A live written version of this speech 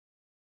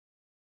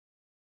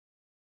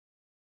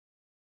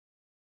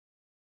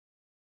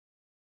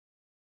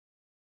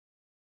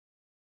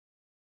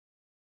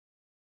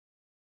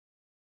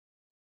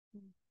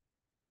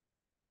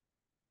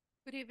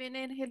Good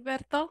evening,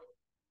 Gilberto.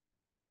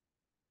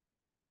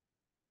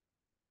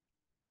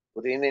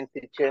 Good evening,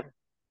 teacher.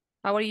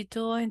 How are you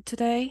doing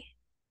today?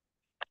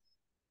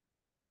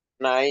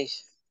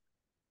 Nice.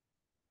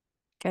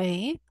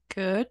 Okay,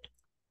 good.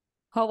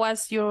 How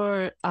was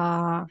your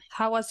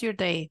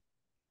day?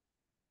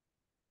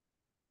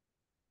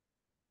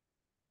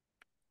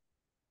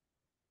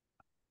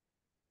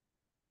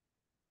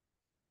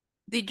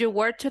 Did you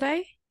work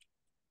today?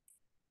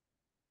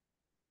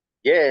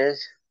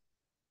 Yes,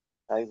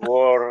 I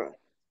work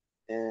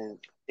in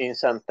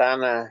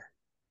Santana.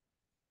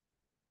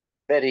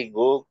 Very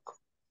good.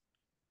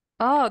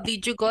 Oh,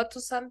 did you go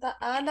to Santa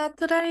Ana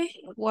today?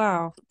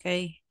 Wow,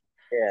 okay.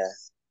 Yeah.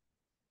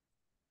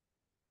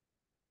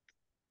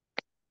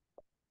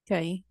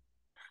 Okay.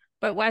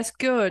 But was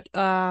good.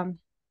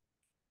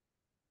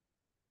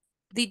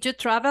 Did you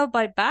travel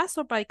by bus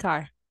or by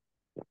car?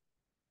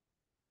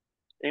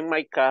 In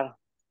my car.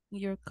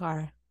 Your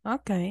car.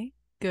 Okay,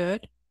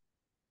 good.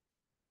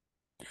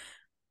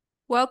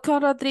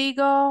 Welcome,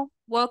 Rodrigo.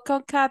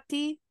 Welcome,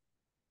 Kathy.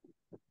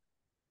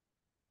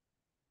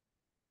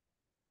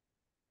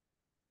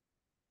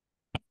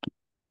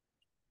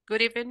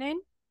 Good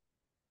evening.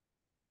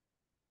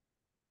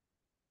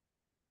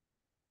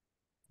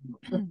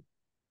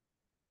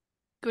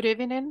 Good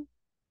evening.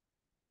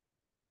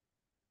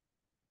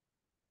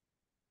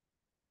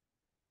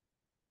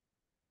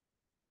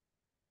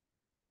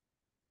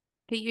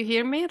 Can you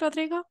hear me,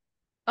 Rodrigo?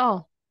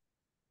 Oh,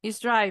 he's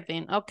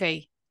driving.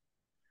 Okay.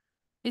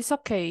 It's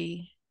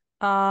okay.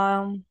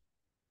 Um,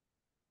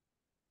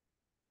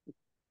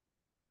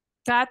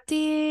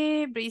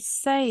 Katy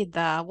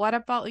Briseida, what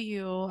about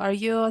you? Are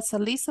you as a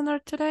listener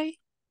today?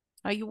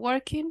 Are you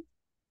working?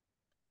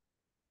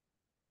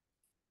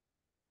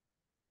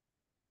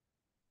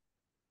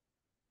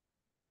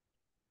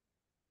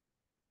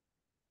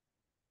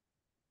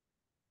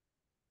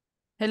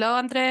 Hello,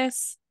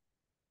 Andres.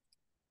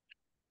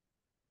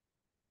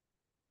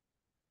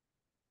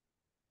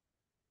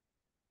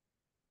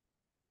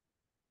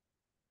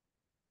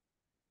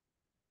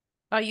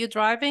 Are you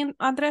driving,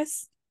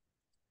 Andres?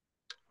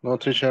 No,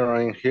 teacher,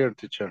 I'm here,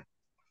 teacher.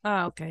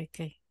 Ah, okay,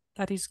 okay.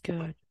 That is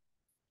good.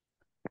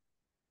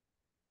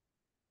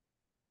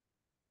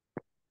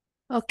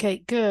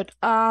 Okay, good.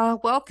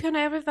 Welcome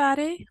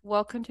everybody.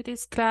 Welcome to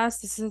this class.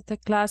 This is the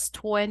class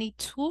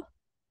 22.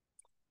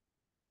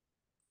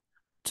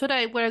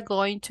 Today we're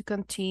going to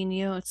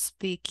continue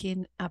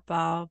speaking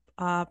about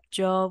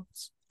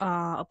jobs,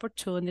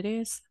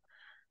 opportunities,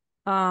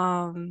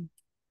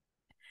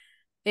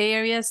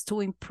 areas to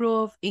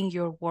improve in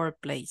your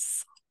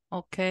workplace.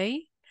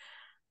 Okay,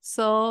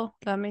 so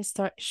let me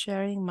start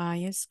sharing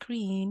my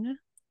screen.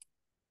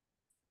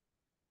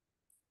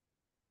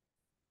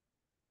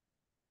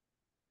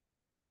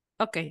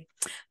 Okay,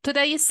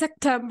 today is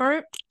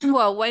September,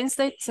 well,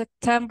 Wednesday,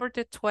 September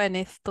the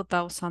 20th,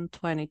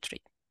 2023.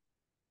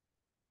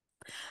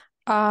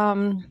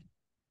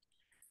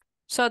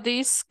 So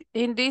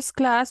in this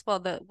class,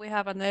 well, we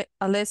have a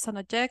lesson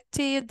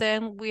objective,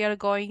 then we are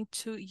going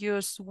to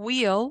use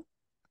will.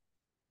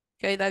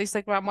 Okay, that is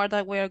the grammar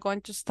that we are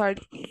going to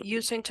start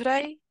using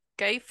today.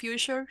 Okay,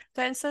 future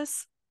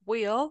tenses,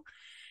 will,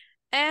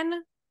 and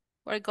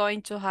we're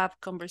going to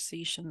have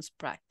conversations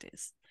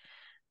practice.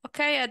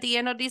 Okay, at the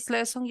end of this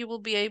lesson, you will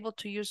be able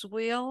to use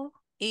will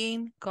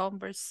in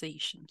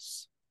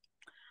conversations.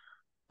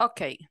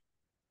 Okay,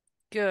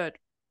 good.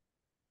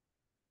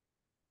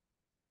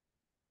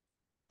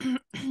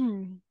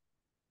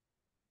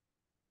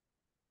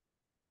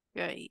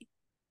 Okay.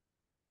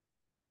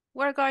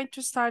 We're going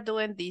to start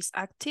doing this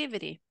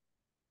activity.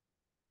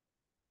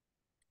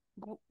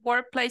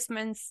 Work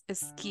placement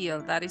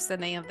skill, that is the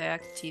name of the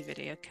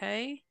activity,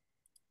 okay?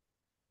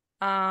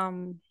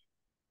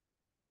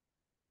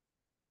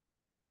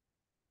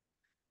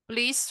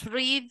 Please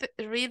read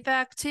the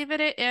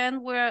activity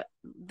and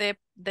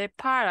the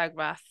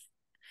paragraph.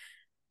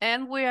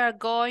 And we are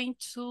going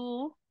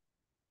to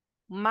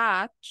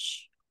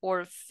match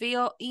or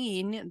fill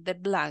in the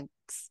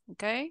blanks,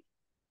 okay?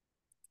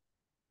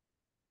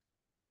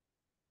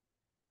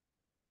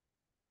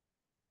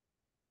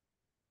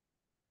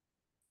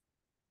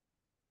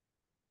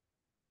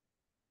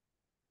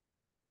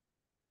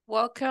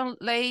 Welcome,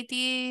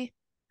 lady.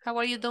 How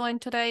are you doing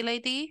today,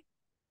 lady?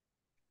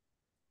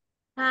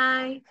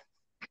 Hi,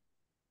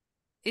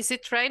 Is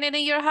it raining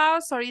in your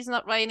house or is it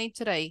not raining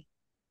today?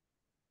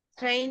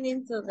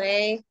 training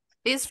today.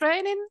 It's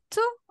raining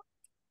too?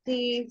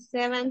 The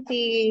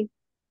 70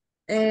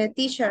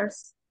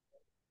 teachers.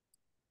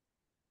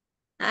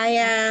 I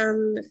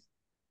am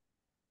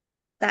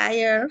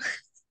tired.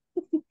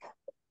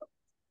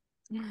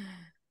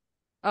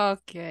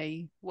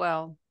 Okay,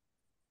 well.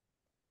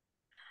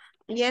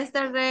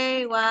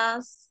 Yesterday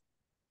was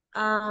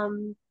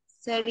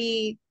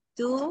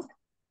 32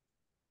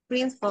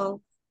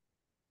 principal.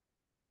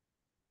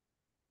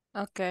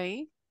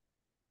 Okay.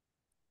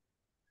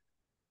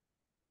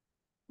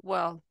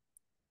 Well,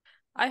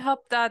 I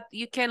hope that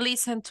you can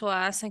listen to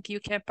us and you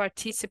can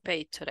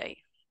participate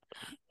today.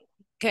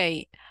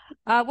 Okay.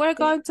 We're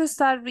going to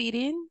start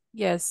reading.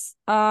 Yes.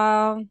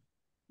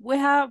 We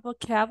have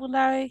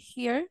vocabulary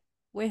here.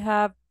 We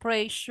have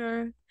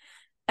pressure,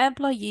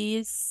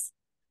 employees,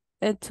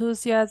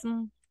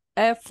 enthusiasm,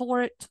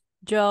 effort,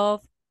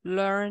 job,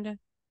 learn,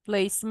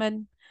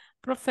 placement,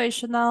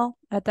 professional,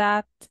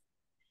 adapt,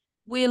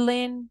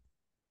 willing,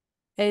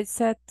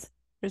 asset,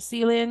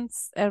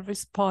 resilience, and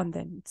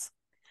respondent.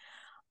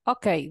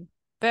 Okay,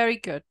 very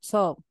good.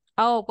 So,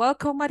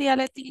 welcome, Maria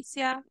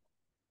Leticia.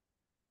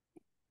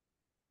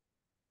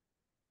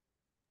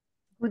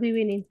 Good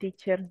evening,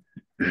 teacher.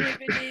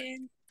 Good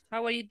evening.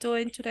 How are you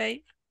doing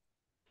today?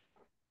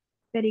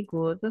 Very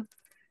good.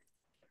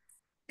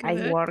 I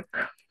Good.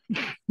 work.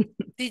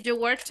 Did you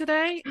work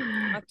today?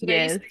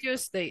 Today is Yes,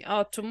 Tuesday.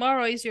 Oh,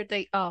 tomorrow is your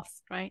day off,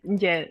 right?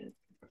 yes,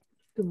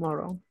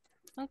 tomorrow.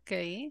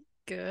 Okay,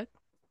 good.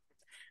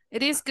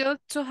 It is good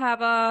to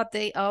have a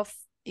day off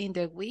in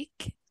the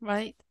week,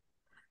 right?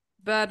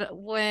 But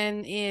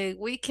when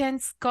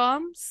weekends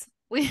comes,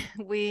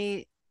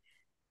 we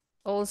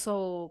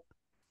also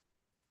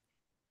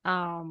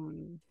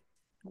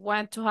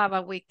want to have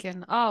a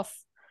weekend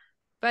off.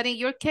 But in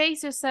your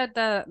case, you said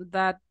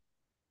that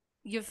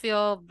you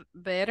feel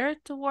better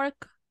to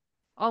work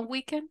on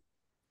weekend.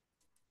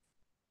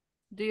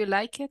 Do you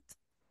like it?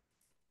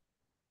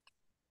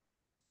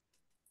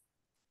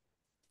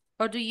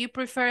 Or do you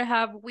prefer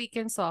have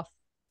weekends off?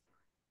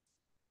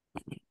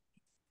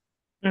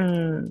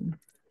 Mm,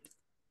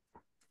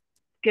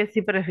 que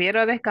si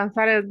prefiero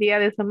descansar el día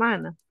de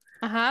semana.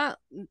 Uh-huh.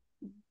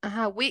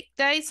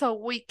 Weekdays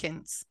or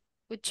weekends?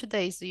 Which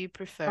days do you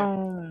prefer?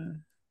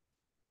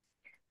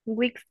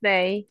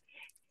 Weekday,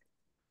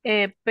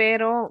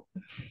 pero,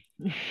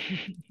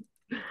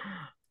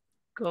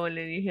 como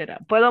le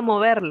dijera, puedo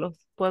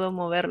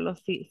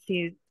moverlos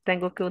si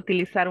tengo que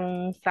utilizar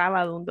un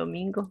sábado, un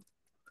domingo.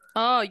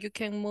 Oh, you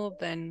can move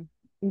then.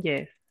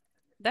 Yes.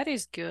 That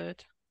is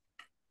good.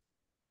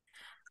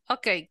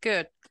 Okay,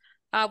 good.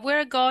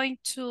 We're going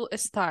to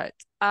start.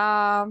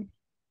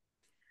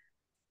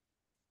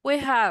 We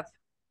have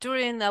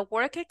during a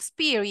work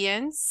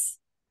experience.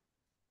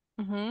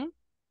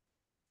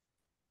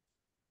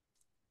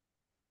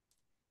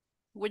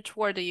 Which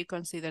word do you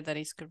consider that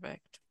is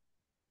correct?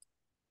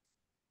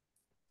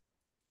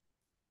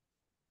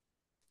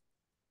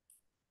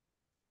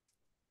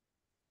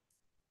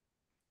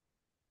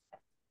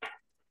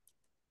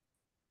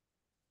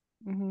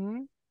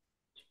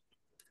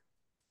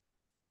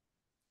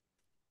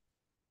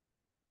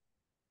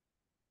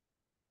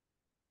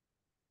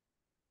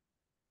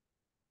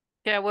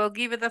 Yeah, we'll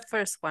give it the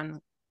first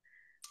one.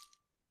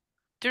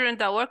 During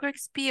the work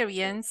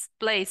experience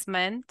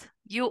placement,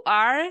 you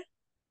are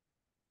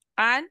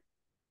an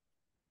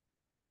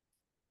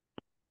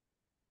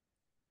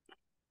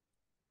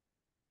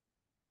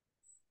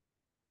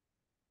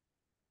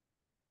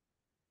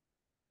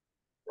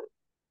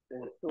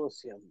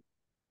Enthusiasm.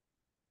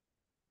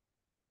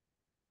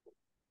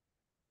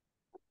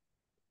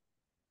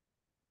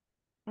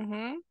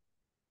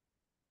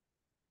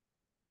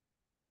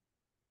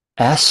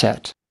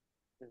 Asset.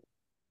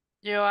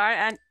 You are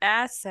an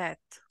asset.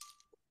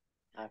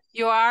 Asset.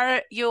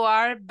 You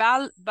are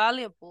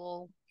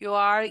valuable. You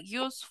are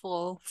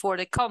useful for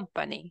the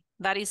company.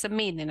 That is the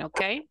meaning,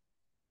 okay?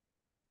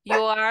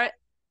 You are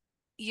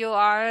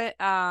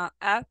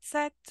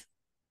asset.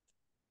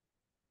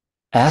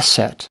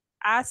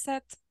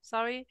 Asset,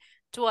 sorry,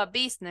 to a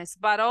business,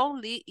 but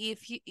only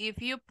if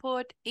you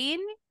put in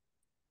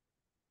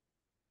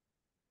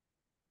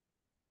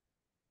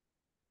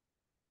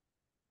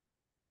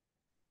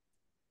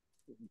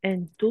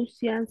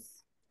Enthusiasm.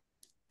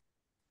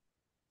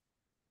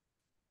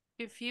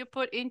 if you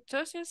put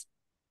enthusiasm.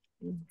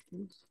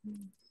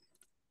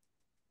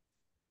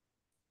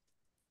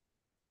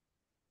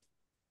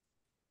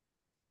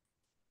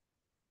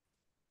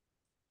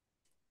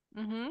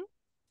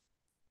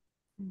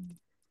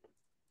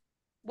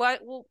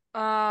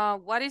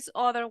 What is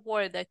other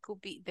word that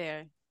could be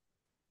there?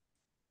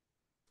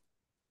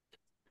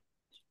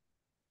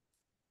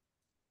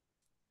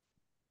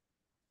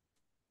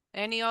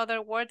 Any other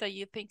word that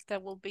you think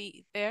that will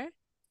be there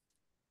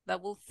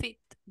that will fit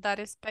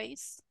that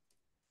space?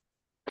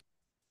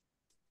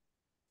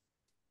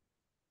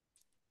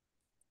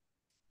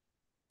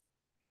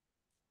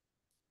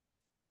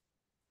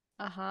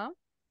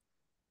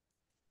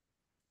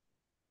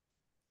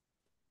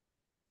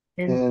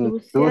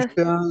 Enthusiasm.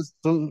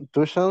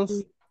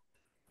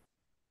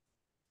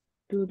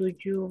 To do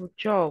your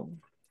job.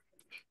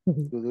 To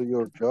do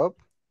your job,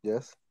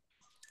 yes.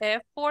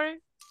 Effort.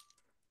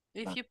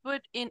 If you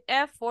put in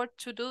effort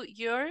to do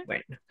your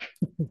Bueno.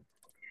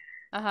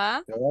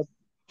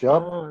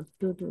 Job.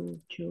 To do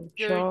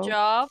your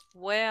job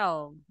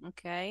well,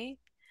 okay.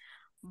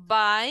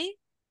 By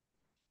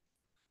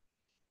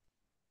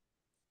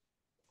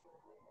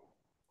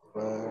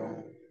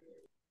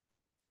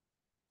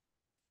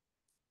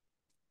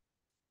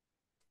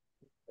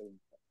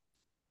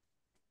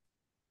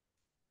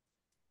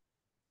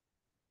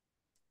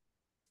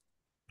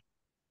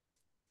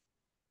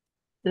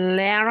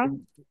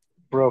learn.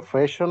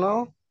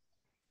 Professional.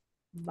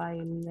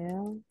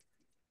 Bailar.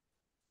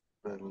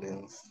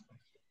 Balance.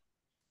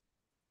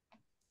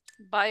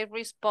 By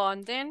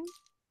responding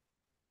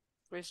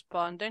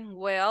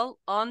well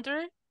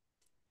under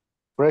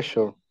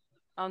Pressure.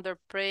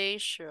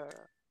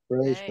 pressure.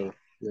 Pressure.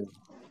 Yeah.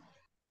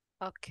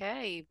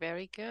 Okay,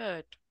 very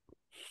good.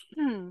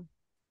 Hmm.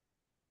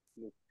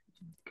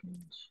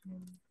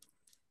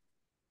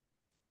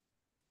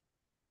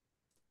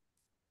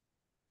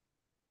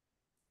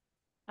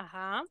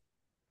 Uh-huh.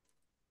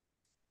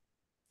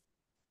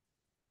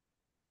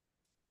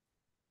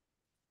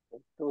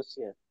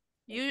 Enthusiasm.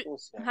 You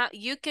Enthusiasm.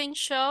 you can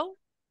show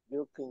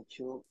You can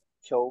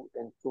show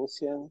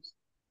enthusiasm.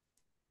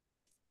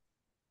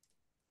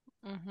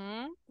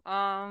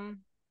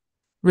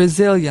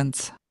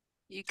 Resilience.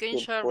 You can Tú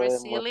show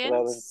puedes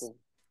mostrar resilience.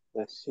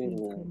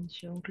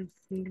 resilience.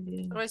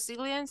 Resilience.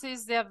 Resilience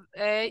is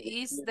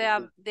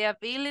the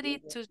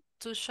ability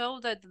to show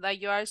that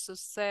you are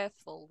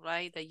successful,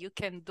 right? That you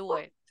can do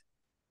it.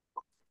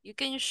 You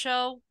can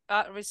show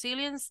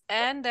resilience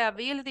and the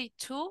ability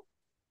to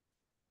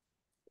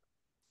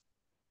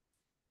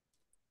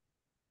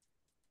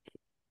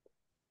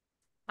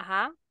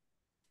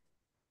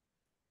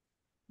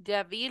the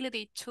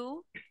ability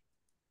to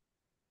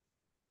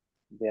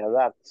De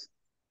adapt.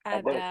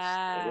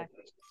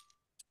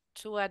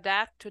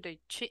 adapt to the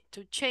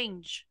to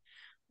change,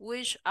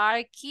 which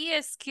are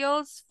key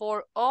skills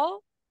for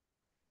all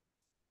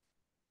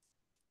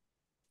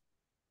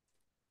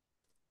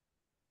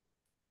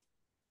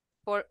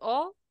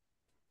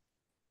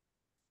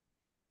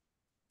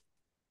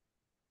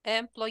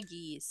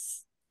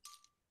employees.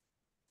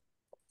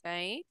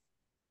 Okay.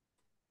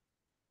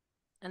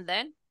 And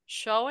then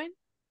showing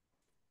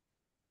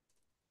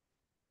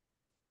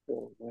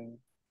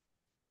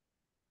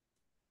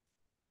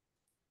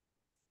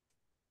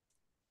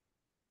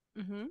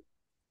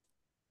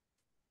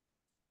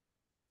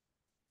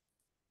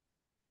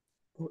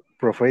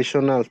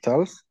Professional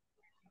tools.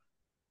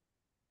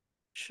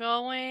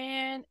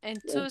 showing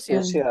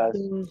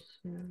enthusiasm.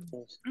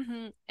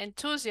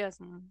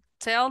 Enthusiasm.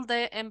 Tell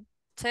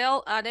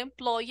an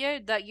employer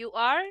that you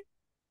are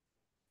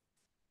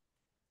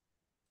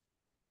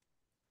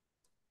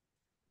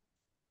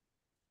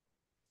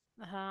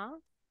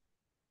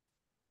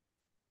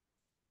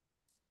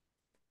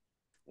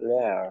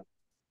Learn.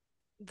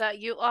 that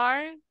you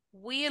are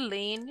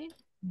willing.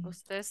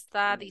 Usted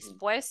está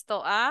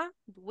dispuesto a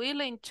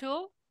willing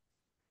to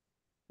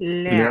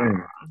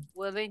Learn.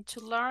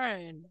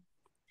 learn.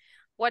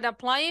 When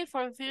applying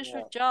for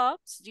future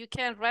jobs, you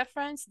can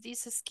reference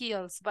these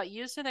skills by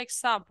using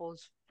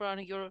examples from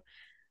your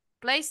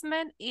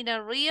placement in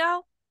a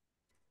real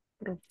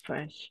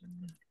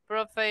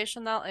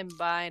professional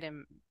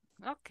environment.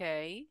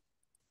 Okay.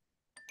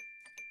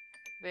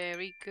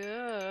 Very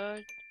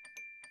good.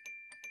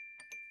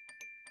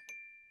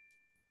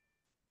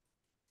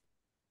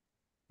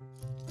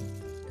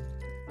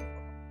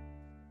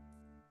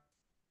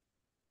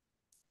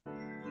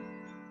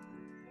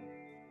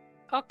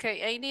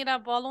 Okay, I need a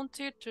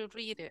volunteer to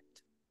read it.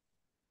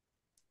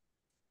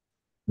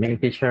 Me,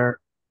 teacher.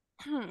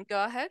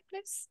 Go ahead,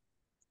 please.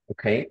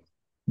 Okay.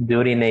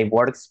 During a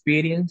work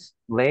experience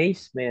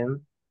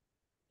placement,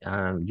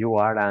 you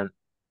are an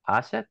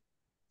asset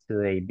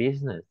to a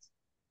business,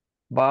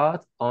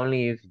 but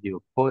only if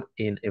you put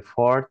in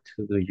effort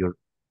to do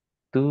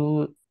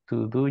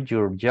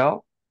your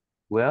job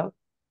well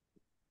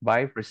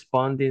by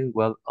responding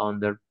well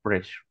under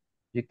pressure.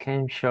 You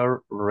can show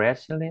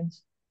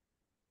resilience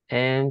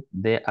and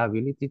the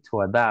ability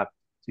to adapt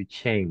to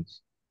change,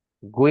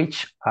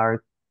 which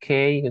are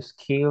key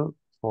skills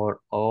for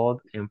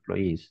all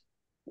employees.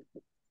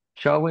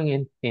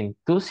 Showing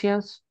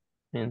enthusiasm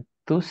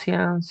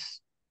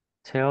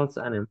tells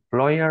an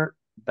employer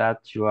that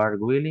you are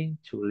willing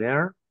to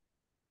learn.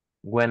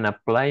 When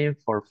applying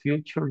for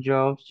future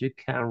jobs, you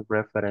can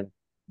reference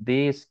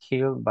this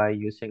skill by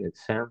using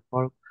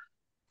example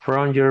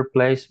from your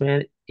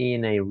placement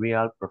in a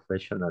real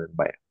professional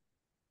environment.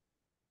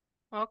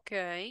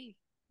 Okay,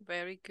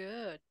 very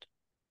good.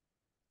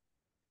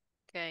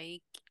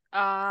 Okay.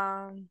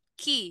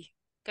 Key.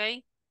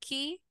 Okay.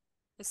 Key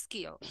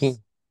skills.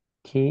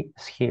 Key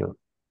skill.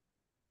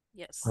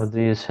 Yes. How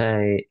do you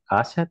say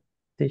asset,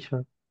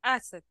 teacher?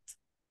 Asset.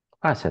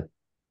 Asset.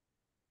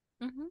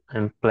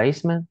 And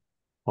placement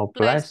or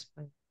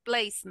placement?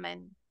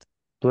 Placement.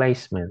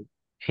 Placement.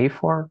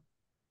 Effort.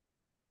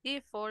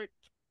 Effort.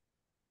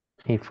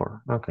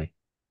 Effort. Okay.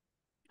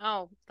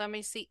 Oh, let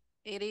me see.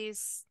 It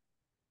is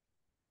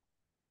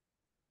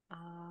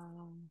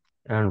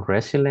And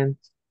resilient.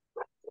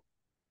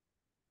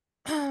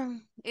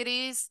 it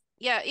is,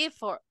 yeah,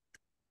 effort.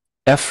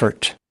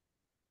 Effort.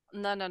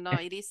 No,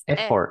 it is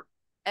effort.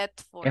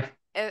 Effort.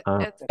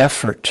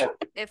 Effort.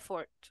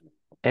 Effort.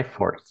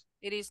 Effort.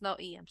 It is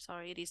not E, I'm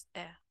sorry, it is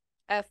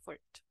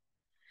effort.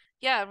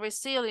 Yeah,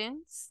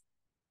 resilience.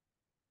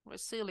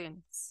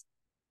 Resilience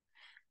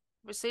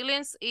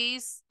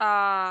is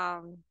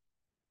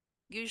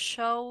you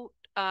show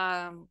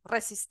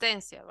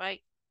resistencia,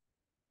 right?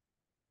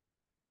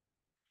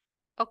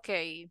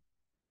 Okay.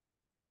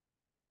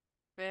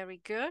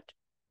 Very good.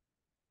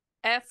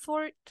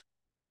 Effort,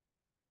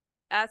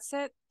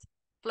 asset,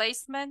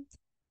 placement,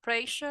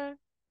 pressure,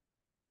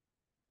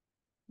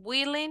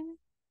 willing,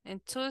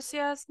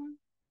 enthusiasm,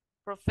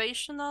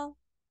 professional,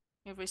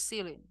 and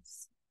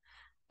resilience.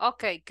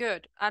 Okay,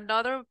 good.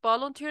 Another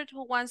volunteer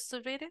who wants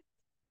to read it?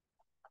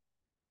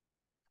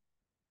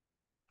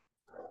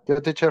 Yeah,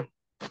 teacher.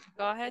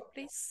 Go ahead,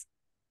 please.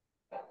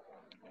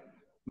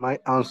 My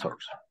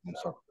answers.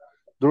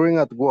 During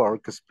at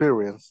work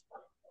experience,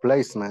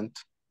 placement,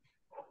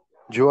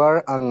 you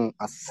are an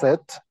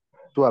asset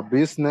to a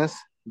business,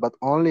 but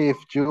only if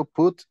you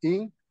put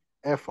in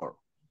effort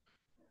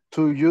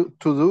to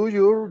do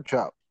your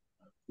job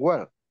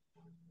well.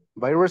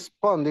 By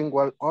responding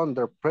while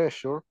under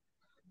pressure,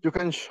 you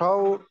can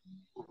show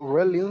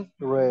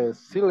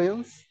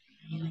resilience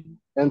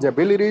and the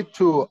ability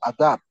to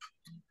adapt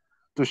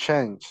to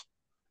change,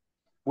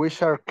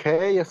 which are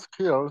key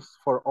skills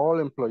for all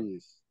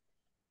employees.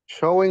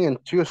 Showing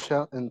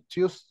enthusiasm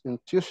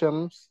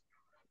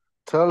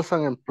tells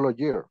an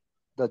employer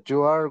that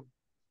you are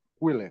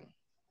willing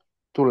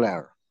to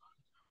learn.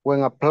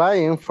 When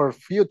applying for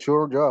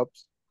future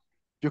jobs,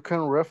 you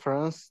can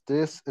reference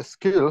these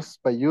skills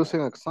by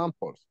using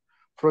examples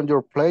from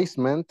your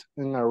placement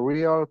in a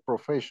real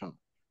professional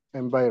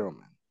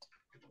environment.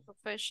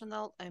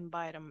 Professional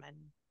environment.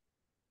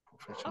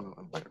 Professional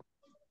environment.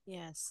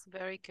 Yes,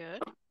 very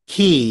good.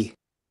 Key.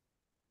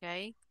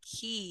 Okay,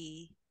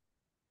 key.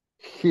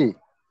 Key.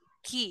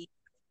 Key.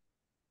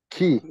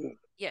 Key.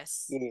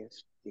 Yes.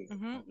 Yes.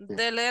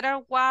 The letter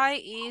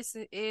Y is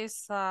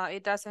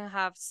it doesn't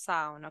have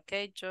sound,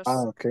 okay? Just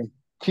Okay.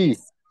 Key.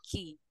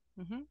 key.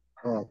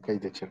 Okay,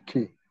 teacher.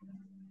 Key.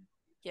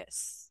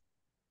 Yes.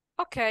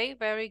 Okay,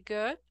 very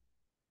good.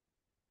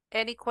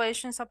 Any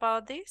questions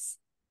about this?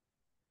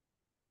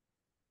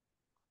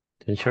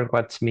 Teacher,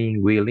 what's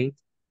mean willing?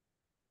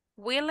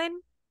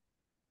 Willing?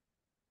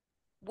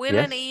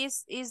 Willing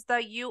Yes. is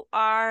that you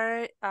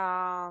are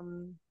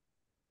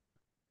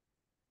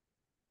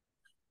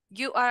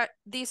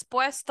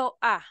dispuesto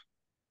a.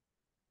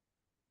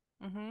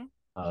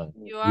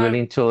 You are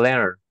Willing to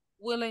learn.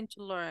 willing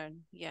to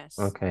learn, yes.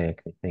 Okay,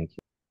 thank you.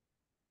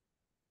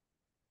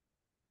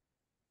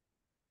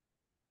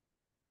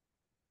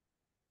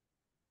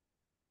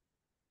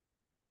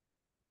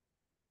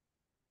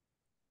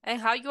 And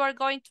how you are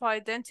going to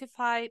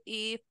identify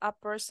if a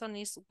person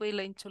is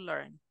willing to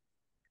learn?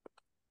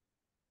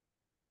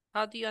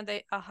 How do you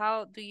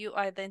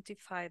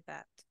identify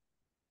that?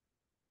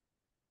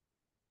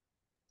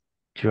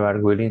 You are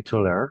willing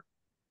to learn?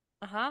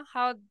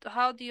 How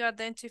do you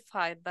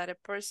identify that a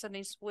person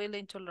is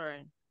willing to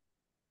learn?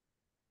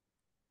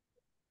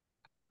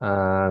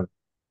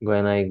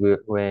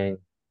 When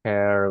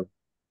her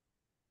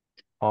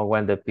or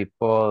when the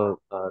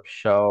people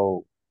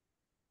show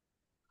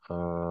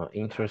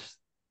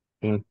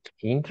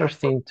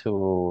interesting to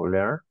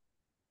learn.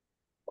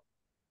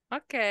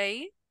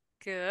 Okay,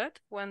 good.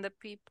 When the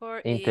people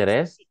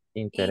Interest,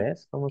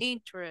 interest.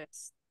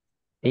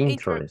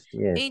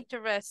 yes.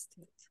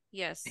 Interested,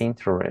 yes.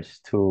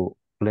 Interest to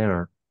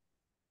learn.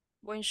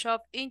 When show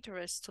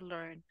interest to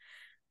learn.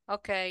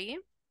 Okay.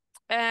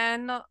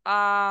 And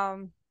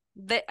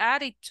the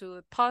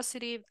attitude,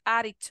 positive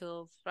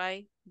attitude,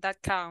 right?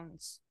 That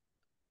counts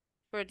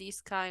for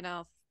these kind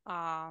of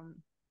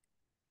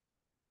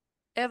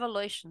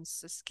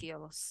evaluations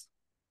skills.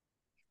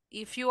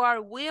 If you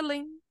are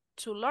willing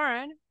to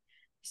learn,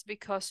 it's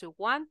because you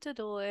want to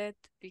do it,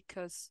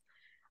 because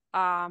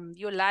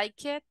you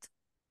like it,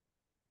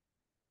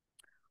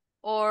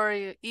 or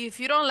if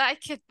you don't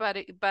like it,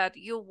 but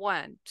you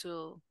want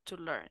to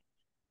learn.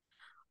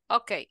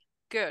 Okay,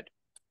 good.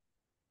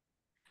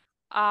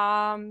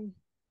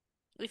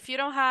 If you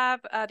don't have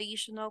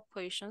additional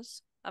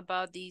questions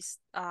about this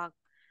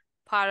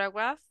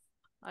paragraph,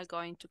 I'm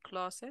going to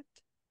close it.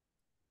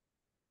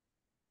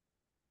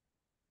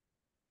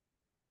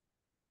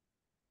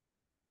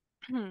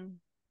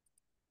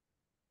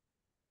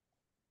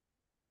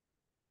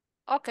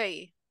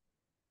 Okay.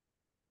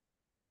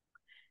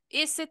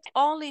 Is it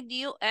only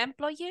new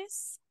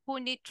employees who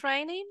need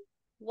training?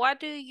 What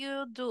do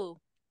you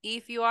do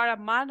if you are a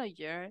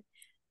manager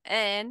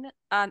and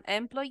an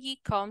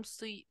employee comes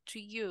to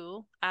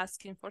you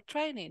asking for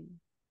training?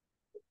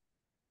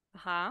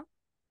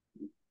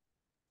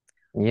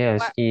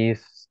 Yes,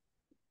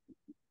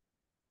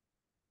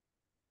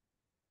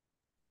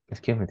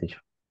 excuse me,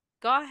 teacher.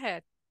 Go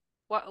ahead.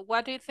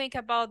 What do you think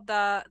about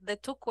the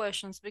two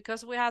questions?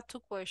 Because we have two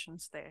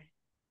questions there.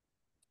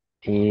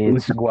 It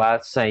was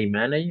a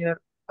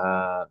manager.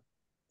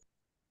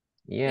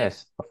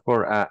 Yes, of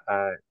course.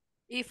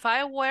 If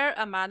I were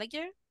a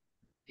manager?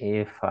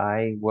 If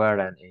I were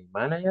a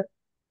manager,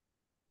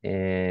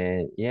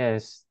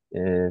 yes,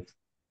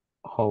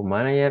 whole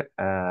manager,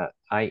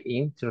 I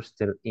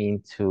interested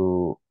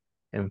into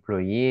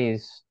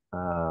employees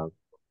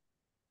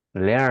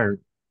learn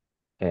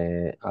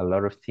a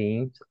lot of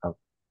things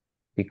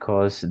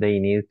because they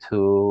need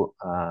to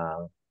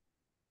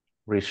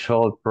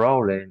resolve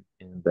problem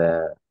in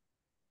the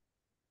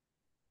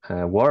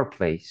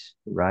workplace,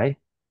 right?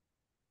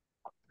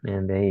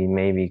 And they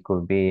maybe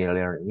could be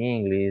learning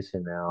English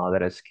and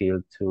other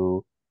skill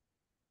to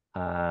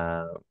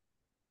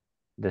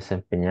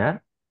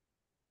desempeñar,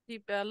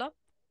 develop,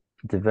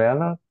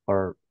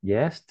 or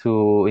yes,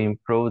 to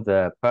improve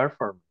the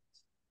performance.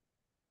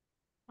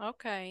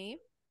 Okay,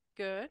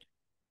 good.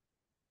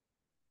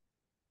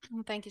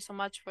 Thank you so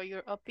much for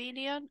your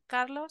opinion,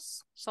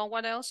 Carlos.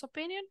 Someone else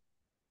opinion?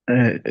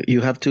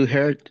 You have to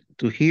hear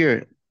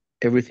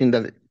everything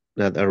that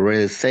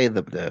already said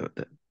the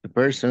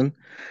person,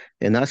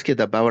 and ask it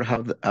about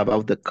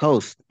about the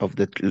cost of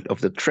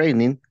the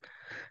training,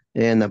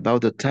 and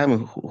about the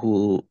time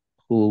who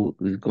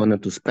is going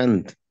to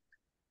spend,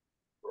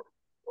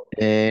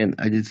 and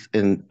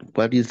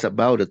what is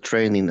about the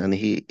training, and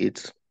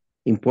it's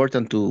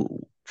important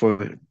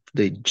for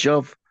the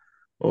job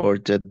or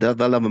the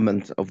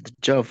development of the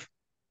job.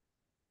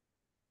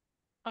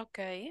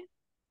 Okay.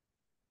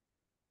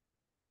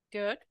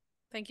 Good.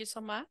 Thank you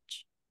so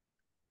much.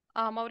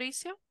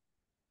 Mauricio?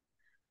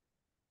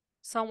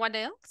 Someone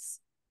else?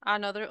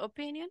 Another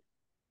opinion?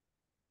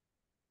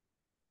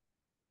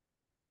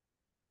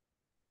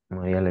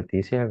 Maria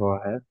Leticia, go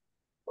ahead.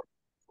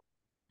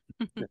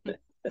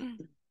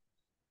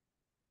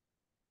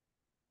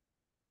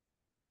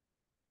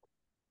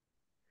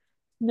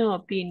 No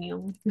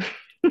opinion.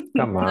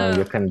 Come on,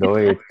 you can do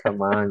it.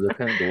 Come on, you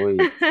can do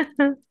it.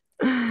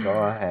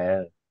 Go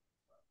ahead.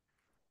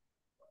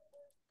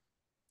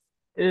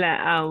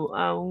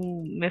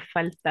 Aún me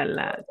falta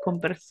la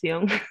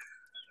conversión.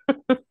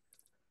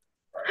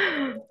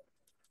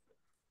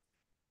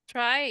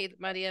 Try it,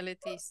 Maria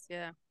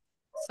Leticia.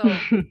 So,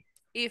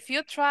 if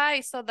you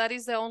try, so that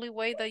is the only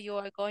way that you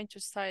are going to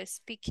start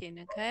speaking,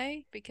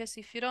 okay? Because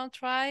if you don't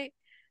try,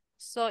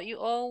 so you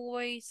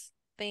always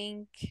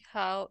think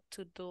how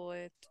to do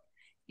it.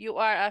 You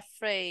are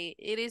afraid.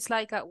 It is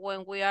like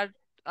when we are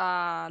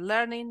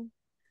learning,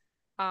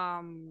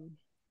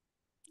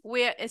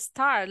 we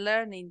start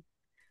learning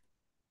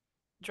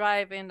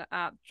drive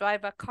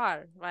a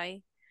car,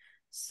 right?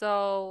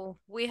 So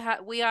we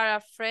are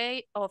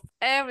afraid of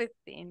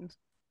everything.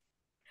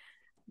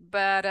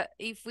 But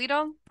if we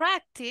don't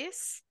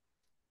practice,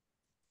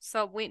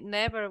 so we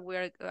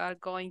are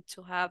going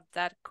to have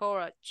that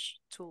courage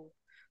to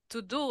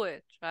do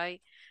it,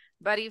 right?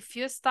 But if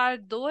you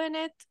start doing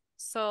it,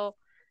 so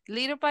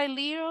little by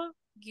little,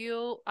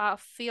 you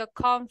feel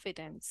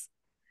confidence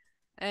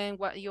in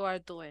what you are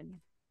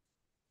doing.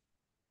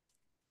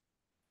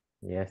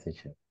 Yes,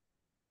 teacher.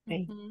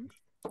 Okay.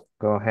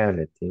 Go ahead,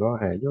 Leti. Go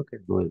ahead. You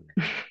can do it.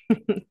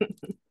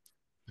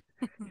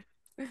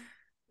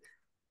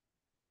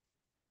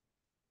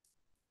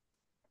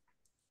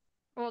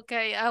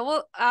 Okay, I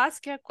will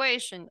ask you a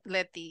question,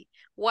 Letty.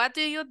 What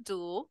do you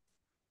do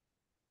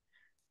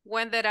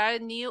when there are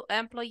new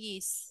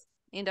employees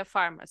in the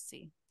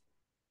pharmacy?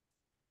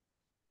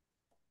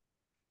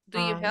 Do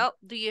you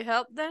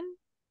help them?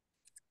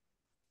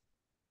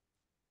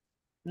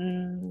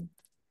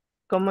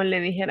 Como le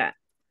dijera,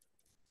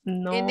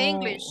 no. In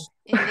English.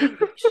 In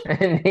English.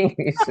 In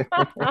English.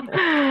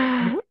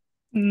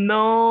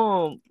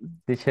 No.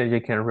 Teacher,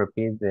 you can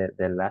repeat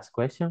the last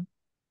question?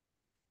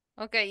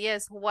 Okay,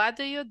 yes. What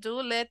do you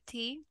do,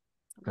 Letty,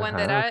 when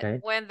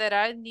there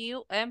are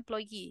new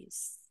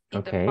employees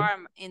in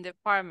the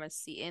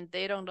pharmacy and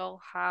they don't know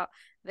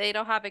they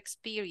don't have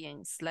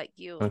experience like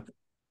you?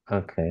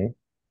 Okay.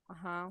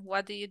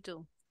 What do you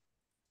do?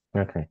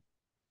 Okay.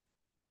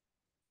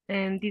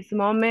 In this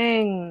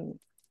moment,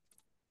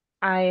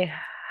 I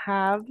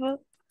have no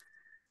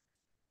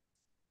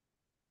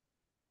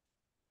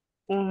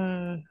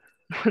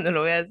lo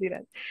voy a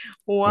decir.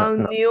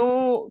 One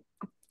new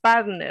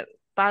partner.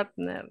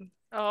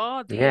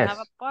 Oh, do you have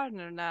a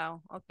partner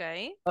now?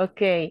 Okay.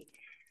 Okay.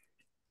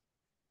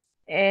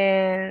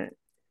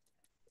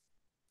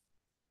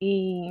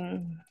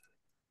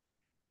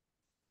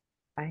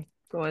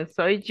 Como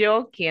soy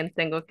yo quien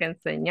tengo que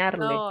enseñarle.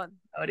 No.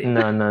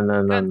 Ahorita.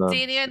 No.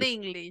 Continue in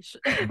English.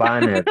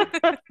 Banner.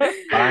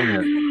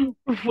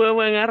 Fue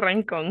buen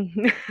arrancón.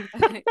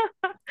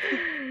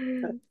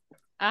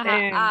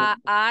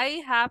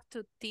 I have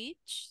to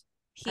teach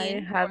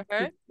him or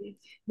her. To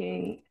teach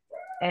him.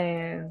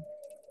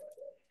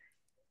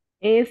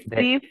 It's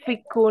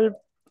difficult.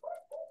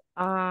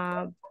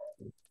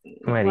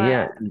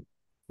 Maria,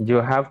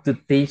 you have to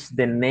teach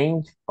the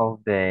names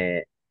of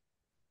the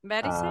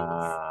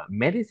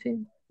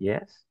medicine.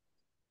 Yes.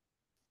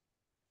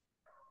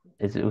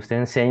 ¿Usted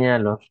enseña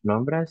los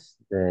nombres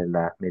de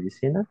la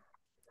medicina?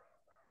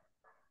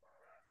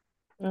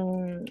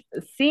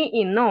 Sí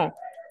y no.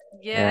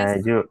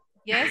 Yes.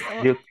 Yes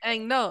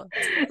and no.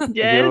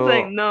 Yes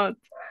and no.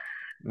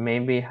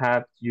 Maybe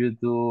have you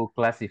to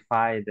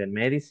classify the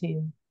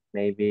medicine.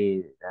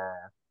 Maybe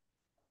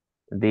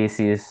this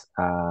is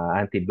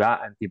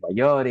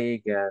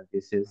antibiotic.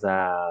 This is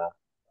I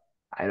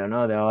don't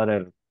know, the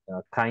other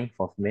kind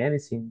of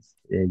medicines.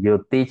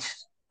 You teach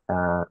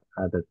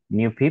the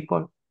new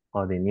people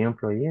or the new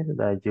employees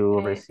that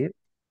you receive.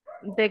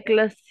 The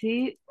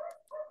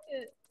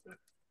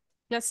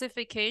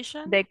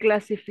classification, the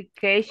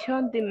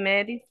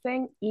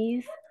medicine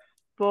is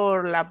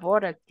por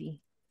laboratory.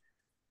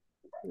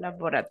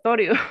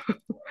 Laboratorio.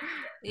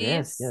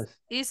 Yes, yes.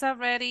 Is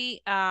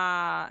already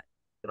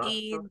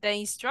in the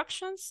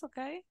instructions,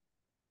 okay?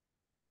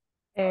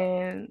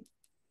 And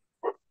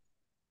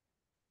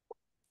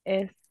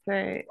o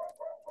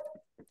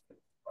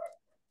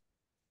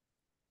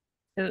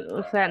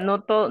sea, no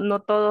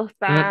todo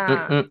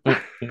está.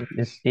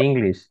 It's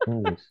English,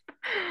 English.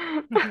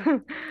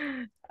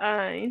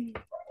 Ay,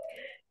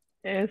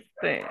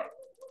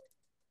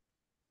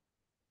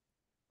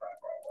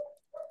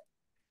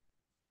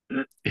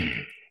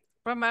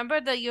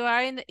 Remember that you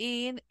are in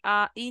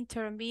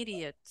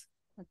intermediate,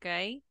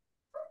 okay?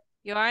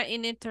 You are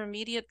in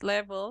intermediate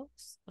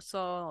levels,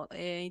 so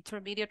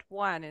intermediate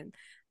 1, and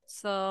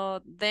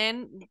so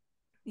then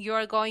you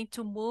are going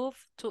to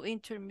move to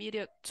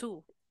intermediate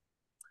 2.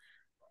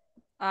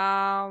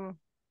 You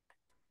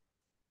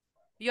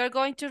are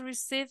going to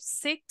receive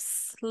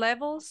 6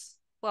 levels,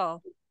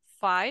 well,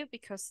 5,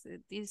 because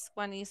this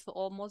one is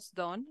almost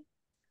done.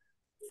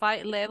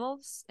 5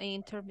 levels in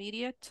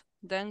intermediate,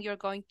 then you're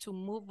going to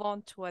move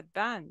on to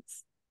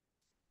advanced.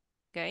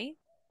 Okay,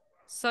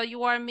 so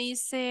you are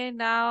missing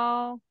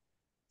now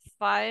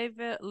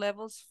 5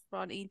 levels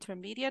from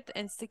intermediate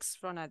and 6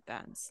 from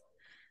advanced.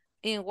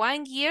 In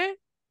 1 year,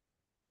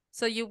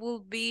 so you will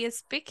be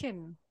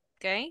speaking,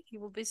 okay? You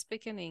will be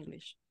speaking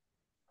English.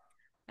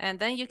 And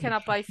then you can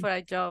apply for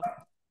a job.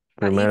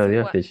 Primero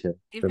Dios, teacher.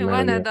 If you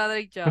want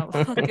another job,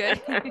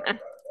 okay?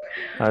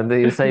 How do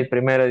you say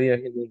primero Dios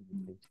in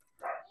English?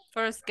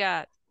 First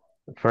God.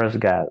 First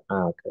God.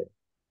 Ah, okay.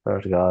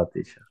 First God,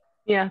 teacher.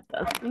 Ya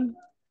está.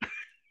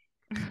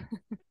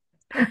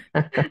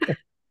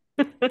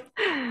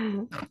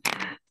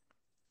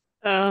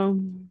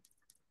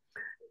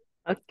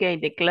 Okay,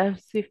 the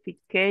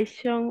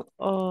classification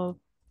of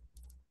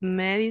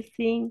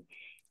medicine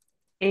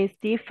is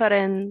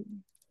different,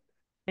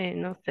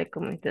 no sé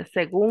cómo dice,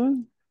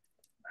 según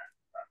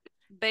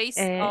Based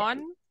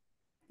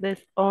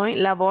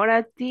on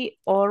laboratory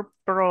or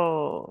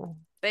pro.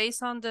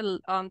 Based on the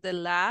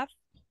lab.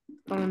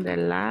 On the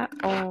lab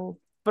o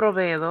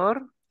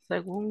proveedor,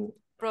 según.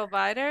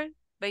 Provider,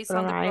 based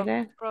on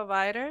the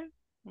provider.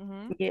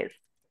 Yes.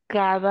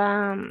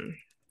 Cada.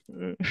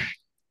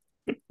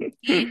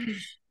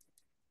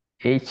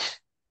 Each.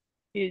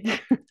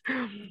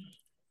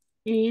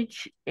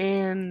 Each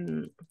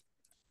and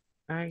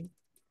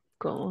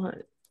 ¿cómo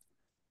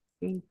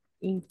in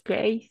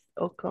case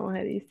o como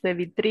se dice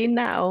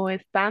vitrina o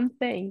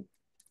estante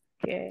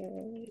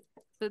que.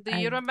 So do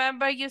you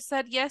remember you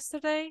said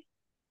yesterday?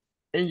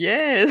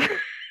 Yes.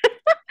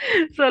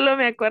 Solo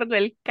me acuerdo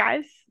el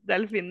cash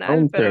del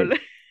final, pero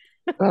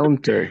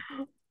Counter.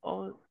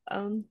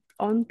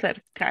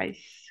 Counter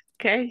cash.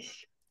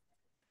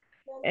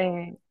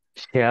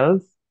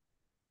 Shelves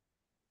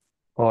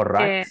o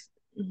racks.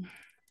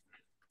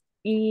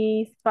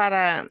 Y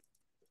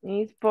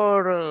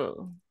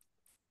por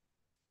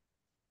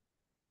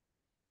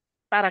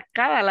para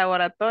cada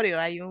laboratorio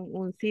hay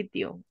un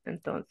sitio,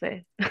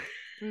 entonces.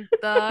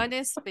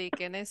 Don't speak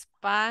in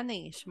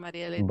Spanish,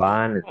 María Leticia.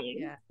 Banned.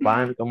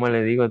 Banned, ¿cómo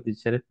le digo,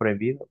 teacher? Es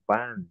prohibido.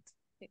 Banned.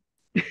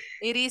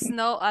 It is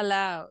not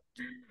allowed.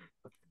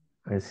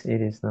 Yes,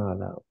 it is not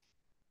allowed.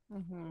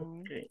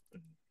 Okay.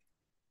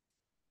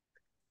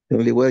 The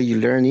only way you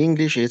learn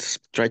English is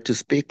try to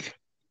speak.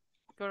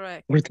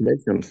 Correct. With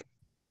lessons.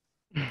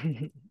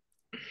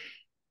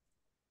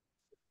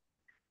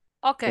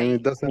 Okay. And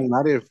it doesn't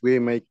matter if we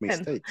make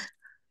mistakes.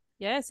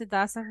 Yes, it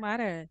doesn't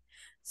matter.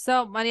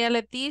 So, María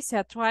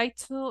Leticia, try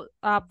to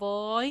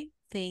avoid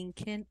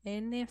thinking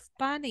in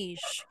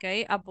Spanish,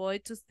 okay?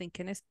 Avoid to think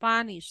in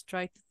Spanish.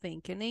 Try to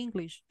think in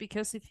English.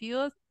 Because if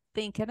you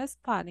think in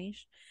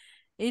Spanish,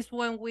 it's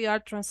when we are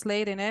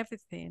translating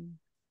everything,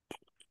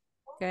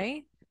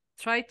 okay?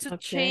 Try to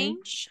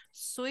change,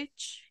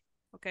 switch,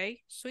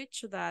 okay?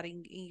 Switch that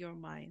in your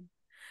mind.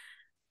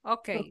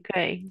 Okay.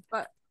 Okay.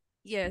 But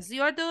yes,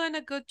 you are doing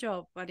a good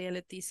job, Maria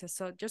Leticia.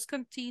 So just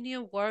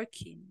continue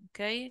working,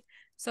 okay?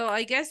 So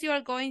I guess you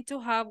are going to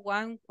have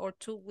 1 or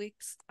 2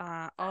 weeks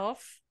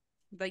off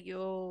that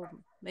you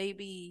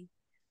maybe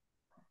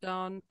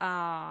don't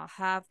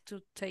have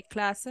to take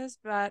classes,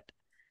 but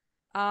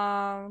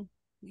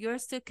you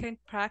still can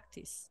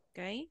practice,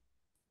 okay?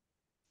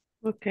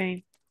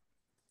 Okay.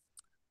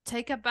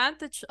 Take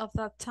advantage of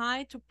that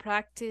time to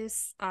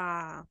practice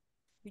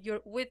your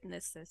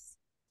witnesses.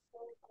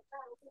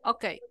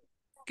 Okay,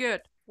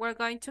 good. We're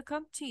going to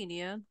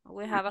continue.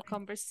 We have a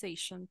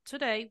conversation.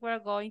 Today, we're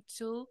going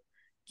to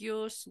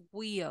use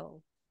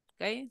will,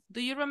 okay?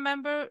 Do you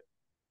remember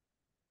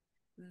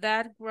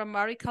that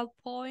grammatical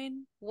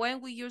point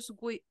when we use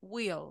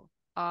will?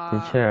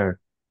 Teacher.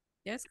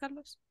 Yes,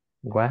 Carlos?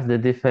 What's the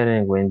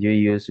difference when you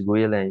use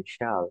will and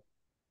shall?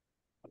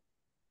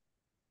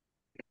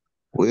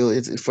 Will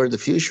is for the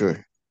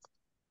future.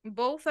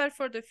 Both are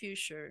for the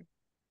future,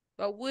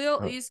 but will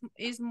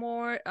is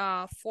more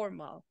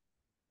formal.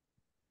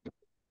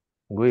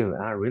 Will,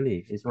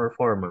 really? It's more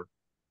formal.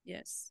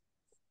 Yes.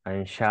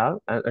 And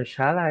shall? I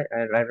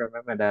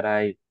remember that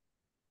I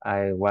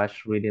was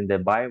reading the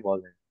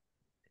Bible.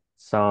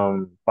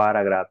 some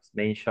paragraphs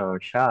mention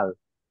shall.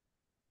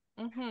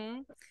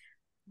 Mm-hmm.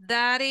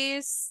 That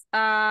is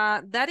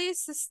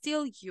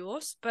still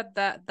used, but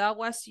that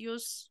was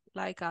used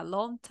like a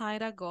long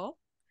time ago.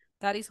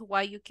 That is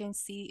why you can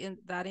see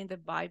that in the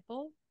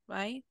Bible,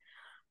 right?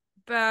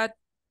 But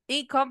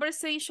in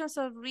conversations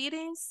or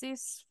readings,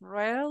 it's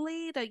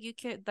rarely that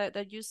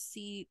that you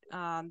see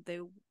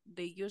the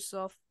use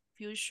of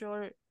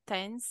future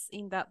tense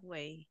in that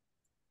way.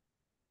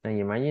 And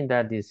imagine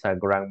that is a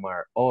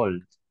grammar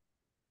old.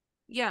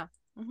 Yeah.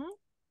 Mm-hmm.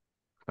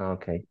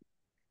 Okay.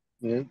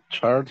 Yeah,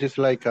 charge is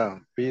like a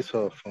piece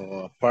of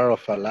part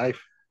of a life,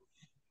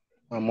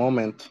 a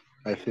moment,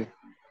 I think.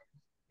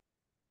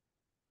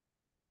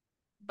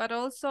 But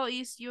also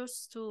is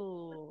used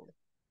to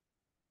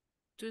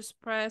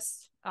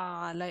express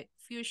like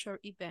future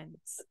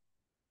events.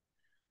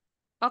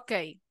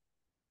 Okay.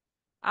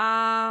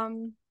 Let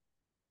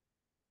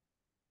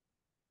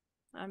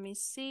me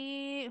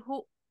see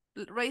who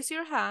raise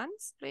your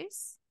hands,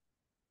 please.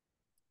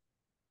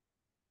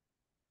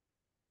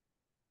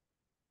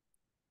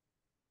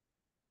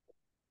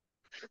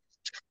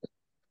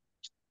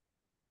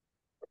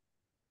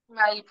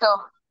 Marito,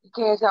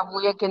 que esa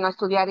bulla que no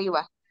estudiar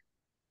iba.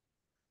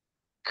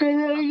 Que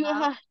no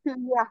ibas a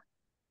estudiar.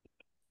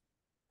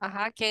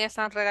 Ajá, ¿quién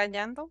están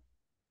regañando?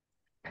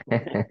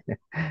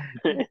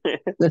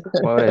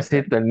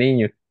 Pobrecito el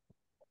niño.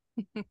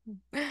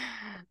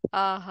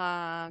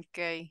 Uh-huh,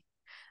 okay.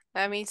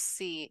 Let me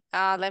see.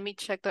 Let me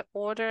check the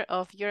order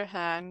of your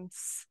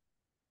hands.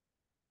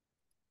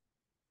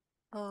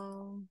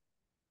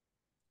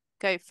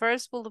 Okay,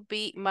 first will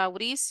be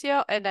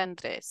Mauricio and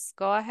Andres.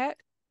 Go ahead.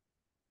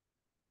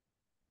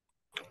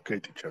 Okay,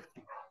 teacher.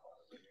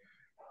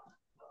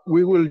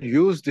 We will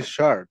use this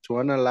chart to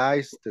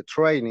analyze the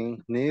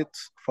training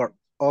needs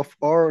of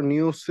our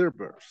new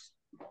servers.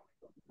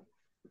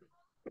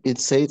 It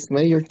says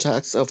major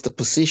tasks of the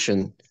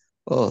position.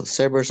 Oh,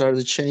 servers are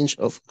the change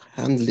of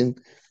handling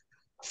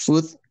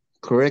food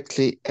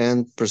correctly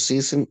and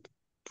processing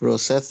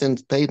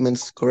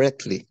payments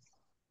correctly.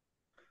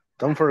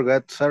 Don't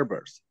forget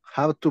servers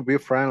have to be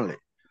friendly.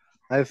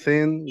 I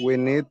think we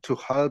need to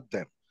help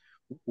them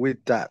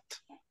with that.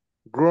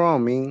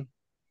 Grooming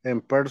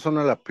and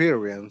personal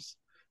appearance,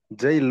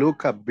 they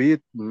look a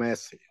bit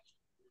messy.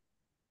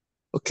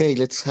 Okay,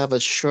 let's have a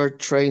short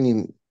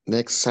training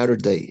next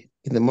Saturday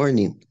in the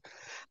morning.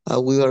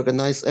 We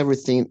organize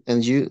everything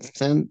and you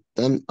send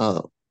them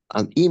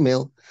an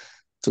email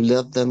to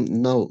let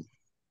them know.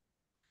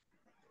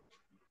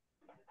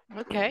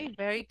 Okay,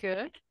 very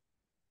good.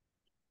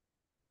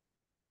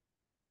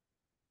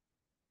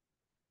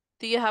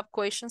 Do you have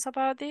questions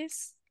about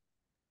this?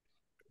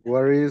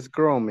 What is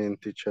grooming,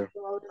 teacher?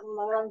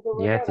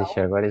 Yeah,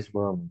 teacher, what is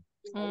wrong?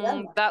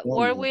 That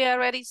word we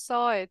already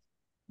saw it.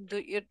 Do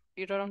you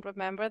don't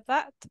remember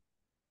that?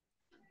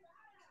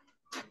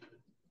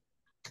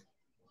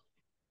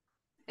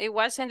 It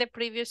was in the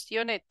previous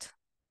unit.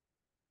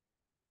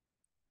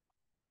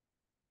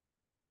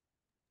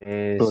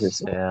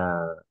 Is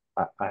a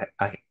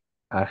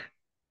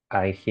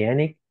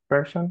hygienic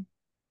person?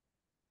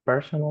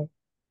 Personal?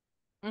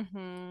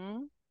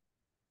 Mm-hmm.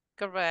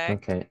 Correct.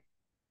 Okay.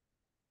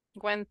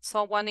 When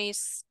someone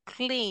is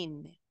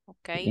clean,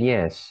 okay?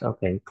 Yes,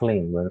 okay,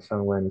 clean, when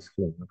someone is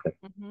clean, okay.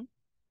 Mm-hmm.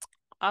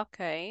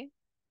 Okay.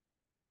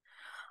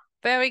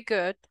 Very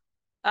good.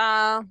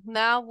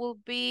 Now will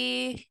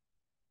be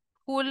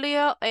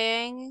Julio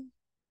and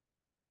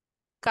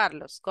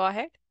Carlos. Go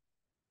ahead.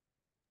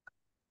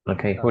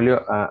 Okay,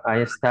 Julio,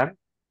 I start.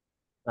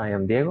 I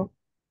am Diego.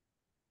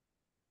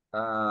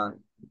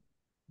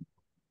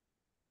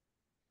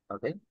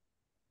 Okay.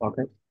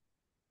 Okay.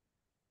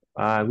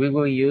 We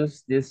will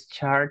use this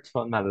chart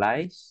to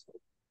analyze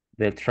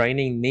the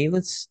training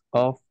needs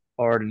of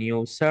our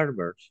new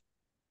servers.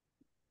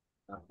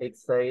 It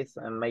says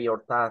a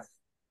major task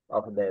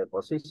of the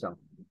position.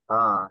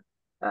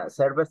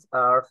 Servers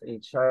are in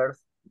charge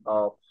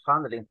of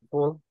handling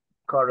food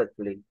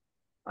correctly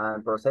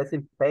and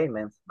processing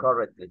payments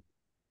correctly.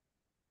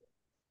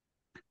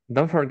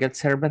 Don't forget,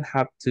 servers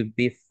have to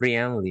be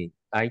friendly.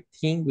 I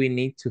think we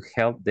need to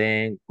help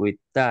them with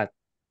that.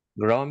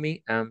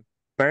 Grooming and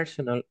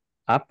personal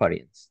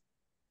appearance.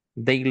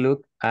 They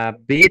look a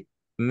bit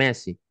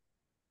messy.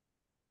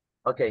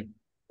 Okay,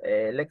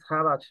 let's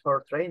have a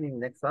short training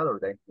next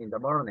Saturday in the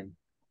morning.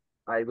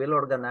 I will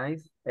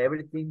organize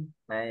everything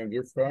and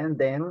you send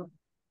them,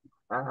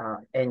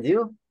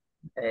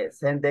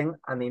 send them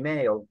an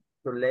email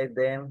to let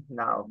them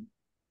know.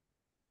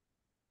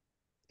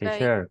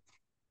 Teacher,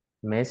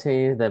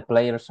 Messi is the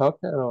player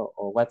soccer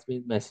or what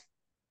means Messi?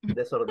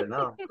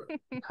 Desordenado.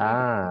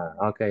 Okay.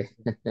 Okay.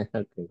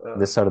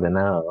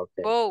 Desordenado,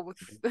 okay.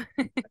 Both.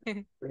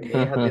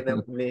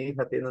 Mi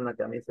hija tiene una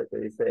camisa que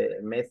dice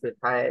Messi,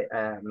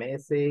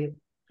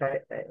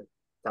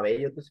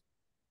 cabello,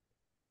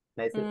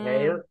 Messi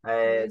hair,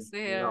 Messi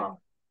hair.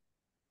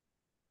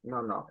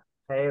 no,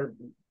 hair,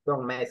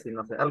 don Messi,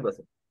 no sé, algo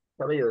así.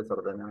 Cabello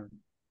desordenado.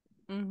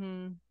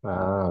 Mm-hmm.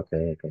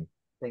 Okay, okay.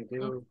 Thank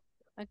you.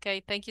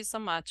 Okay, thank you so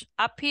much.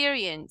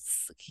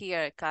 Appearance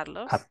here,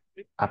 Carlos.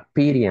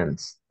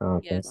 Appearance.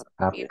 Okay. Yes.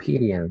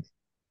 Appearance.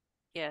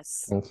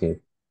 Yes. Thank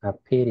you.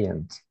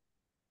 Appearance.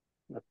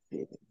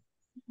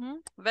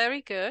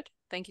 Very good.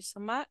 Thank you so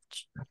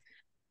much.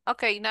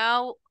 Okay,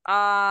 now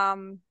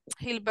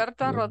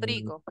Gilberto and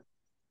Rodrigo.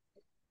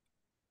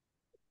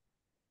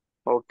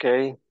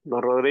 Okay,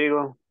 Don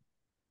Rodrigo.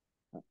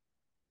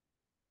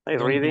 Hey,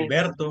 Don ready?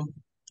 Gilberto.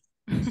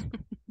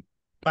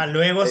 Para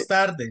luego es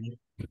tarde.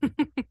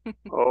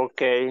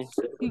 Okay.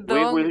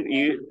 Don.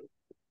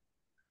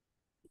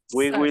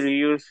 We will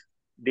use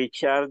the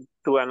chart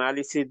to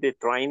analyze the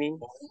training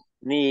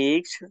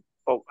needs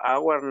of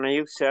our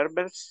new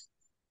servers.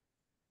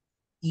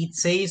 It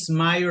says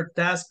major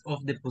task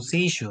of the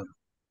position.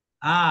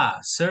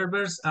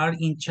 Servers are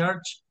in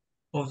charge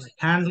of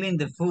handling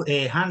the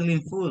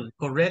food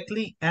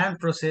correctly and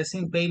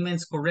processing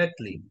payments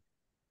correctly.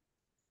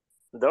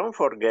 Don't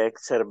forget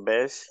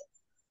servers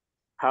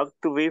have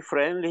to be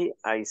friendly.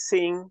 I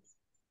think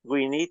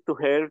we need to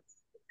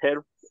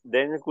help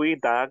them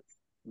with that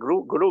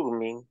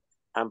grooming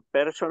and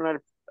personal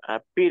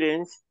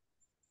appearance.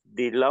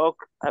 The look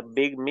a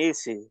big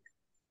missing.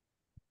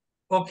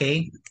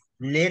 Okay,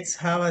 let's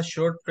have a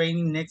short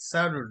training next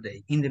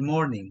Saturday in the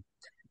morning.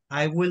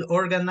 I will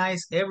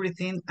organize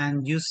everything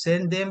and you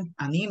send them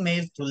an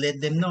email to let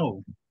them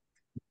know.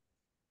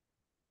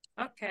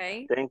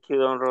 Okay. Thank you,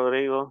 Don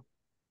Rodrigo.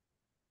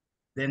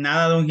 De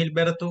nada, Don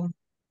Gilberto.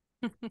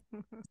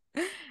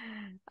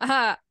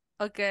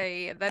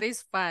 Okay, that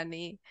is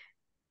funny.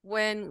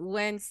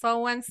 When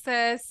someone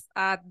says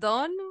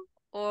don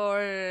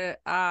or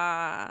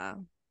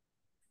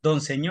Don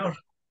Señor.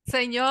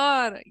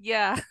 señor,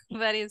 yeah,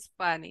 that is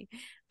funny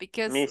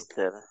because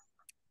Mister.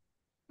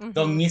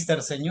 Don Mister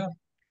Señor.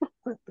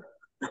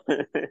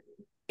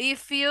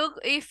 if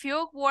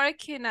you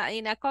work in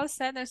a call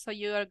center, so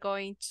you are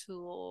going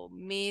to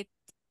meet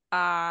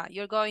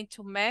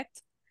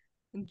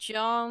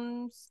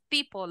young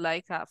people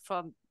like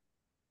from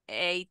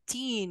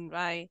 18,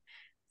 right?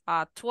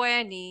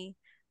 20.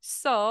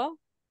 So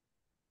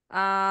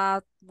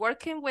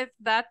working with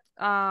that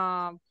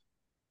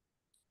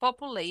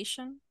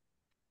population,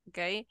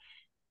 okay,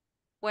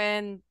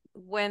 when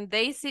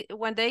they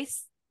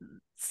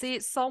see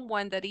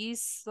someone that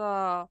is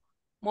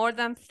more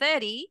than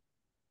 30,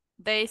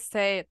 they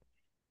say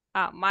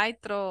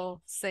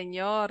maestro,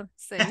 señor,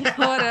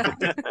 señora.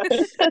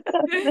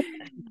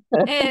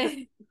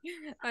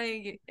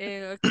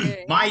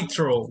 Okay.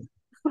 Maestro.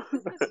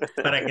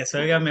 Para que se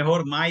oiga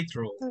mejor,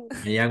 maestro.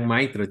 A young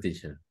maestro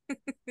teacher.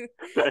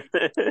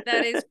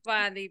 That is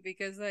funny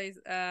because I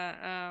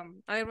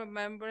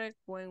remember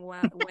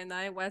when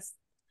I was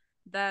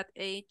that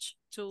age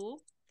too.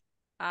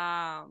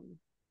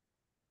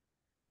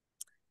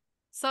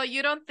 So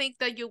you don't think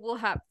that you will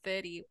have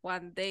 30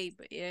 one day,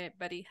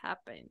 but it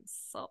happens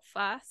so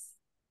fast.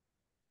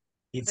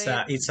 It's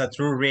a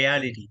true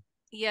reality.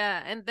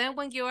 Yeah, and then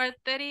when you are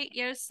 30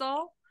 years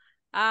old,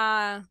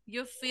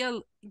 you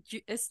feel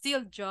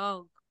still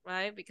young,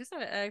 right? Because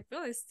I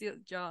feel still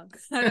young.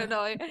 I don't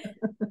know.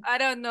 I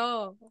don't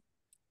know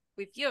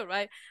with you,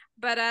 right?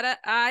 But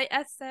I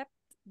accept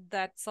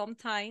that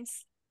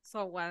sometimes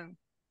someone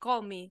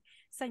call me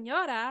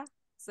señora,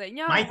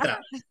 señora. Maestra.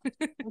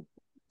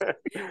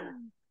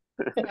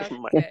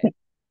 Okay.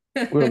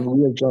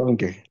 We're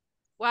younger.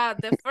 Wow,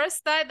 the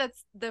first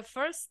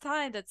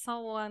time that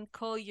someone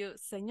called you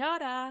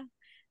señora,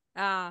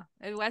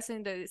 it was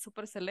in the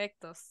Super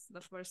Selectos the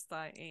first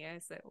time, and I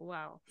said,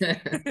 "Wow."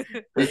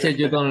 Teacher,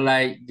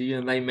 do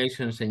you like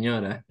mention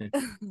señora?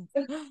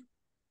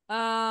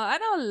 I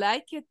don't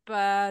like it,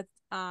 but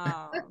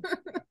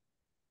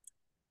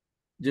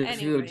You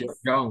feel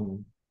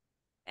young.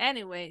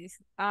 Anyways,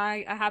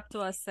 I have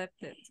to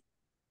accept it.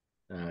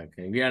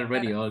 Okay, we are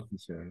already old,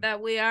 teacher.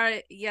 That we are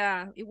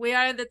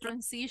in the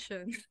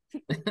transition.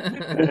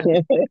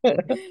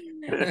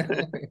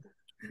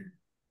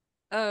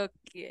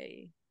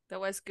 Okay, that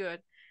was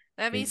good.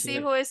 Let me see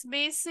who is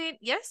missing.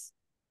 Yes?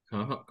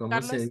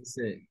 ¿Cómo se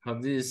dice? How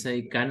do you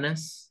say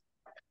canas?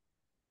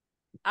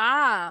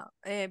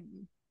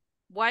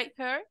 White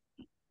hair.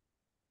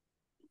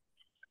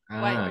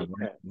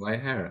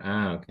 White hair.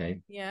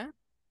 Okay. Yeah.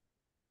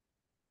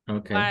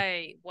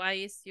 Okay. Why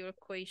is your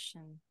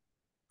question?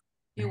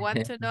 You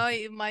want to know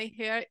if my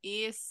hair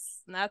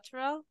is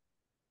natural?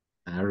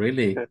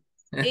 Really?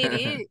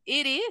 It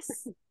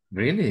is.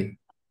 Really?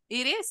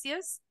 It is,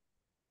 yes.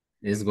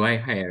 It's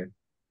white hair.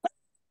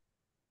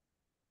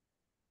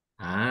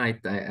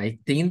 I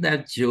think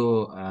that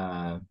you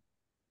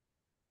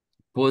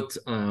put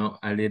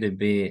a little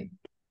bit,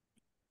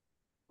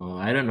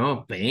 I don't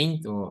know,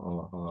 paint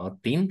or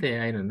tinte,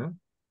 I don't know.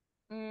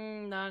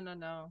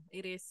 No.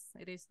 It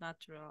is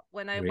natural.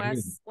 When I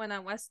Really?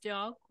 was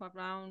young,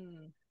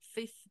 around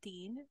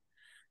 15,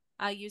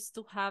 I used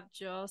to have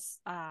just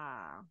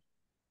a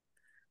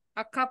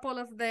couple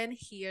of them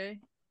here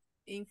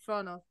in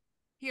front of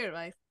here,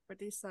 right, for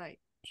this side.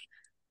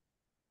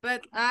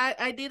 But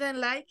I didn't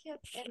like it,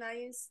 and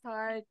I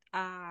start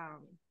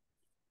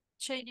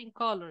changing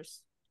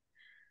colors.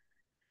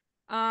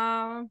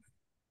 And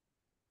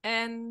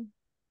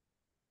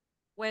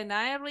when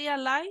I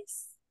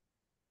realized,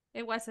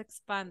 it was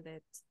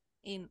expanded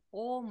in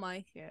all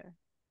my hair,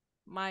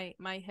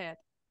 my head.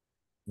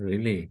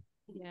 Really?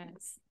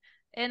 Yes.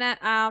 And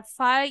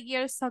 5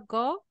 years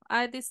ago,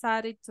 I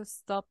decided to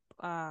stop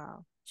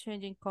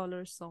changing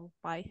colors on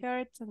my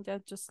hair and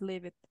just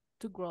leave it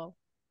to grow.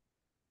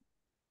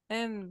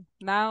 And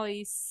now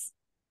it's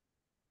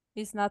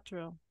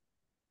natural.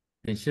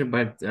 Sure,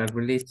 but I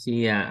really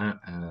see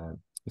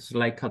it's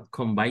like a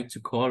combined to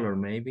color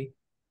maybe.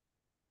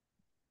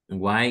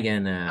 White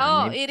and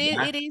Oh, maybe it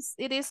black.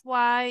 is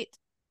white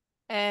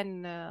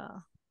and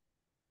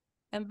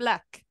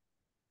black.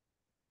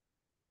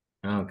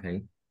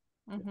 Okay.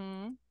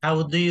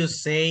 How do you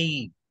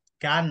say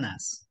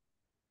canas?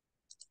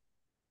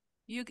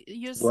 You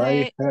White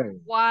say hair.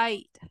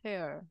 white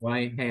hair.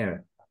 White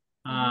hair.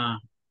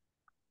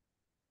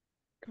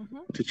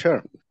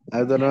 Teacher,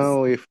 I don't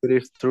know if it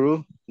is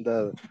true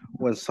that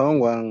when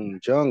someone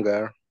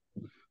younger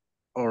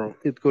or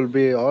it could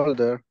be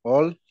older,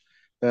 old,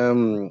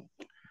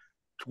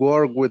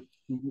 work with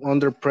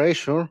under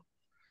pressure,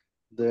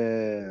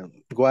 the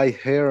white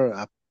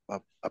hair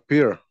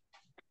appear.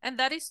 And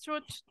that is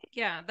true.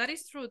 Yeah, that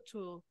is true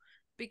too.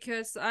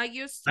 Because I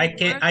used to I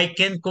work.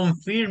 can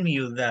confirm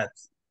you that.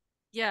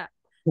 Yeah.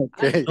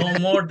 Okay. No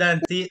more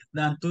than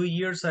 2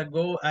 years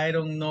ago, I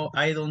don't know.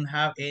 I don't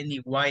have any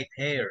white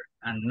hair,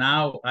 and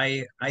now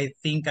I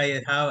think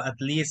I have at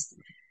least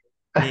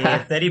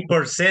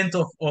 30%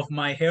 of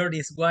my hair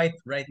is white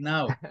right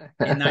now,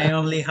 and I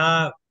only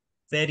have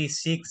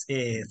 36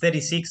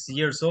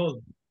 years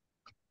old.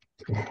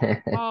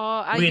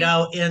 Oh,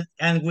 Without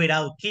and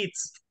without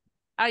kids.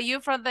 Are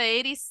you from the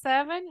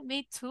 87?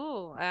 Me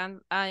too.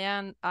 And I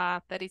am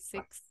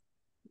 36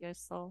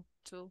 years old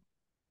too.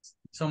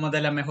 Somos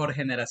de la mejor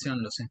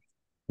generación, lo sé.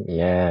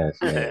 Yes,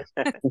 yes.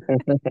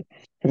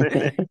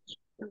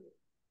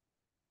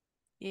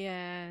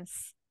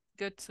 Yes.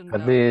 Good to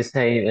What do know. you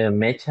say,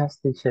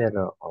 mechas, teacher,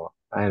 or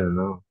I don't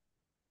know,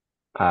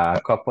 a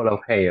couple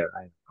of hair.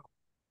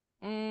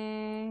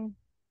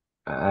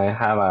 I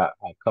have a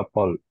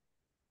couple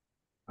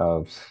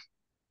of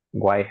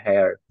white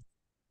hair.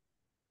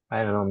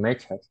 I don't know,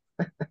 mechas.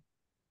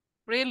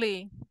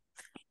 Really?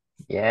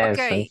 Yes,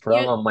 in Okay,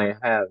 front of my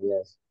head,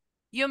 yes.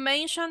 you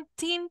mentioned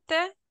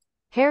tinte.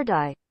 Hair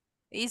dye.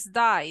 Is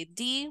dye,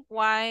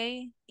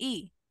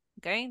 D-Y-E.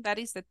 Okay, that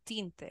is the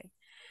tinte.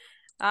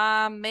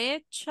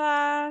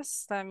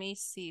 Mechas, let me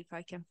see if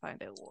I can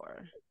find a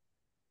word.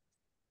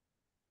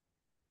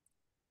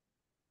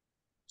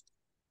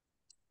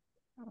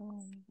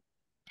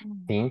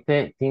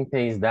 Tinte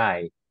is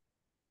dye.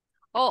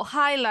 Oh,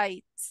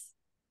 highlights.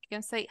 You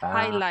can say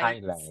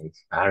highlights.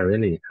 Highlights.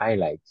 Really?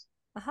 Highlights.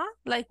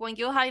 Like when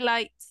you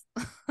highlight,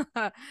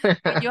 when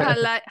you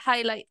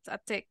highlight a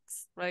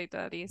text, right?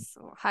 That is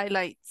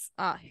highlights.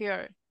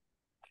 Here.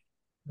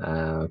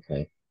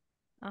 Okay.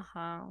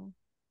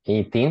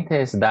 Y tinte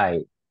is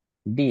dye.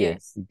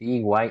 Yes.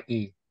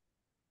 D-Y-E.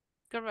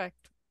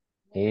 Correct.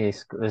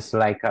 It's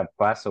like a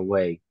pass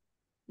away.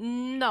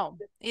 No,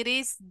 it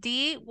is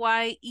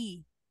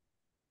D-Y-E.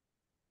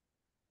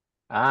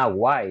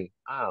 Y.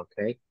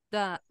 Okay.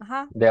 The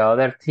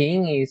other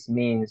thing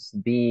means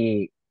death.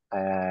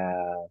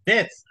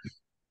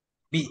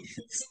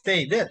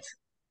 Stay dead.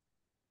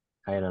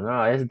 I don't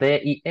know. Es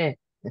D-I-E.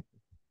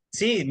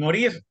 Sí,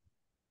 morir.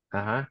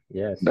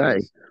 Yes. Die.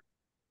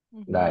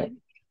 Yes. Die.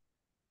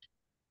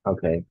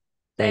 Okay.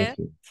 Thank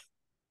you.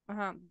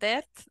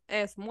 Death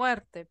es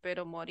muerte,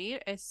 pero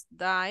morir es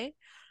die.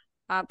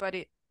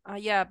 But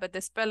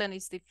the spelling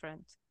is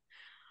different.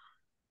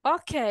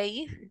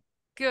 Okay,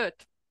 good.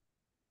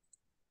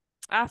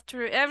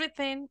 After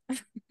everything,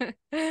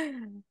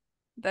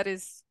 that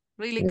is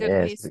really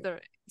good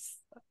history.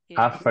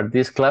 After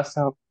this class,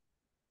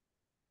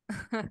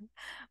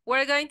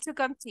 we're going to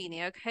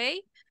continue,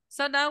 okay?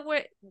 So now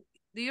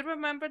do you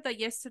remember that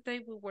yesterday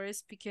we were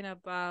speaking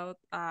about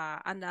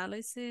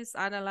analyze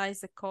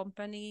the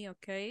company,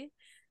 okay?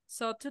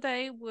 So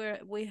today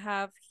we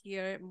have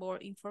here more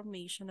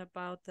information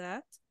about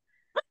that.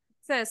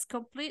 It says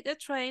complete the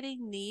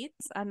training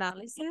needs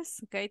analysis,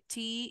 okay?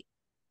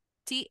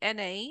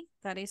 TNA,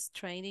 that is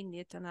training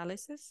need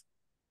analysis.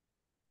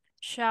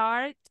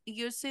 Chart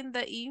using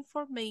the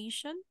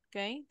information,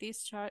 okay?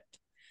 This chart,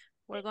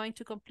 we're going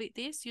to complete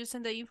this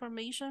using the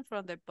information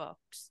from the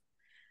box.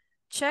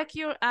 Check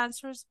your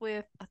answers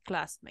with a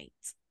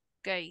classmate,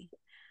 okay?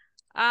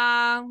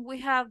 We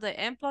have the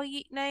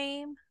employee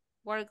name.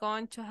 We're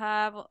going to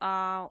have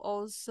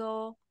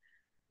also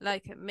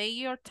like a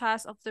major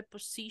task of the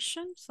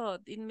position. So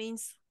it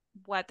means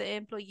what the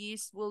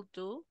employees will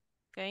do,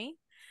 okay?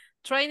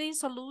 Training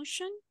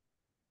solution.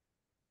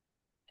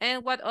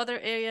 And what other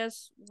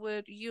areas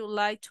would you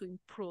like to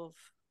improve?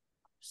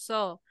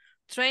 So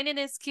training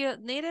is skill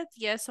needed,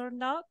 yes or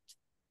not?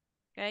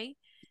 Okay.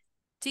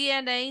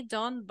 TNA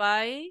done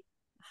by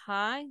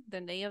the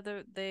name of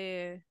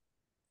the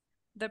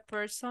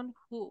person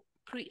who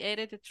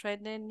created the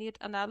training need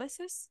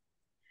analysis,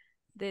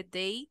 the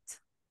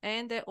date,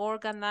 and the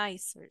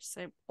organizers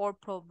or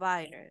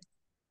provider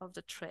of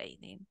the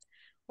training.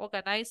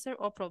 Organizer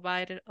or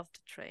provider of the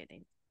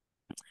training.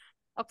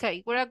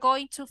 Okay, we are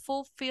going to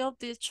fulfill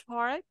this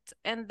chart,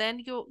 and then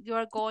you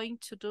are going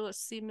to do a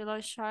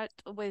similar chart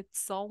with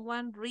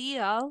someone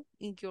real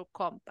in your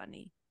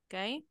company,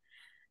 okay?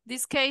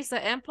 This case,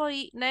 the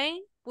employee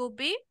name will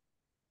be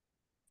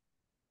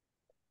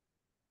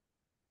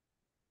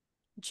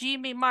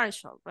Jimmy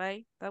Marshall,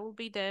 right? That will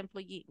be the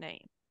employee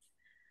name.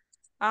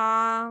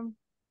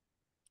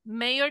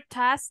 Major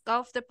task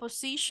of the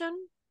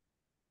position.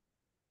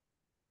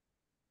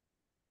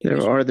 There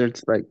are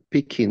others like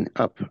picking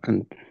up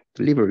and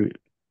delivery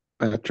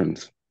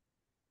patrons.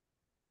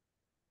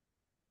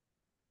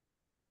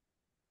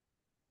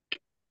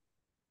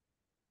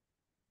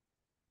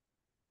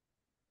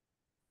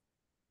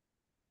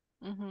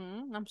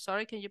 I'm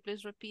sorry, can you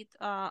please repeat,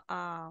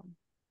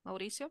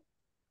 Mauricio?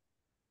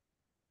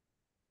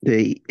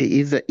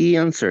 Is the E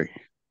answer.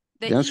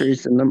 The answer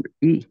is the number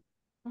E.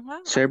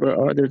 Several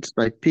orders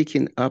by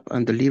picking up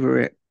and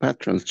delivery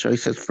patrons,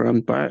 choices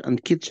from bar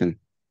and kitchen.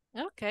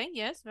 Okay,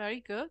 yes,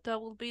 very good.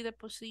 That will be the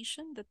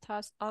position, the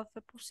task of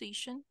the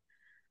position.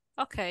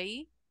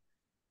 Okay.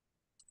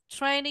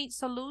 Training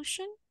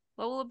solution.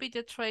 What will be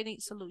the training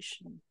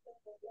solution?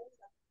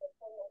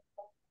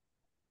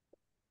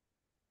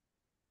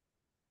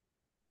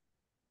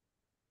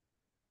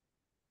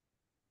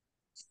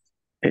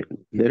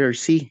 Letter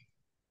C.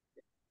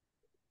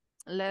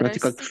 Letter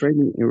Practical C.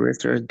 training in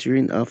restaurant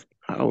during off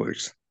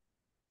hours.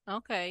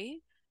 Okay.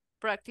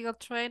 Practical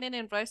training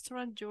in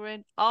restaurant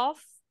during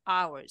off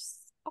hours.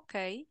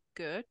 Okay,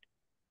 good.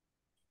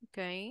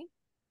 Okay.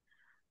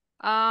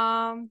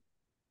 And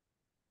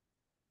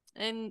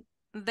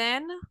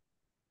then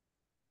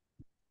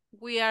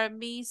we are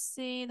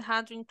missing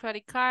handling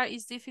credit card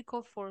is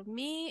difficult for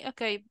me.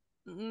 Okay,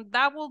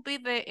 that will be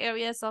the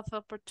areas of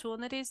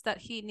opportunities that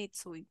he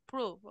needs to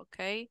improve,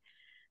 okay?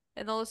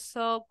 And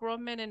also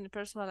grooming and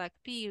personal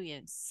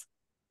experience.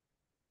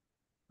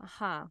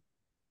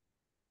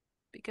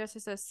 Because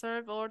it says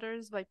serve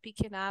orders by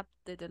picking up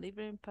the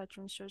delivering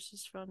patron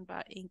sources from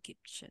bar in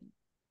kitchen.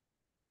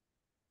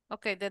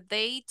 Okay, the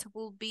date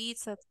will be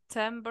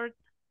Saturday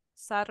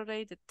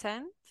the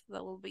 10th.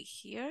 That will be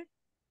here.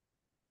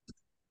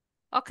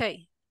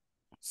 Okay,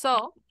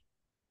 so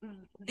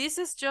this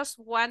is just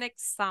one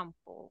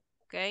example,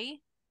 okay?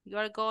 You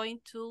are going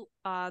to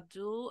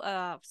do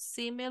a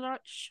similar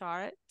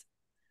chart.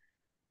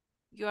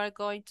 You are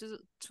going to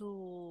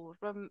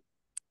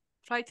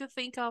try to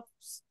think of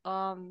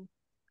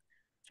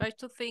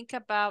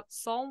about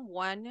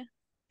someone,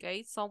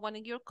 okay, someone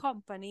in your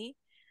company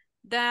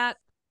that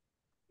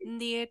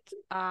need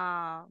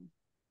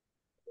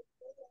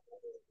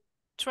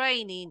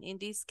training, in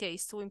this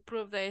case, to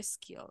improve their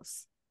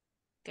skills,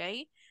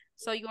 okay?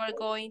 So you are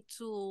going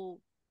to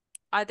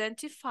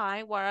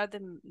identify what are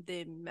the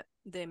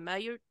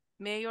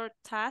major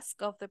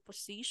task of the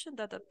position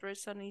that the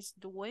person is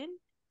doing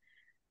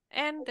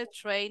and the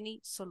training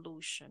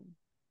solution.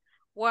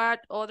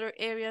 What other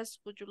areas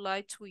would you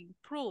like to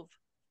improve,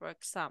 for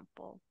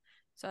example?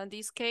 So in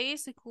this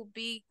case, it could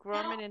be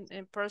grooming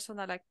and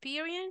personal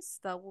experience.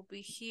 That will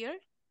be here,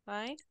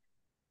 right?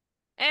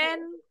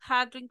 And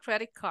handling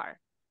credit card,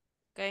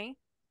 okay?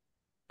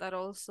 That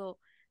also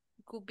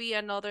could be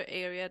another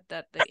area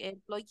that the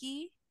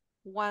employee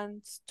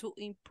wants to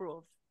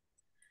improve.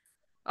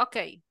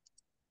 Okay,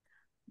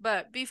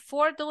 but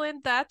before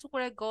doing that,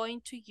 we're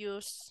going to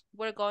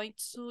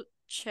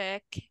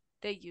check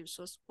the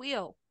user's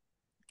will,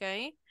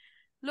 okay?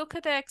 Look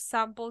at the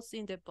examples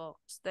in the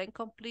box, then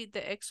complete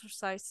the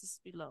exercises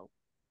below.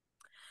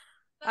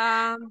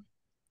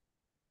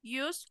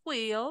 Use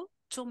will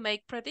to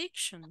make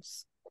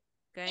predictions,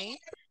 okay?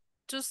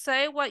 To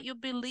say what you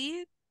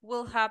believe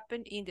will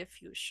happen in the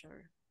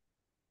future.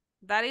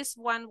 That is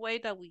one way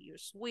that we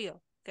use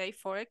will, okay?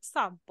 For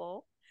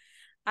example,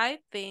 I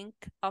think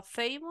a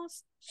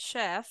famous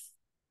chef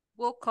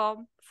will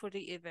come for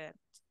the event.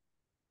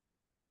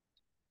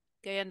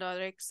 Okay,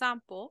 another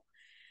example.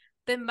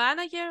 The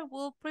manager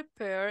will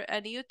prepare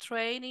a new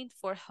training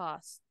for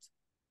hosts.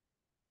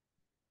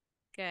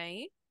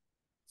 Okay,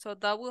 so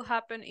that will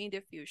happen in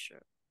the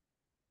future.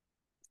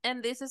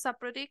 And this is a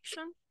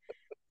prediction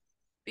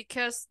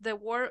because the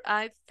word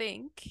I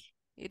think,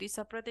 it is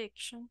a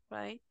prediction,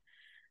 right?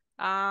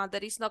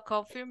 There is no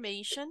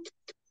confirmation,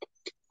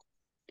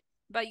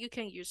 but you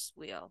can use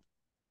will.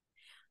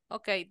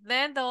 Okay,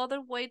 then the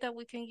other way that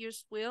we can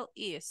use will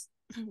is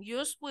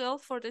use will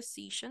for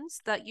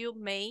decisions that you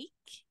make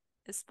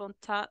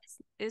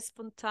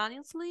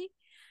spontaneously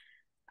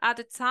at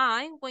the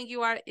time when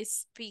you are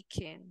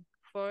speaking.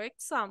 For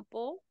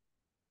example,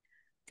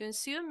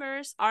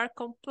 consumers are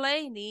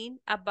complaining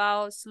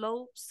about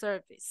slow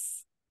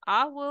service.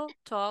 I will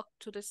talk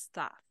to the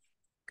staff,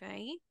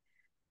 okay?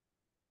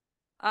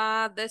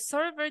 The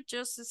server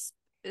just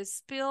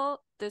spilled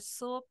the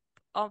soup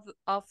of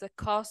the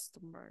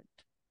customer,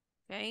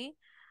 okay?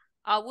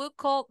 I will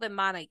call the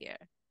manager,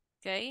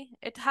 okay?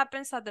 It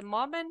happens at the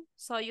moment,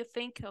 so you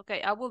think,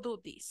 okay, I will do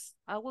this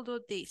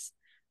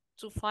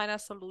to find a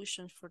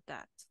solution for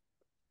that.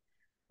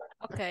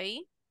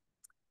 Okay.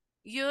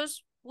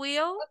 Use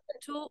will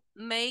to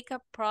make a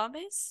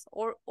promise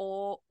or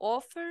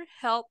offer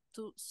help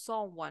to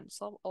someone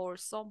or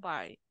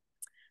somebody.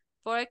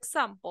 For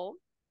example,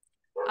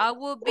 I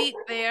will be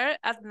there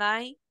at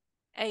 9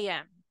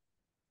 a.m.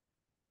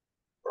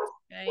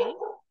 Okay.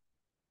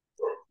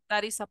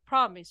 That is a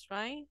promise,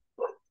 right?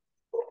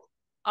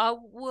 I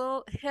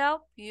will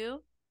help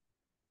you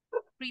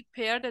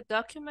prepare the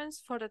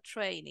documents for the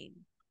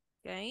training.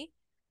 Okay.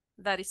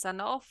 That is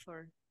an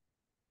offer.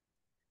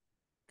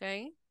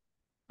 Okay.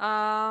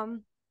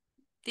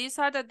 These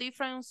are the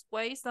different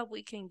ways that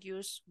we can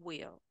use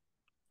will.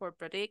 For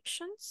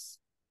predictions,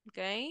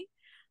 okay,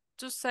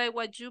 to say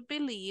what you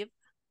believe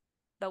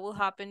that will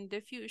happen in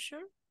the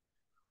future.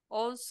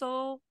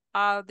 Also,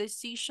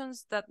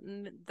 decisions that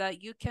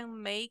you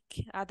can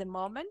make at the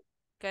moment,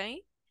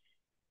 okay,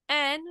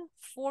 and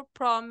for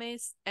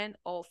promise and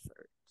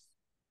offers.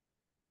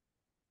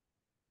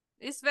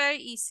 It's very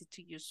easy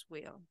to use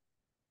will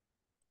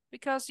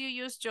because you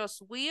use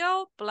just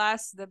will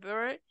plus the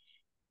verb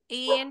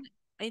in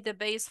the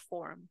base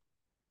form.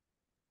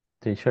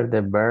 Teacher,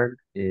 the verb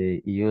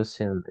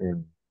used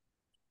in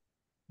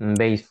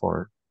base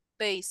form.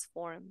 Base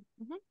form.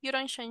 You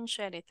don't change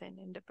anything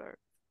in the verb.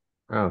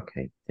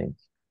 Okay,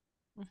 thanks.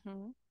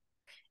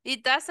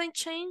 It doesn't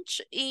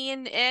change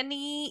in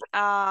any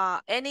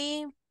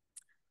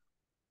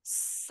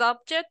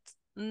subject,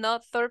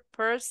 not third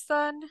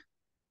person.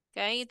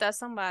 Okay, it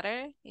doesn't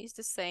matter. It's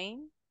the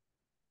same.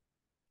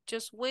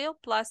 Just will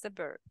plus the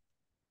verb.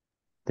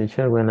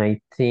 Teacher, when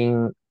I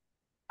think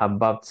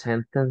about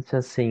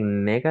sentences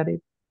in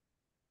negative,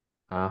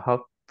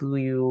 how do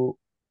you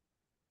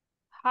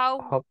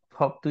how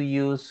to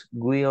use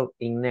will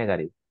in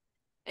negative?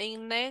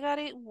 In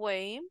negative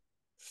way,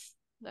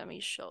 let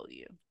me show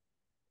you.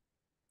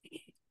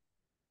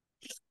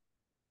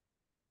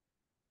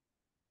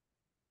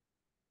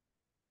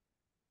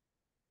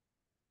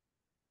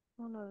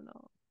 Oh, no.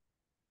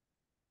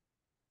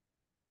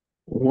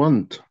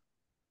 Want.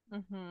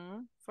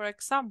 For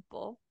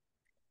example,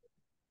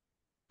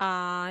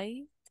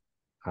 I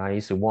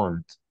is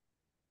want.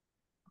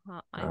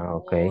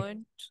 Okay.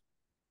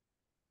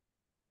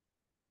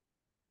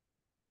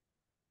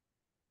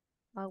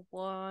 I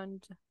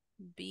want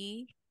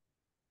be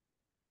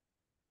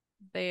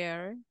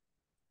there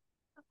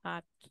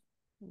at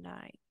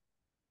 9.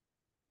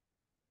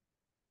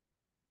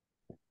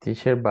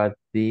 Teacher, but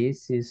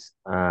this is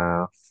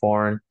a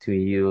form to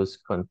use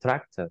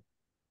contracted.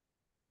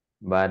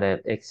 But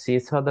it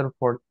exists other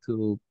form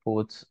to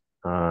put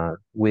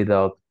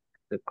without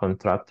the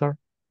contractor.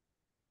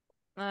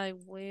 I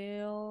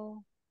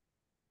will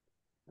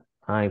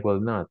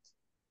not.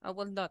 I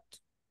will not.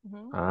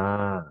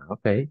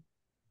 Okay.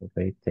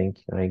 Okay, thank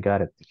you. I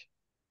got it.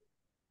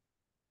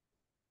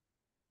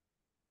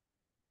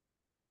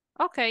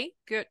 Okay,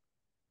 good.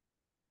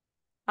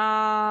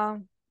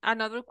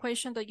 Another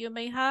question that you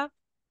may have?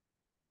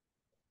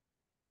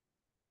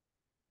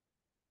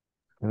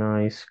 No,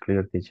 it's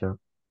clear, teacher.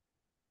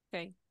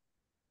 Okay,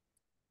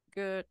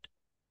 good.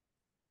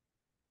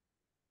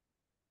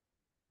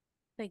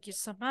 Thank you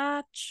so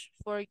much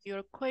for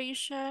your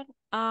question.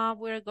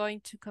 We're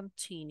going to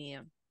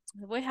continue.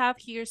 We have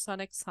here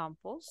some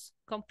examples.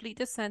 Complete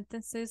the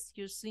sentences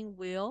using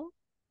will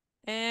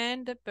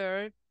and the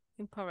verb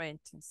in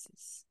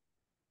parentheses.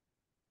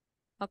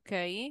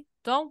 Okay,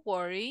 don't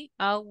worry.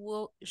 I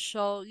will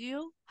show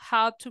you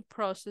how to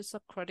process a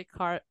credit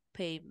card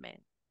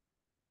payment.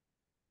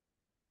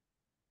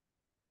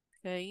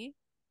 Okay.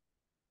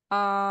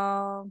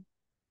 How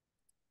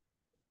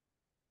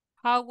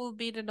will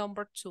be the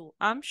number 2?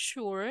 I'm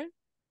sure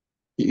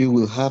you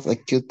will have a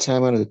good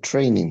time at the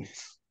training.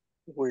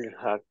 We'll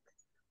have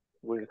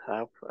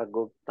a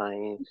good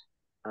time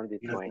on the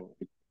training.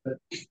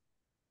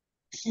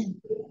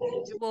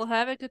 you will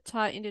have a good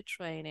time in the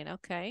training.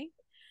 Okay.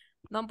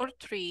 Number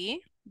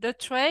 3, the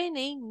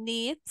training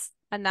needs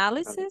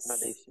analysis.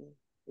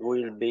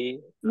 Will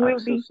be Will a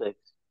be. success.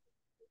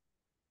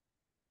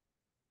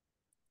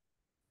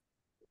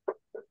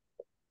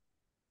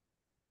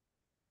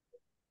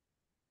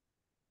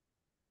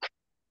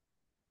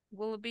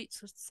 Will be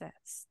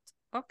success.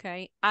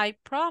 Okay. I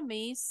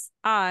promise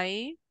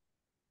I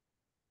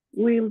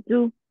Will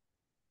do.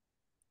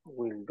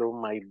 Will do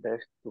my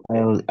best to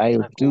I'll get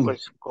a do. good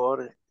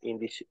score in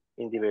the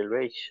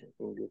evaluation.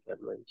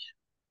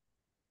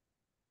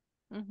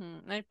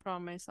 I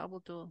promise I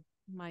will do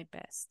my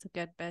best to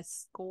get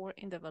best score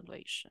in the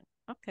evaluation.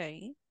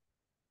 Okay.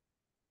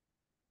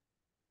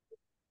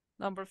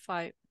 Number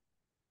 5.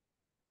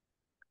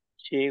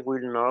 She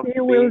will not He be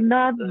will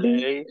not be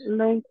late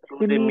late to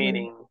to the meeting.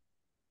 meeting.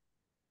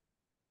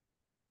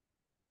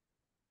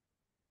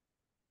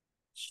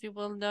 She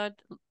will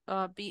not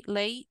be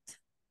late.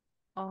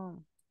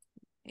 Oh,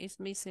 it's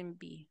missing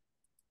B.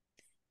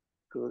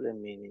 To the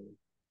meeting.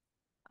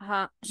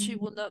 She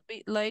will not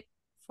be late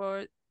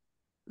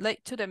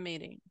to the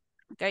meeting.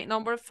 Okay,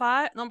 number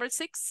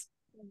 6.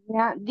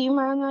 Yeah, the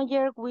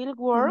manager will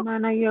The work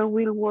manager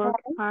will work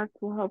hard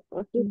to help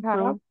us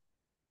improve.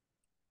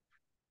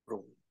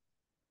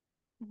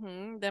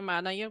 The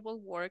manager will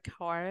work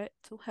hard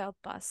to help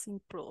us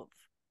improve.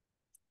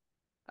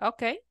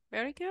 Okay,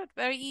 very good.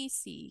 Very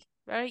easy.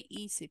 Very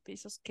easy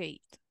piece of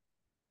cake.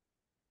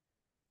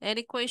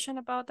 Any question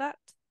about that?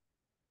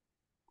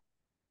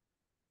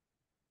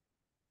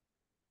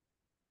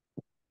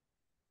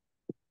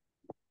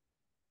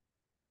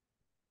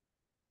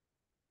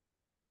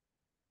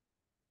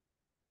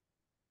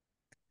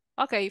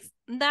 Okay,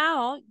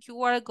 now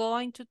you are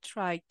going to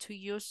try to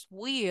use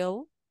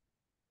will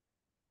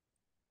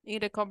in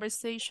the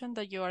conversation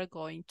that you are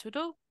going to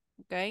do,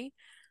 okay?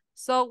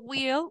 So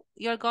will,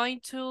 you're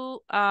going to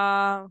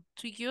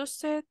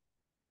use it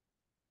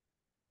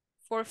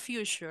for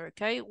future,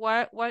 okay?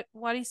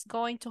 What is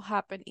going to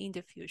happen in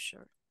the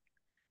future?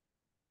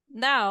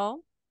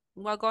 Now,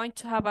 we're going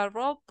to have a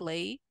role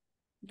play.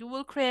 You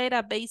will create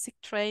a basic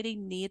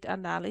trading need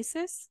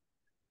analysis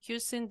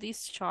using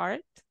this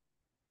chart.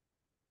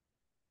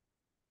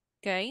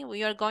 Okay,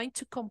 we are going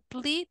to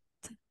complete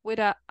with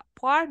a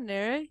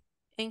partner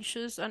and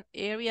choose an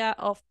area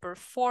of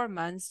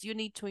performance you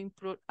need to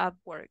improve at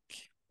work.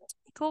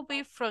 It could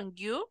be from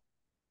you,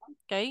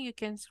 okay, you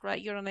can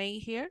write your name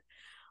here,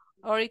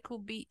 or it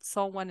could be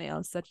someone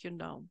else that you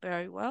know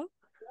very well.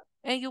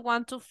 And you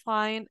want to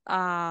find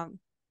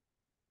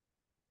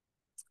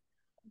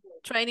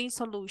training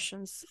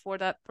solutions for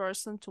that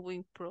person to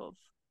improve.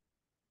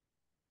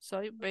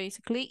 So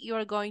basically, you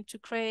are going to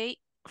create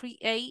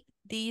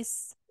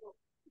this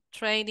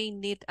training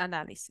need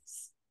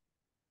analysis.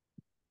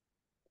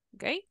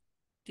 Okay?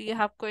 Do you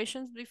have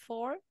questions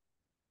before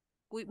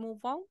we move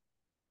on?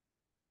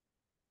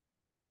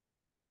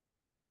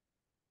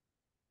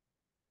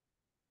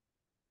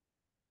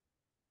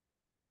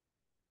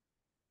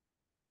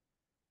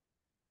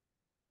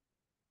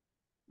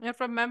 And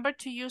remember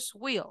to use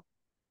will.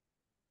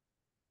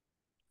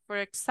 For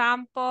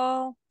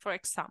example,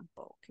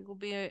 it will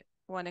be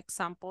one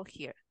example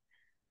here.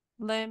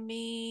 Let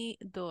me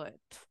do it.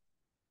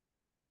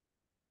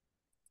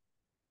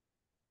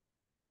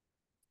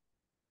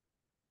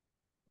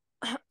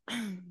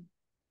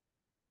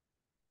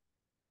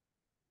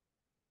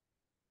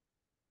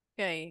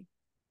 Okay.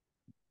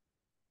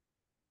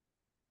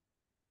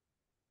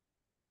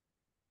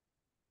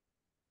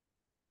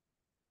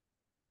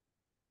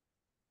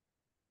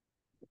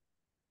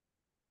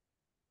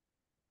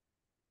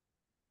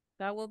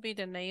 That will be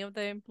the name of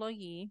the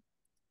employee.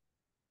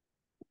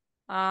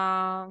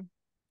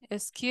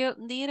 Skill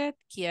needed,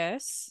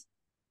 yes.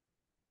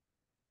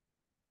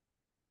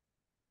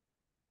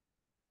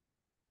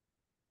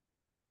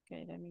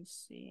 Okay, let me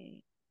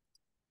see.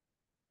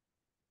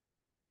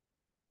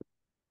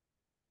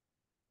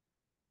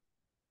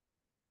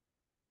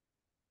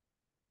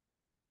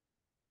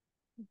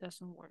 It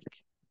doesn't work.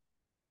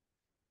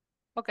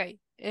 Okay,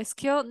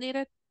 skill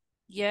needed,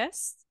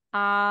 yes.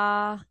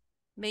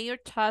 Major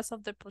task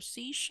of the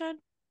position,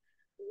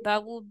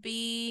 that will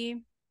be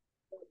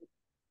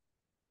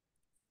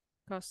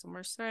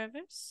customer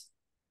service.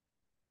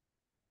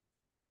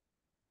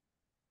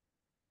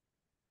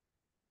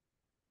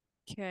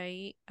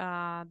 Okay,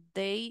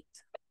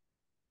 date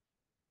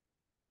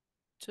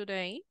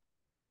today.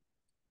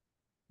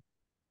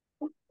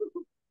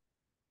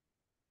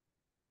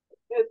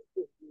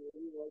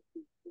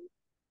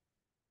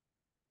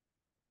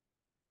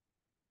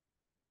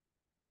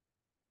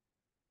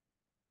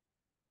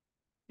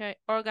 Okay,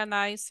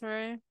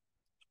 organizer,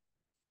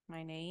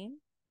 my name.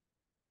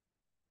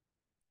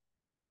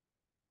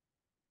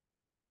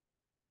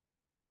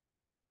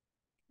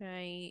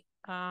 Okay,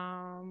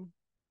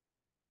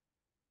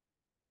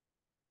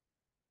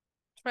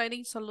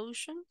 trading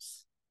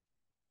solutions.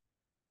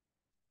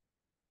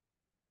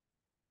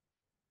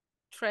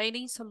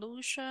 Trading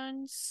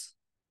solutions.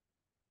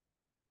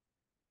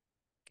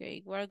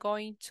 Okay, we're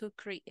going to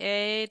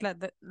create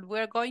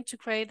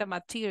the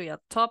material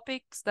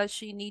topics that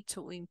she need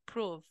to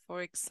improve.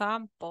 For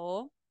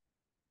example,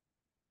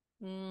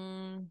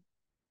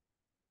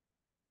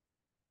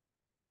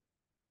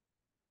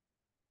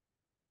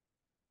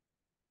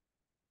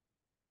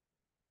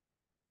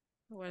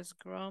 was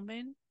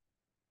grooming.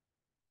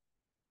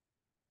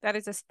 That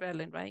is a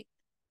spelling, right?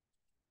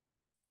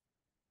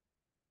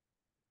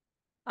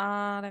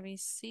 Let me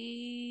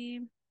see.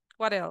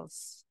 What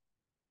else?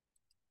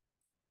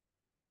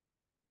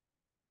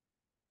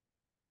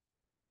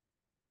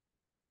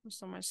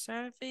 Customer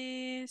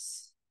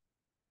service,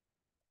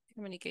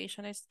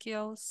 communication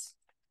skills.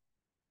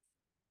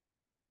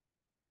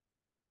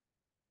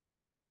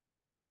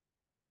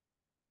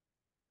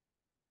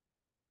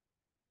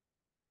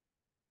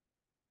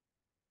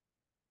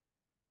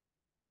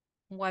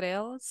 What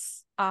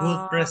else?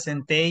 Good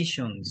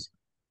presentations.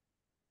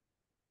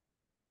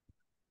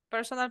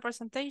 Personal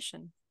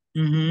presentation.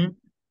 Mm-hmm.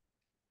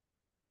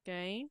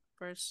 Okay,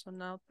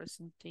 personal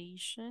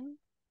presentation.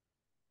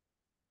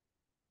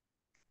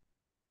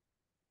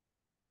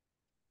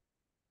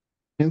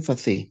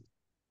 Empathy.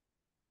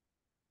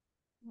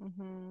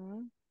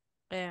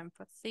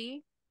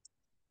 Empathy.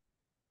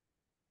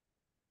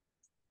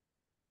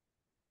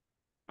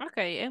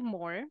 Okay, and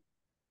more.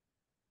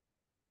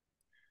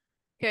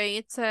 Okay,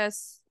 it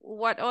says,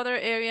 what other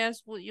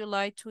areas would you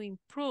like to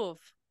improve?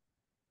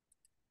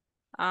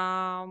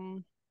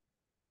 Customer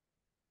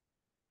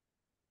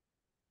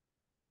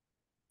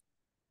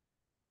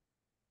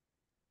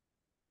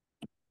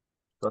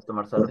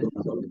service.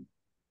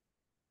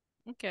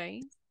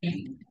 Okay.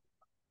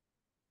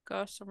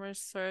 Customer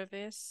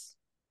service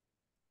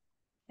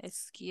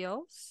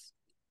skills.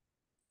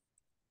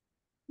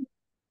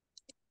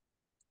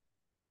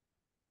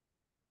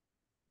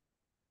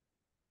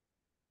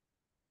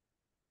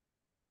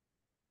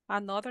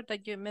 Another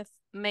that you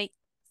may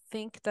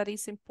think that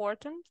is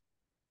important.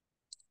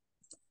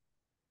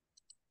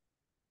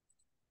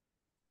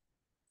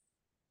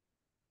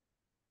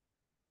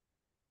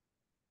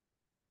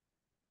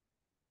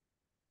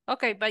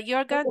 Okay, but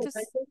you're going to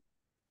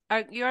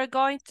you're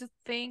going to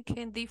think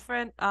in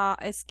different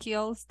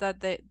skills that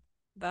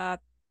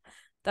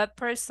that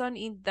person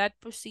in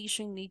that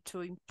position need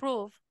to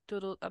improve to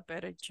do a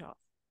better job.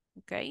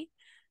 Okay,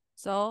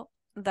 so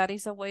that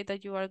is a way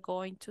that you are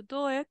going to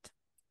do it.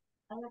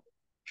 Let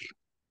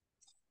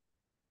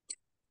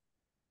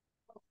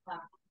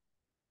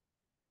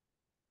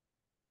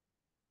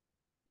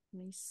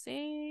me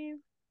see.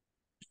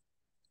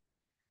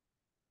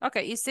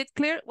 Okay, is it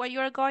clear what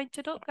you are going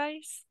to do,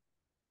 guys?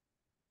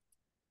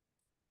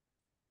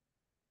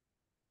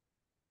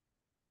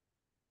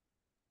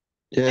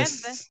 Yes.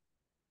 And then,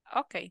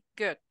 okay,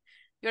 good.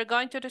 You're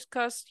going to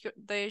discuss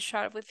the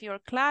chart with your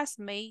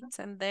classmates,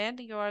 and then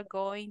you are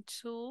going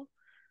to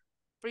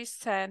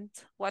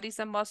present what is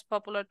the most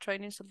popular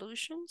training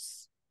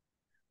solutions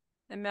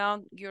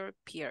among your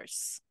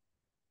peers,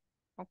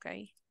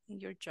 okay, in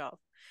your job.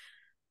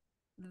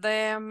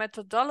 The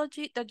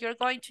methodology that you're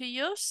going to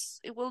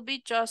use, it will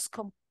be just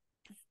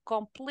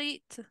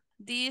complete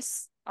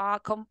this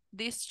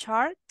this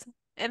chart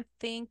and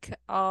think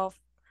of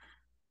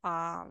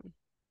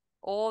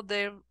all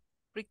the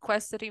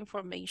requested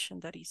information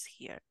that is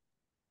here.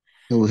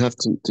 So we have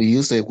to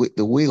use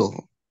the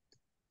wheel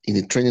in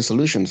the training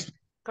solutions.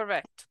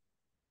 Correct.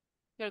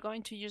 You're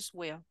going to use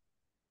will.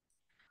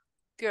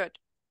 Good.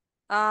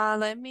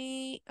 Let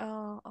me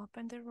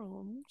open the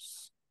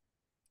rooms.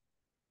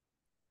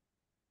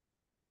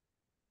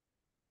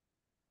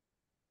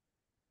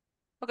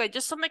 Okay,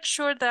 just to make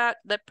sure that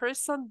the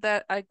person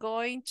that I'm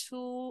going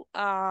to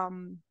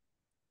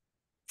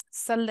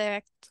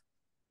select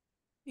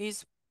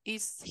is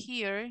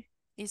here,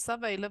 is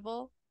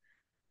available.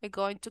 I'm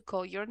going to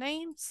call your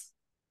names.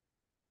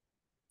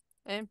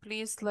 And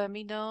please let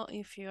me know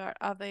if you are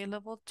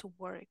available to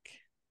work.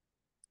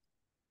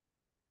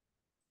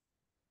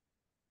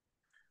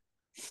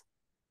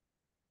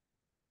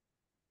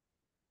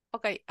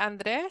 Okay,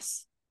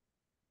 Andres.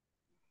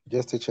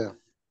 Yes, teacher.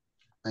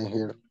 I'm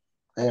here.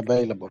 I'm Okay.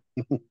 available.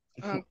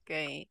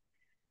 Okay.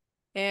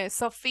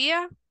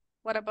 Sophia,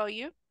 what about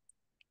you?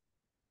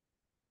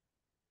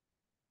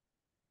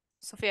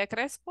 Sofía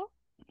Crespo?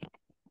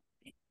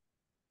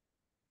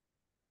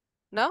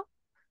 No?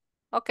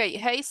 Okay,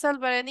 Hazel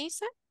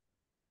Berenice?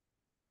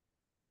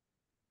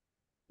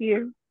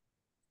 Here.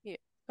 Yeah.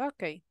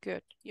 Okay,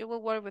 good. You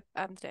will work with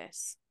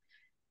Andres.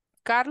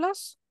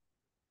 Carlos?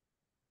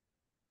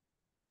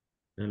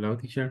 Hello,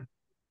 teacher.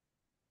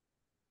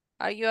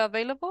 Are you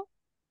available?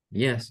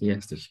 Yes,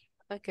 teacher.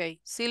 Okay.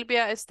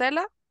 Silvia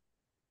Estela?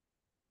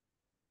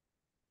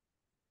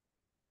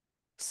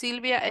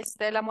 Silvia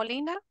Estela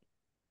Molina?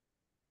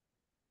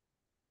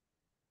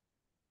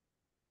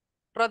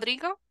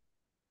 Rodrigo?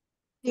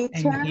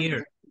 I'm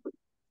here.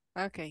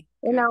 Okay,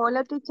 Hola, good.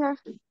 hola, teacher.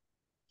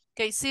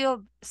 Okay,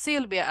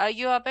 Silvia, are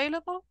you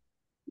available?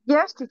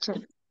 Yes, teacher.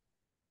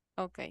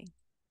 Okay.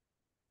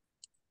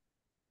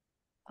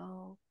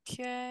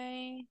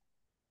 Okay.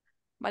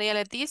 María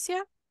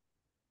Leticia?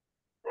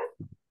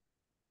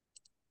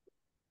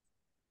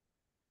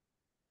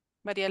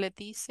 María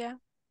Leticia?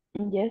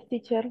 Yes,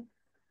 teacher.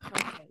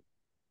 Okay,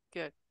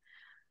 good.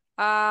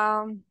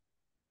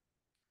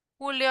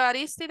 Julio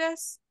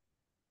Aristides?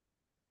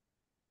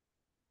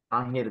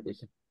 I'm here,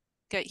 teacher.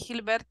 Okay,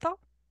 Gilberto?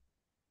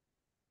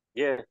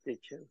 Yes,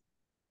 teacher.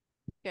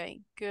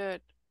 Okay,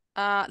 good.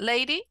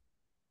 Lady?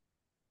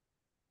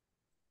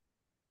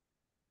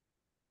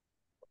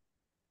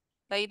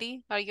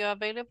 Lady, are you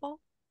available?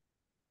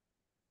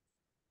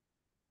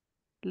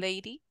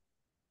 Lady?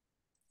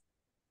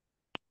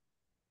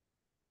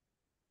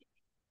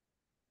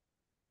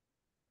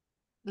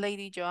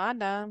 Lady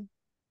Joanna?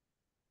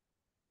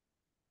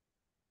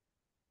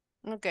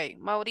 Okay,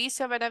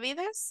 Mauricio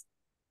Benavides?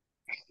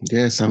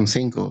 Yes, I'm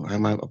single.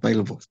 I'm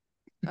available.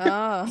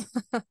 Oh,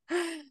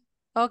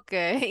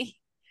 okay.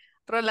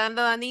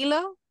 Rolando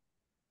Danilo?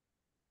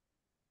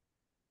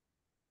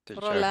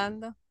 Teacher.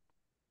 Rolando?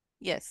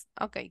 Yes,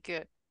 okay,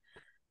 good.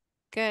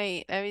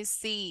 Okay, let me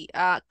see.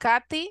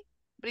 Kathy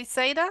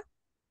Briseida?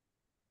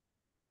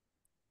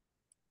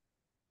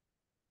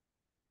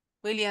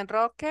 William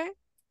Roque?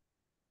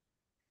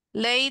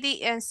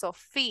 Lady and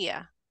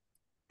Sophia.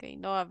 Okay,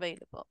 no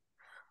available.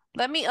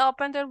 Let me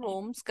open the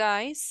rooms,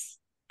 guys.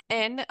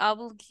 And I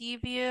will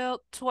give you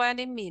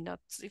 20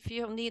 minutes. If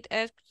you need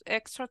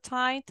extra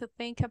time to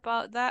think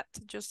about that,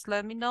 just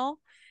let me know.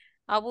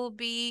 I will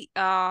be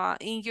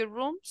in your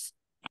rooms,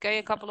 okay,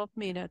 a couple of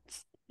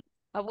minutes.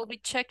 I will be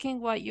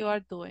checking what you are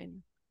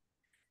doing.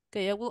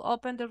 Okay, I will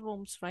open the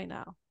rooms right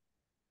now.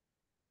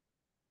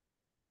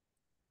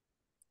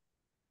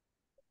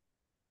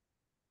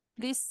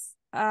 Please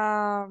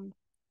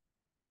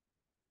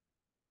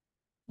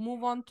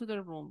move on to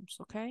the rooms,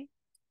 okay?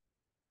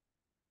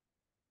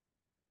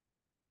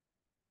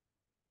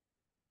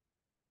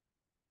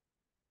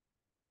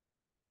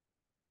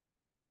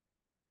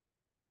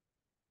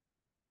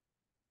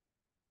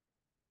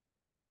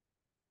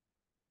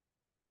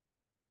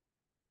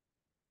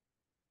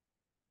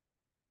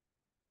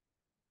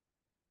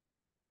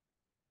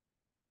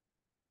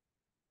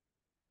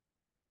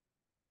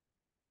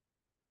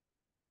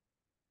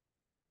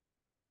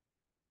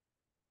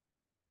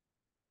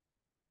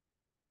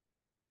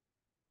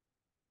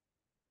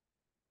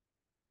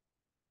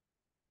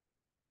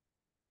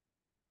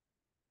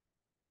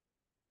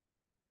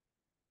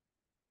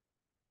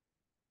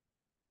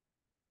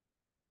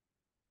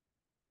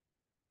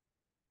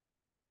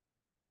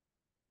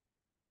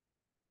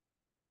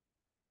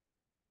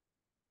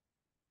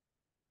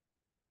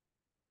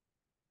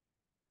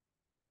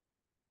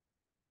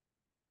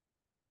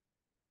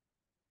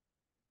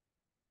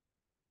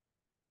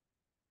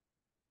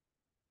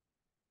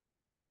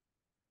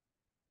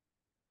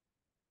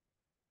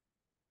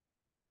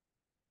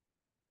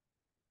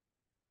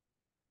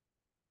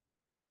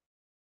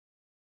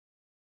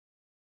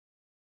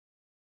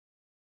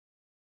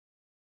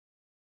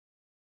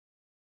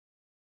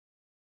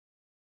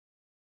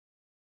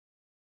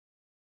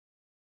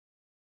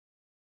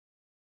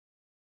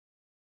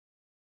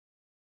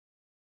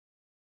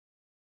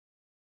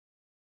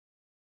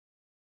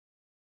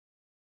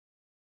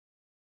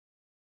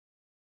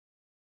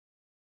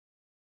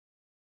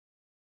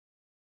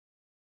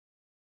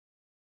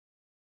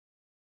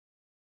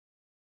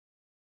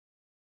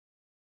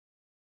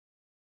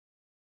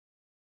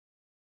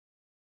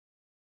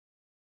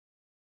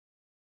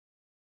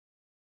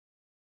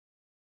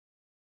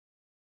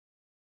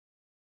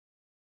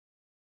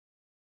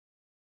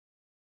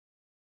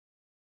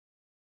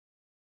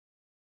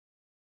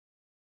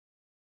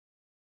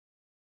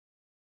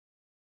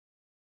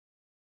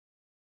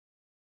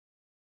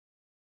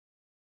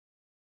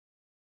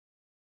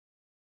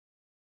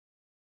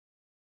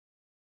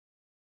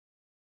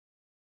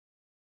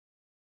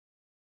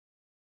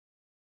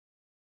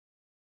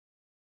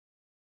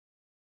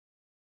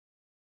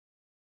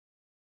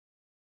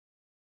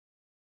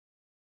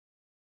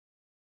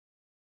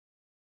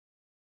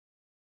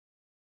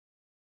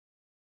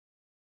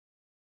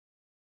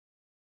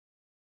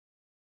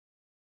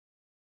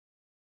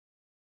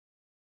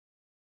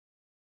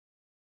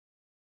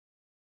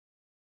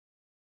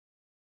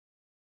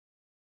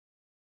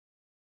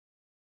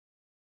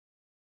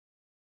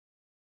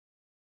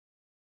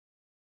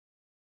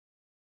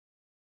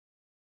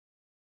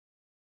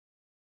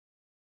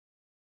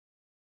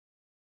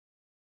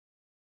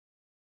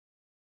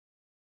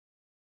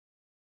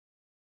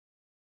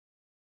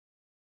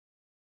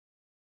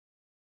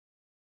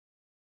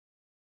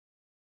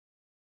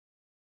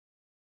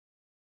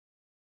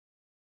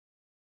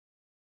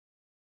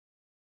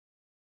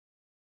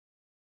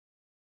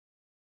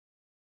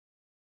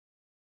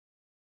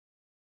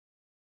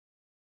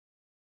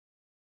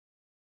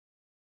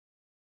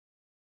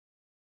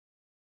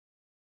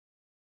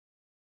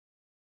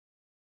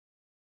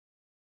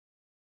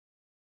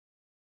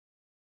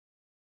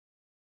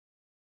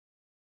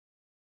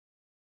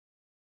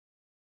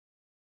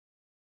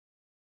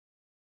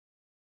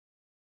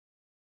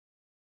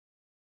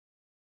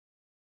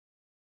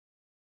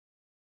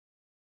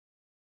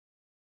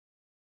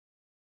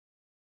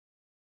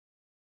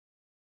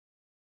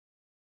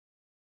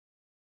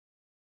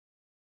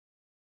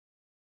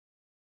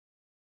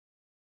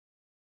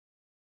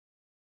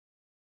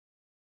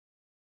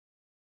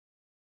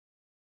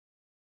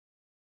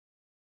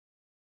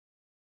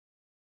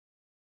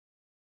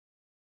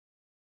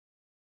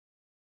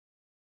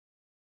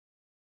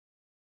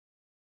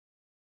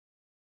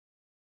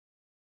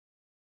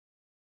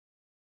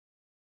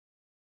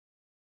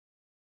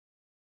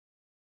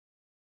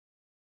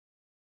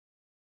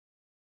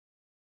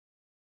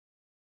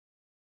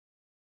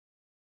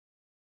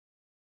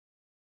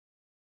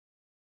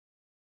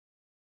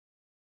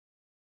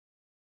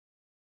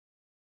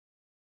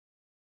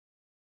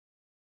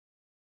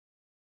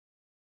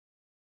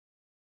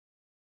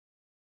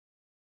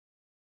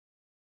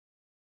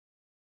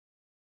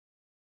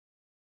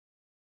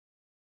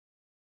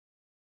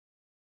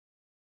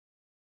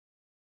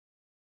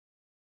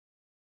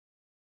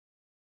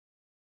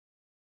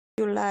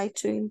 You like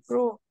to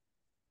improve.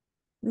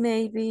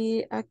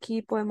 Maybe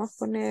aquí podemos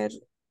poner,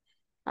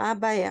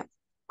 vaya,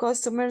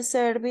 customer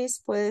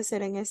service puede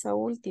ser en esa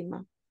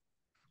última,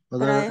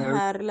 para Other areas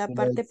dejar la you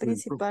parte like to improve.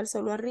 principal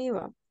solo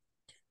arriba.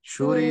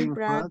 Shooting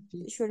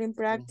practice. Shooting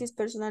practice,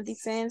 personal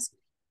defense,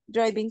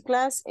 driving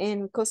class,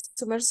 en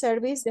customer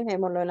service,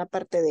 dejémoslo en la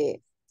parte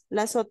de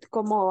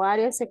como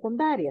áreas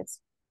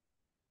secundarias.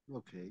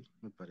 Ok,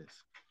 me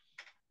parece.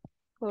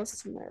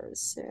 Customer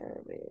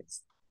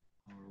service.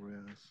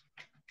 Areas.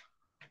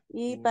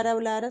 Y para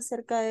hablar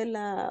acerca de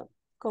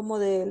como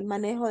del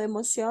manejo de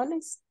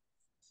emociones,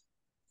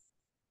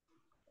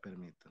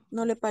 Permítame.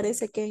 ¿no le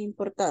parece que es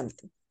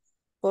importante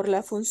por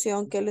la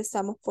función que le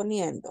estamos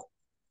poniendo?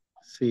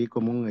 Sí,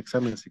 como un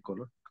examen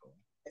psicológico.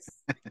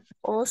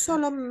 O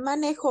solo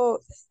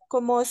manejo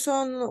como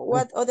son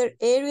what other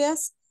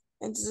areas,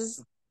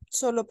 entonces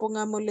solo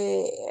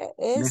pongámosle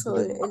eso,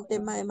 el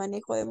tema de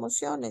manejo de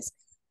emociones,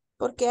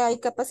 porque hay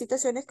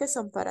capacitaciones que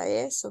son para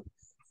eso,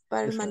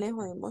 para el Exacto.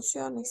 manejo de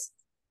emociones.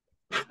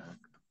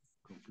 Exacto.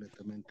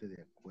 Completamente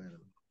de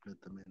acuerdo,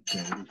 completamente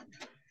ahí.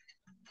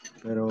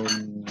 Pero,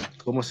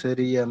 ¿cómo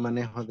sería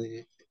manejo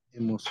de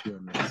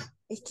emociones?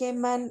 Es que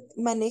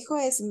manejo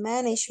es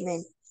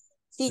management.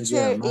 Yeah,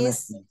 Teacher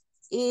management.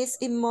 is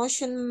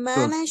emotion Good.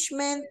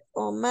 management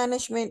o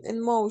management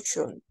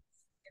emotion.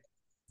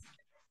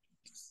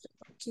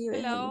 Aquí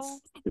Hello.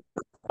 vemos.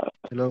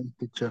 Hello,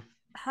 teacher.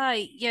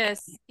 Hi,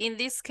 yes. In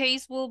this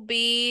case will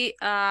be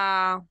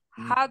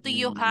how do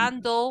you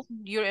handle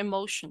your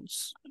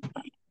emotions?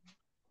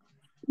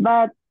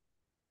 But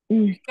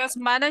Because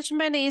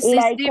management is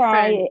like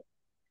different.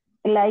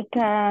 like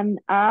an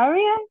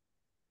area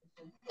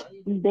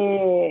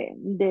de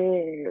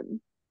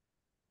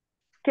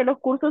que los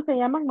cursos se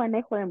llaman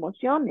manejo de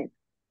emociones.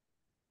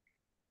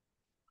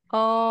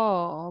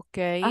 Oh,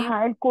 okay.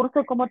 Ajá, el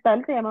curso como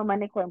tal se llama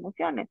manejo de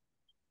emociones.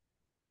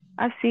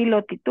 Así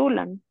lo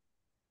titulan.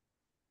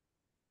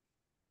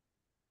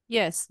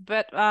 Yes,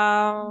 but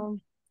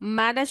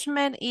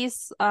management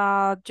is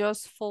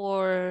just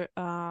for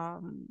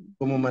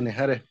Cómo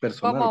manejar es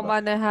personal, cómo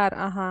va. manejar,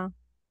 ajá.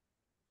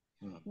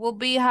 Will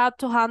be how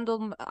to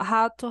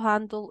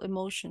handle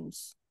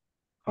emotions.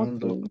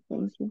 Handle, Okay,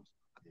 thank you.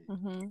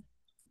 Mhm.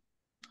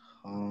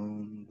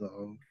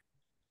 handle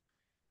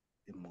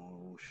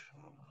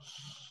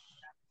emotions.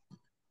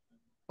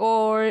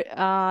 Or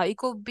it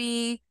could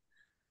be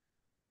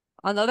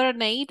another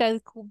name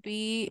that could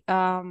be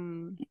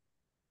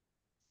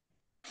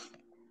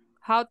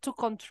how to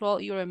control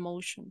your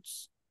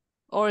emotions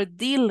or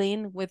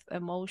dealing with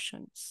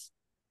emotions.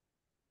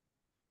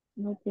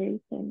 Okay,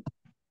 thank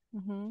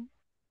Mhm.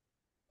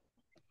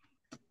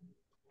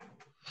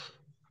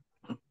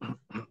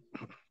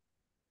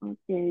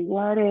 Okay,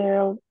 what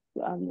else,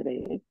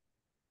 Andrés?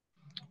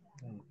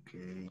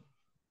 Okay,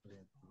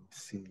 let me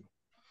see.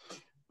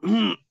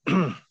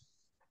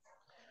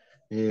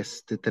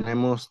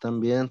 Tenemos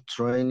también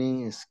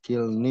training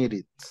skill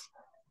needed.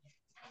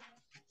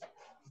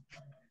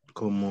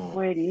 Como,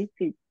 Where is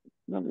it?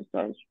 ¿Dónde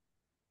está eso?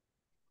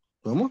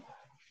 ¿cómo?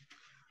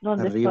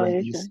 ¿Dónde Arriba está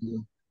eso?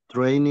 dice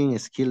training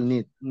skill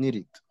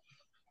needed.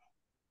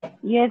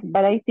 Yes,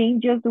 but I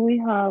think just we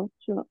have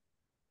to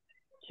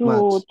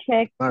Match.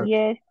 check Mark.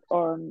 yes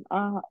or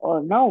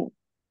no.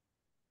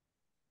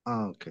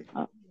 Okay.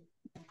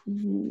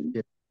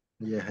 Mhm.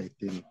 Yeah, I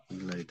think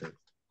like that.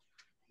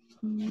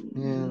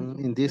 Mm.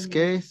 In this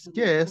case,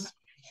 yes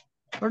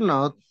or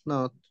not.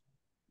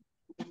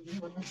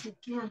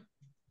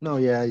 No,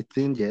 yeah, I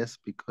think yes,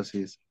 because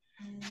if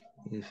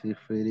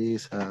it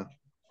is a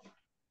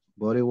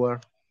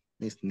bodywork,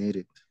 it's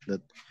needed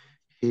that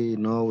he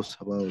knows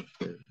about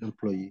the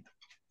employee.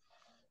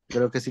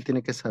 Creo que sí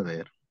tiene que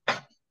saber,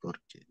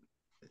 porque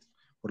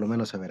por lo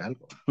menos saber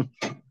algo.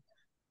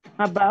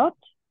 About?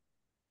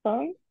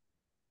 Sorry?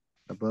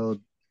 About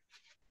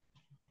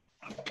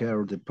care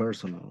of the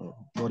person or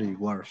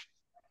bodywork.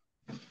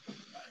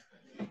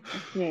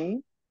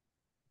 Okay.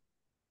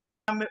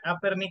 A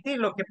permitir,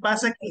 lo que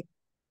pasa es que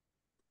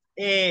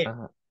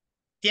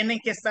tienen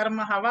que estar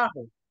más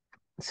abajo.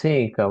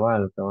 Sí,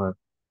 cabal.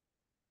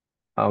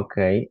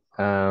 Okay.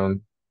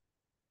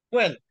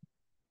 Well,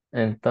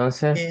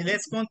 Entonces,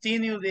 let's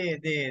continue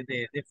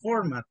the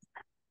format.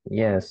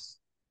 yes.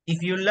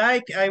 If you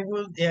like, I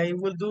will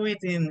do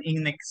it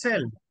in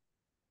Excel.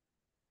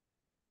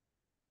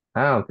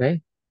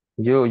 Okay.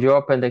 You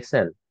open the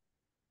Excel.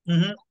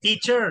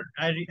 Teacher,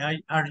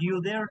 are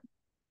you there?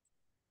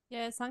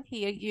 Yes, I'm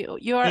here.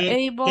 You are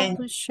able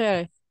to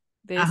share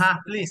this.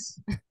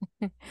 Please.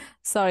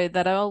 Sorry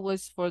that I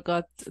always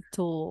forgot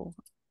to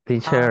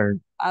Teacher,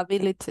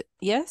 ability.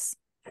 Yes.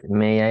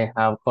 may I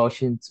have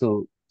caution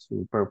to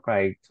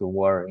prepare to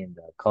work in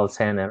the call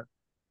center,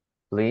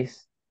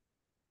 please?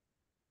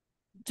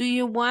 Do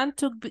you want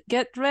to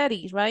get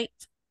ready, right?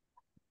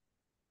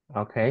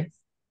 Okay.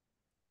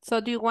 So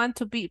do you want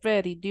to be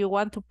ready? Do you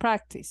want to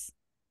practice?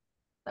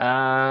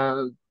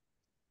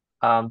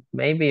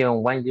 Maybe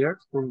on 1 year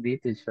will be,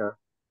 teacher.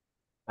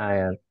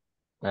 I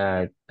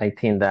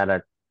think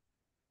that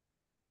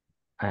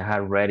I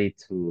had ready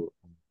to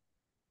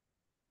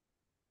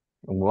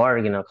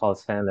work in a call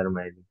center,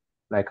 maybe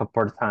like a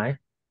part-time.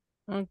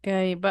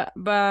 Okay, but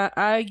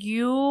are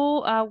you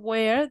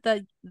aware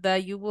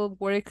that you will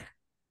work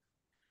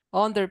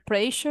under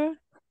pressure?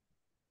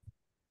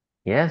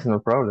 Yes, no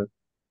problem.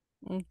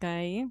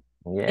 Okay.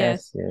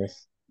 Yes,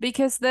 yes.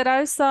 Because there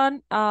are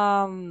some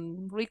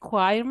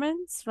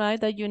requirements, right,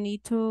 that you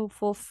need to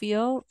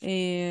fulfill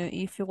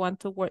if you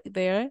want to work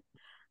there.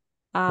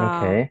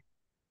 Okay.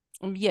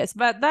 Yes,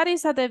 but that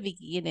is at the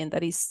beginning.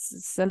 That is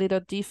it's a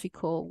little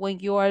difficult when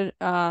you are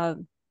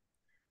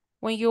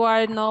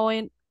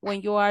reviewing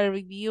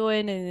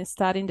and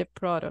studying the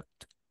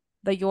product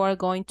that you are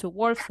going to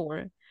work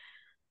for.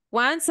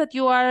 Once that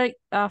you are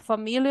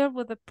familiar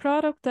with the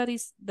product, that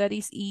is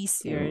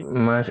easier.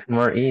 Much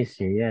more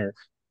easy, yes.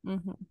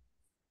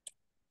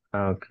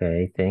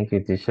 Okay, thank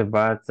you, teacher.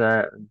 But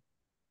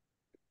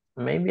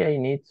maybe I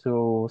need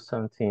to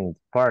something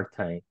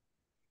part-time.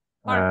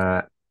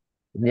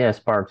 Yes,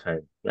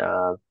 part-time.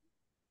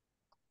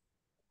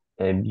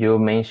 You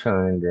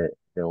mentioned in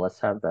the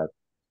WhatsApp that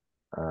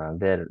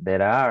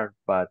there are,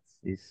 but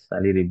it's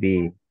a little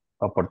bit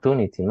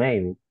opportunity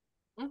maybe.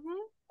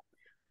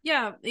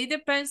 Yeah, it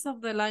depends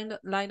of the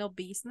line of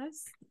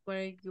business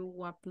where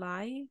you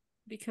apply,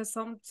 because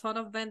some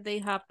of them they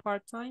have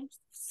part-time,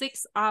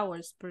 6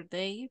 hours per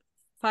day,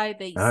 5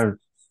 days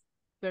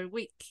per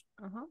week.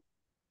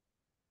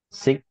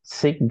 Six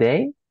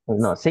day?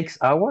 No, 6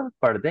 hours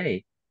per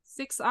day.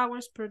 6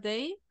 hours per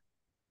day.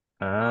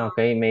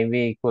 Okay,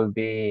 maybe it could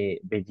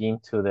be begin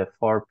to the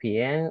 4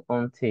 p.m.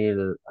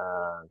 until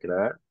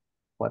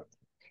what?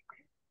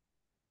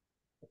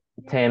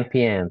 10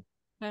 p.m.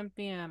 10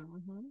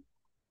 p.m.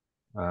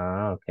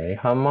 Okay.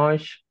 How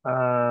much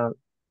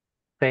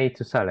pay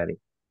to salary?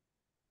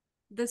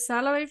 The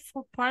salary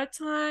for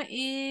part-time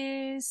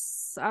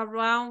is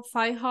around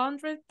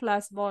 500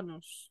 plus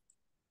bonus.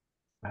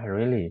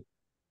 Really?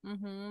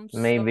 So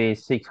Maybe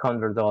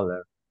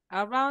 $600.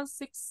 around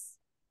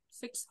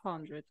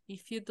 600.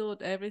 If you do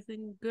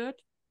everything good,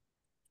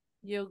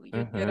 you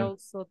get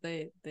also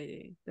the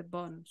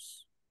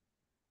bonus.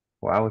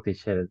 Wow,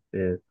 teacher.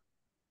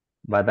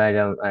 But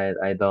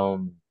I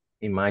don't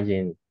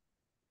imagine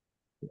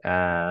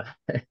and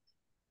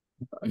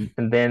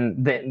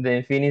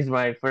then finish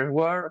my first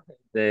word,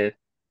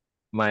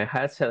 my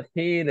headset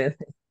hit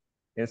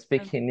and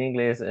speaking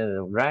English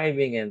and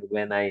driving, and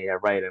when I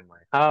arrive at my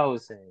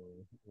house and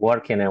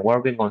working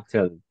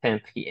until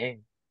 10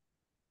 p.m.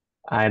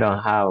 I don't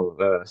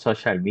have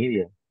social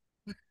media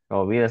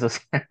o vida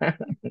social.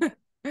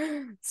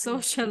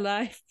 Social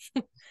life.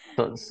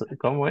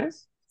 ¿Cómo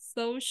es?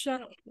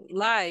 Social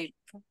life.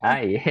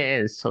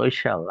 Yes,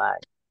 social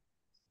life.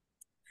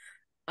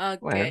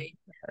 Okay.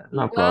 Well,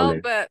 no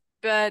problem.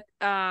 But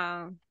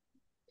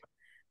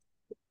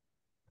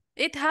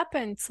it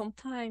happens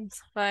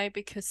sometimes, right?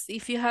 Because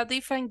if you have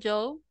different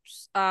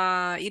jobs,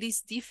 it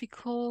is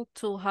difficult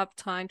to have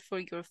time for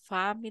your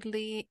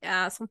family.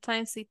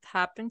 Sometimes it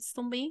happens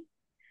to me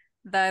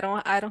that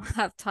I don't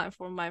have time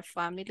for my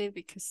family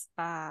because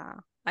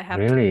I have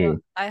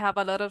I have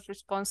a lot of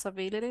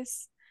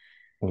responsibilities.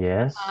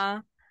 Yes.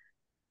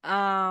 But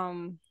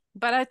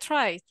I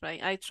try,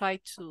 right? I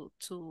try to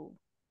do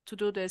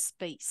the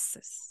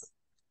spaces.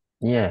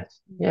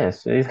 Yes,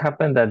 it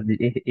happened that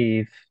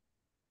if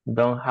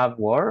don't have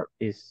work,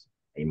 is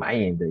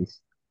imagine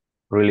this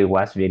really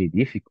was very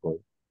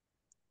difficult.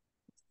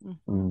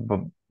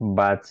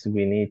 But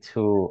we need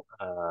to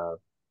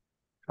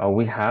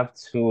we have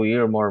to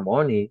earn more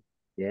money,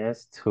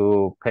 yes,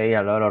 to pay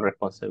a lot of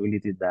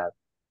responsibility that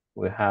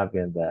we have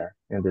in the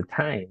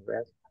time,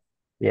 right?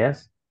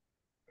 Yes.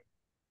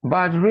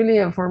 But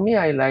really, for me,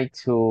 I like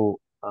to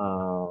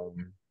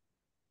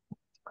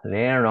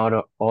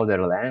learn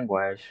other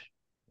language,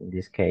 in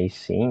this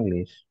case,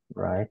 English,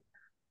 right?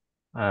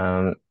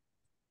 The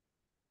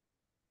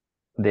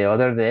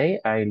other day,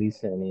 I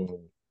listened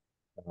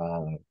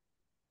in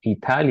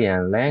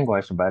Italian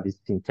language, but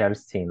it's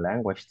interesting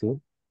language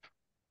too.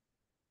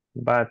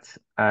 But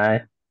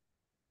I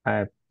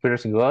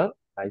first got,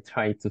 I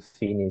tried to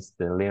finish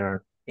the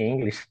learn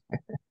English.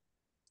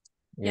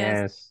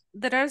 Yes.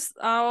 There's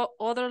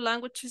other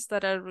languages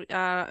that are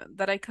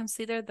that I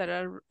consider that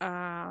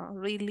are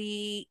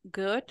really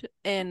good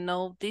and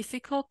no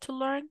difficult to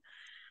learn.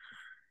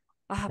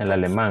 El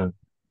alemán.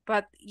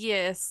 But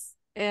yes,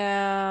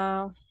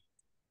 it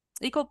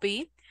could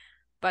be.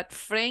 But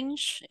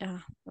French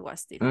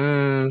was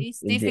difficult. It's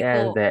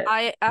difficult.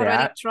 I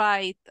already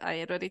tried. I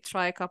already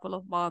tried a couple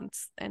of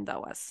months, and that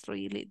was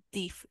really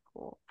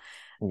difficult.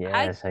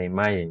 Yes, I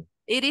imagine.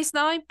 It is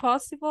not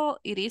impossible.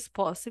 It is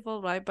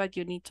possible, right? But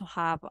you need to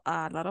have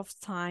a lot of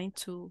time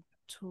to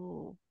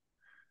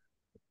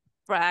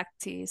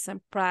practice and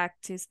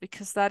practice,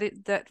 because that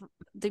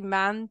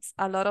demands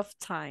a lot of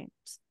time.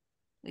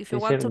 If you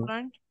want to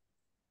learn.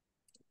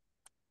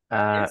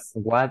 Yes.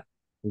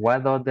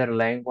 What other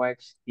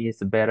language is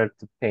better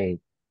to pay?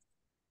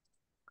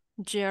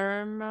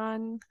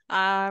 German.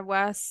 I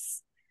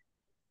was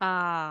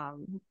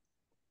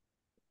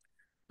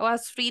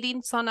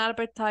reading some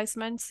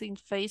advertisements in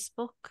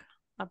Facebook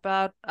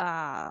about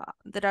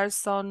there are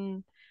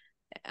some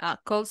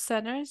call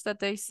centers that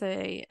they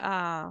say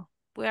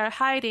we are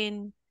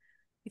hiding.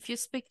 If you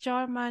speak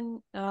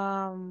German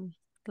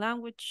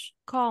language,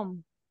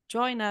 come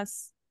join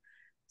us.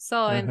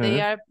 So, and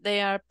Mm-hmm.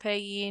 they are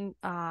paying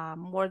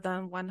more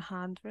than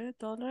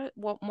 $100,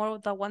 more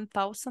than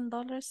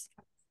 $1,000.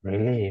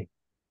 Really?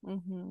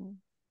 Mm-hmm.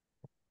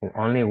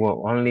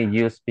 Only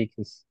you speak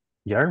is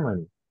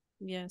German.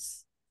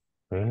 Yes.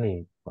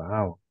 Really?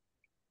 Wow.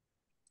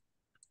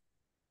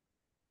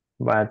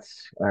 But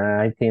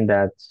I think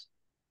that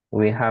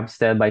we have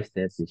step by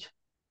step.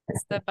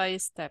 Step by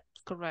step,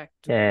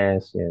 correct.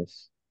 Yes,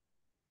 yes.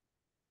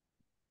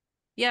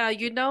 Yeah,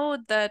 you know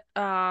that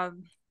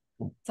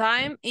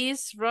time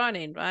is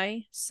running,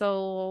 right?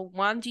 So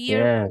 1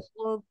 year Yes,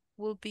 will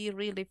be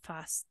really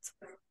fast.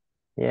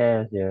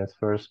 yes, yes.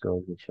 First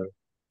go, teacher.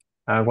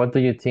 And what do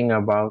you think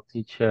about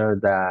teacher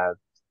that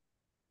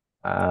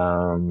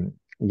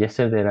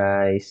yesterday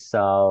I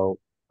saw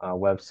a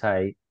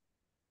website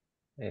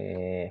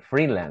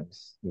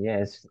freelance?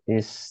 Yes,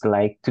 it's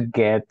like to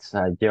get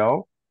a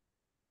job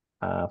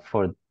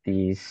for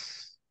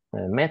this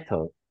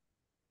method.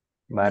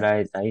 But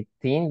I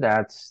think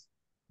that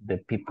the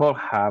people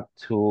have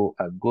to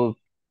a good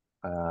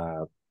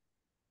uh,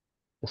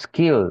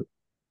 skill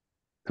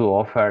to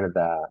offer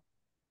the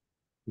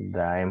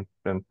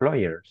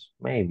employers,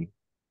 maybe.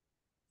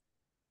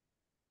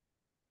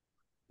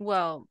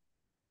 Well,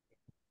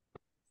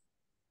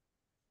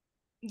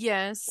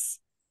 yes,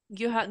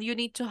 you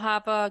need to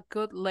have a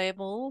good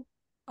level.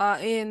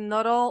 In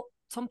not all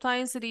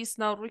sometimes it is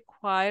not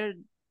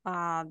required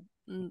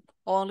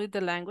only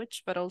the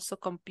language, but also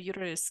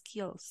computer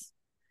skills,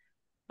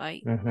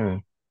 right? Mm-hmm.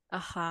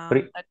 Uh-huh. That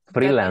you need.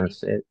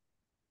 Freelance.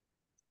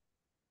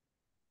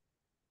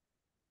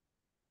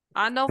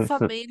 I'm not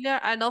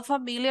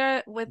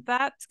familiar with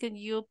that. Can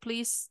you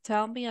please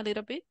tell me a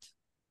little bit?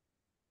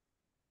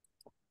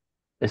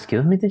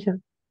 Excuse me, teacher.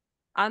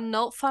 I'm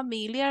not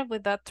familiar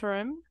with that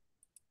term.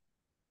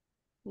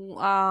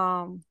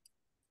 Um,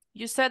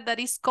 you said that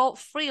it's called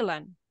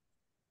freelance.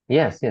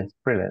 Yes, yes,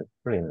 freelance.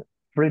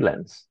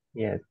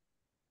 Yes.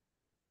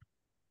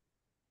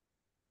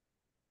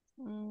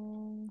 Let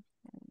me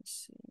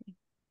see.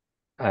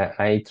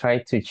 I try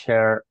to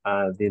share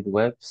the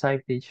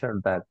website, teacher,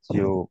 that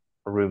you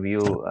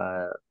review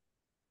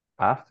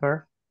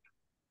after.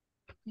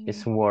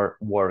 It's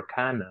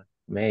Workana,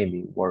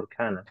 maybe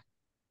Workana.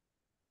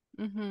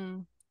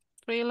 Mm-hmm.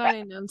 Freelance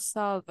in El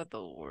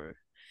Salvador.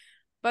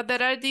 But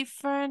there are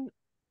different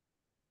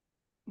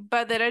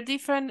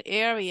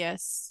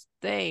areas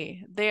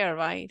there,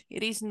 right?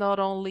 It is not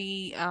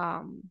only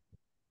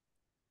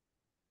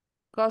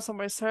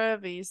customer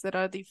service. There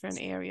are different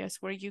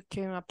areas where you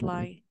can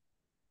apply.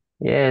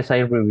 Yes, I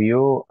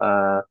review.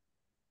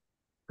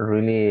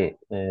 Really,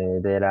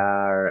 there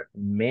are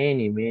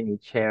many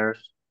chairs.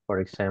 For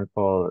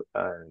example,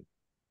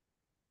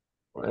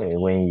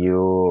 when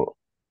you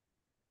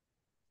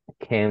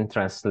can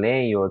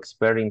translate or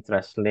expert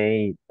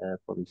translate,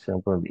 for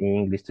example, the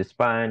English to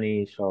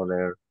Spanish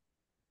or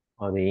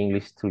the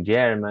English to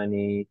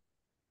Germany,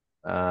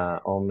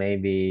 or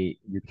maybe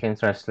you can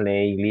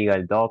translate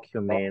legal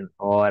document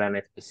or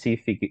a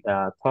specific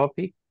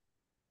topic.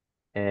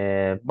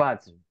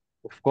 But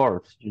of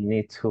course, you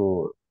need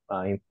to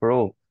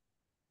improve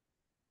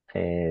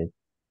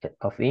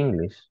of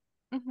English.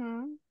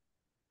 Mm-hmm.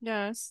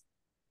 Yes.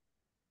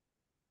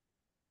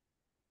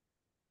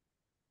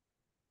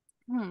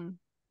 Hmm.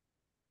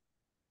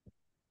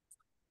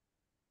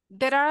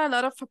 There are a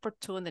lot of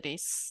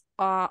opportunities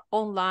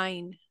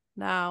online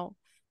now.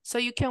 So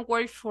you can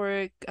work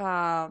for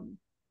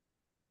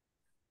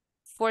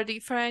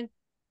different,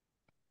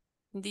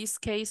 in this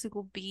case, it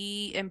would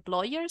be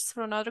employers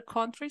from other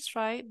countries,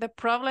 right? The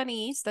problem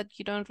is that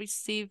you don't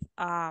receive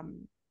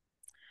the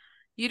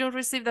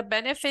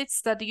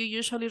benefits that you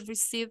usually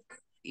receive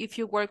if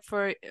you work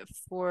for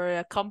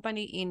a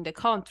company in the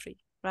country,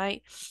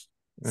 right?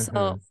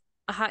 So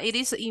it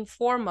is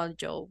informal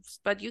jobs,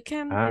 but you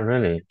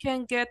Really?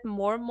 can get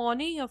more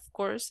money, of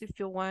course, if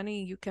you want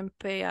it. You can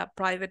pay a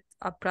private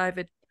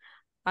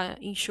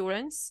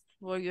insurance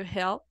for your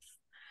health,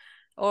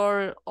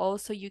 or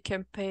also you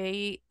can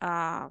pay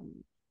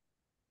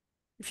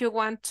if you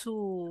want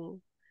to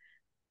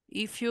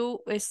if you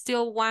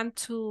still want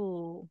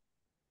to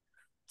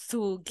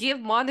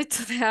give money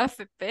to the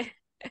AFP,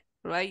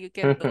 right? You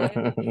can do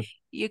it.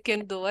 You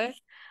can do it.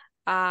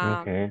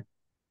 Okay.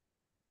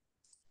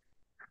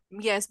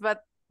 Yes,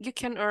 but you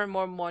can earn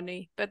more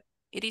money, but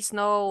it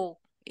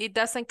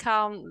doesn't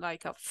count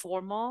like a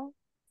formal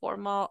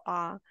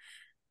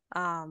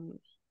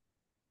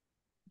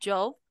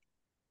job,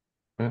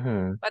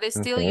 but it's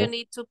still you Okay.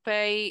 need to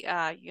pay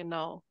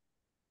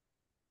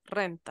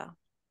renta.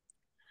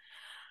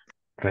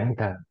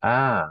 Renta.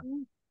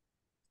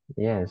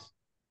 Yes.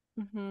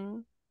 Mm-hmm.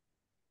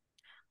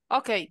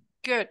 Okay,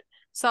 good.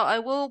 So I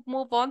will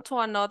move on to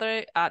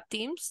another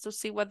teams to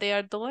see what they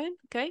are doing.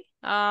 Okay.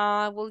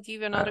 I will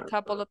give you another Uh,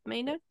 couple of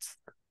minutes.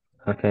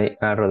 okay.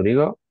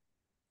 Rodrigo,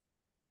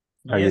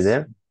 are you Yes.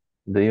 there?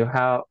 Do you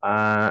have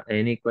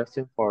any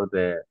question for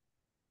the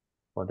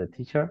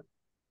teacher?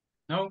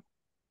 No.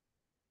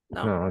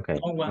 No. No. Okay.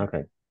 No one.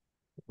 Okay.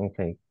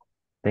 Okay.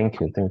 Thank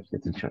you,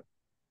 teacher.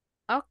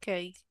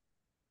 Okay.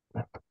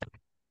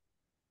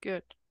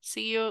 Good.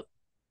 See you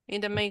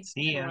in the main.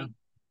 See ya.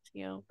 See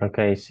you.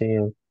 Okay, see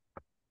you.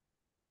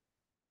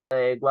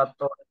 What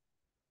other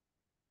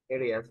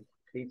areas?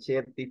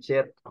 Teacher,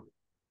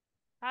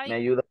 Hi. me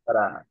ayuda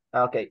para.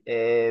 Okay,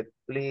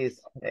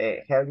 please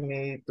help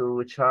me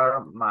to share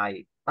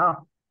my.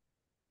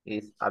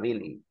 Is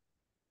ability.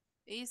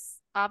 Is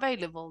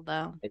available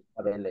now. It's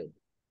available.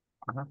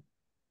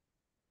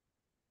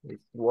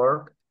 It's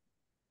work.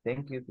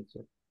 Thank you,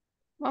 teacher.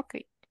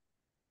 Okay.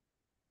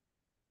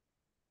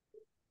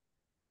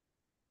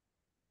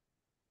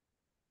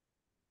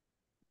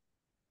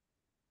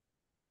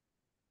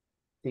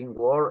 Sin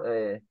work,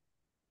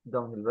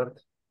 Don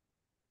Gilberto.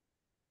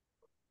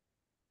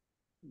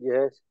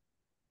 Yes.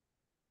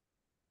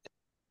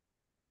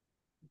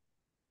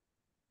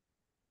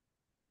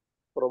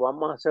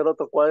 Probamos a hacer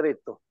otro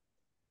cuadrito.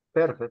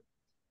 Perfect.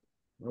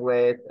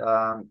 With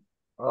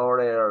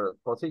other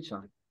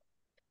position.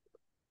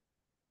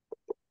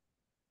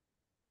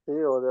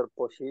 Sí, other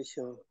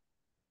position.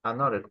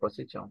 Another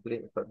position,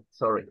 please.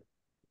 Sorry.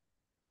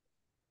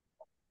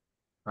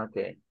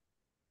 Okay.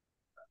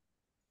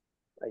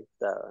 Ahí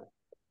está.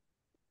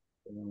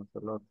 Tenemos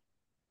el otro.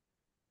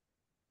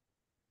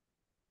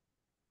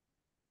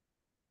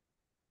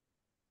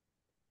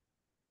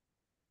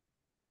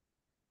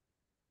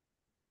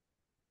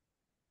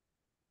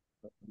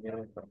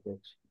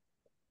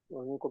 Lo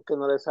único que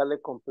no le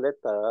sale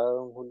completa, ¿verdad,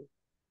 don Julio?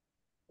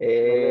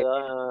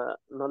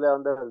 No le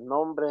dan el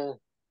nombre,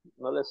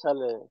 no le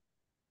sale.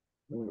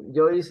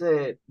 Yo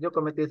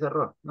cometí ese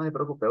error. No se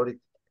preocupe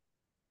ahorita.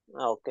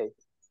 Ah, ok.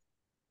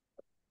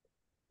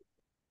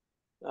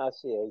 Ah,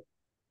 sí, ahí.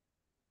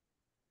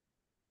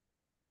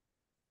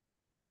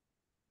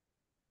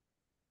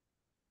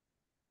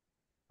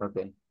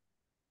 Okay.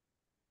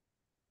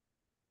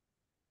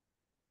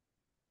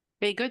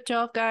 Okay, good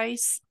job,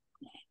 guys.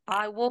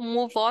 I will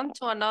move on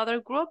to another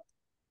group,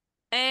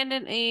 and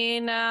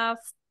in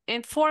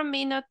 4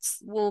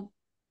 minutes we'll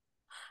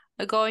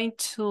going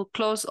to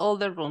close all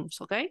the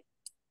rooms. Okay.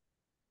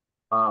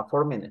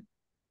 4 minutes.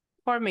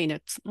 4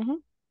 minutes.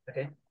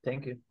 Okay.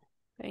 Thank you.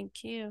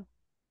 Thank you.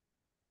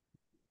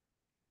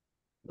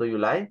 Do you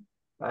like?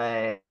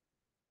 Hello,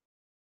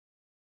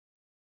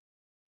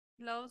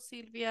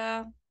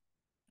 Sylvia.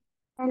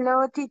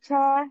 Hello,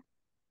 teacher.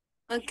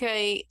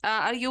 Okay.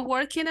 Are you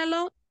working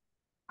alone?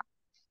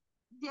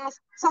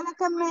 Yes, solo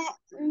que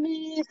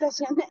mi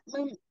estación,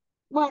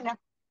 bueno,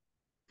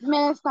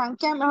 me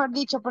estanqué, mejor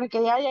dicho,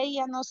 porque ya de ahí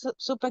ya no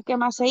supe qué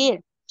más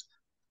seguir.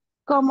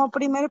 Como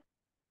primer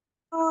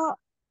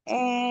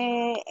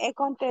he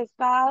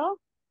contestado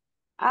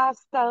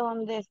hasta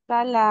donde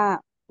está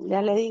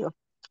ya le digo.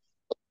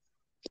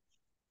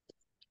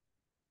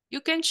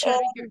 You can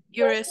share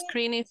your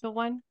screen if you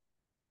want.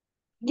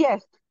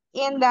 Yes,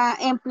 in the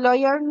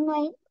employer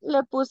name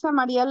le puse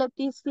María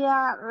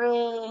Leticia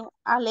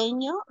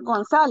Aleño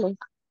González.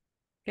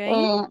 Okay.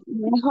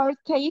 The whole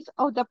case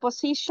of the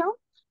position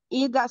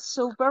is the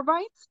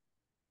supervise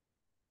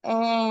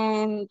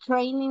and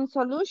training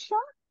solution.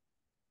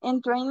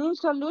 En training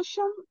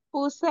solution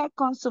puse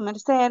consumer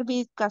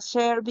service, cash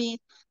service,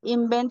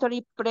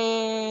 inventory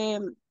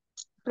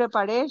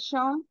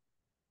preparation.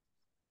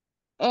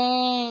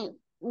 And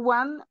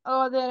one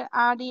other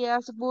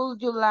areas would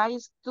you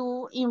like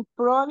to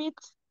improve it?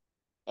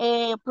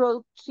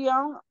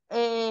 Producción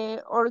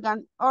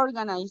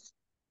organize.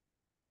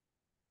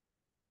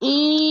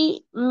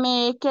 Y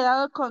me he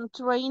quedado con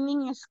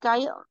training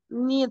skill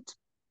need.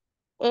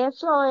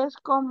 Eso es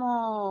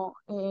como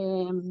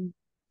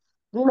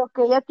lo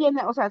que ella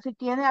tiene, o sea, si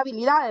tiene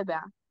habilidades,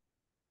 ¿verdad?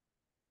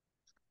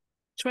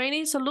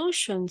 Training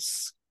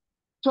solutions.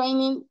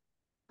 Training,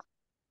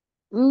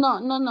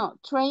 no,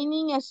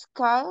 training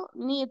skill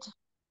need.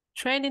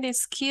 Training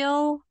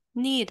skill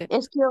needed.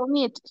 Skill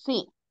need,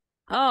 sí.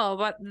 Oh,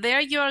 but there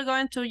you are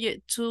going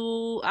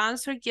to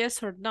answer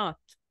yes or not.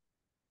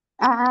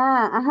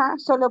 Ajá,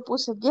 solo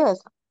puse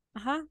yes.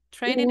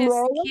 Training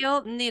luego,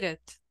 skill needed.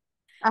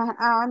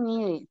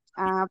 Needed.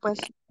 Pues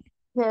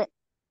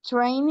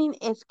training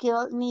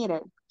skill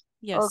needed.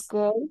 Yes.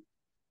 Ok.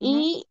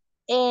 Y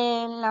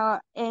en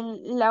la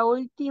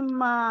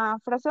última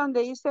frase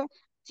donde dice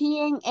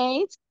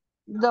TN8,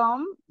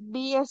 don't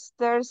be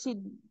thirsty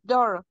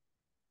door.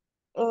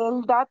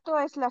 El dato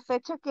es la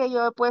fecha que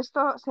yo he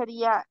puesto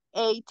sería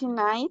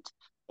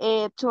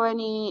 89,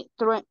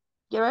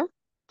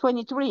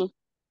 23.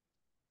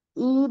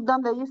 Y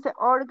donde dice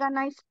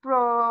organize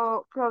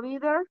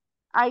provider,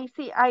 ahí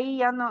sí, ahí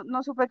ya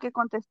no supe qué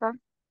contestar.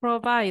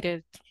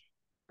 Provided.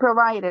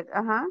 Provided,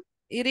 ajá.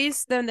 It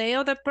is the name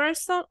of the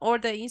person or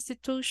the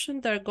institution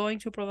that are going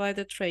to provide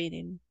the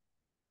training.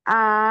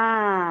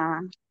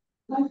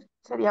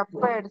 Sería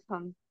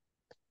person.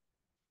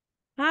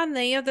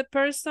 Name of the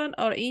person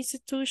or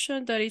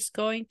institution that is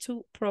going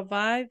to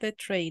provide the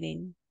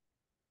training.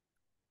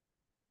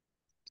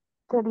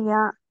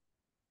 Sería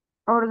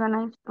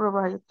organize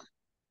provide.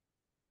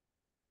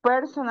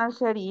 Personal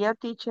sería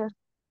teacher.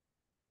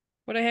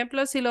 Por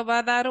ejemplo, si lo va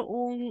a dar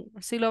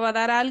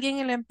alguien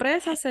en la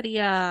empresa,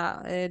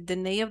 sería the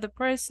name of the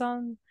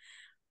person.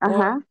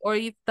 Ajá. Or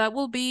if that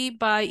will be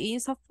by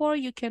INSA 4,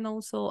 you can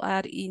also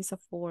add INSA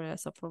 4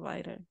 as a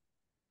provider.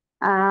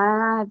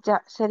 Ah,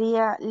 ya,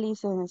 sería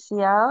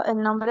licenciado,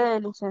 el nombre de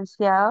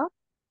licenciado,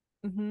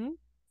 Mhm.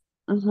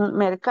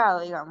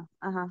 mercado, digamos.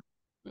 Ajá.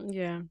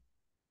 Yeah.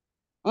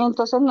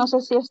 Entonces no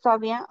sé si está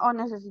bien o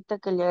necesita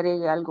que le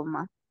agregue algo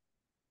más.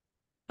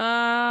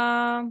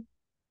 Um,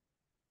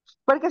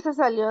 Porque se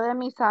salió de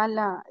mi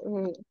sala.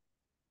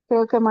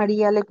 Creo que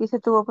María le quise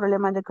tuvo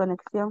problemas de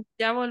conexión.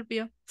 ya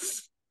volvió.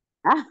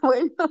 Ah,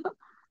 bueno.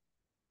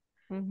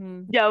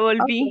 Mhm. Ya Ok.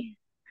 volví.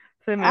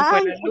 Se me fue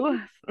Ay, la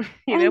luz.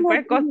 Y ay, no,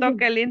 después costó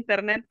que el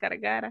internet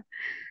cargara.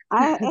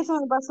 eso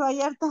me pasó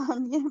ayer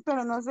también,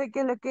 pero no sé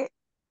qué es lo que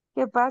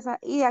pasa.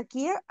 Y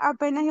aquí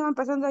apenas iba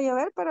empezando a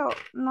llover, pero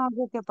no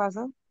sé qué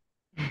pasó.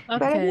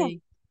 Pero bien,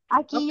 Okay.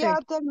 aquí Okay. ya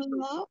terminé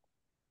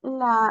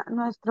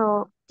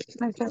nuestro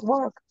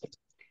work.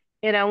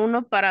 ¿Era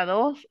uno para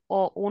dos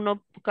o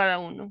uno cada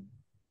uno?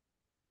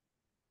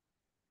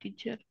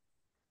 Teacher.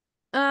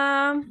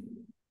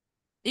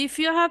 If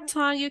you have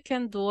time, you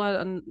can do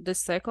the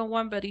second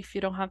one, but if you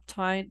don't have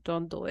time,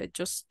 don't do it.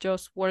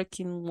 Just work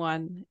in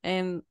one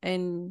and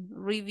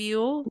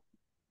review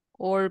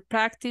or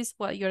practice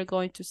what you're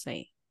going to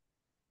say.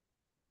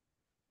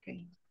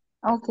 Okay.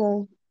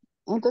 Ok.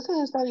 Entonces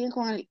está bien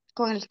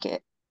con el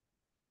que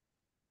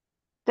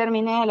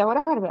terminé de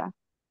elaborar, ¿verdad?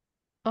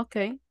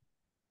 Okay.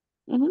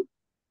 Ujú.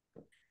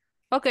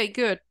 Okay,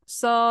 good.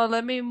 So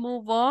let me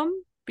move on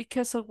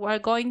because we're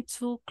going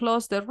to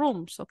close the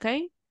rooms,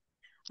 okay?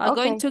 I'm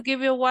going Ok, to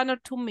give you 1 or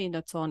 2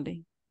 minutes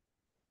only.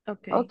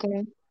 Okay. ok.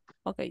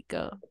 Okay,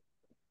 go.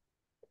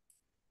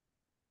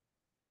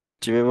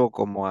 Yo vivo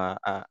como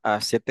a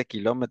 7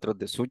 kilómetros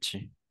de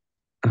Suchi.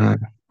 Uh,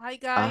 Hi,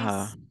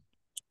 Ajá. guys.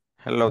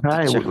 Hello,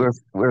 Hi, teacher.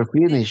 we're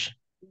finished.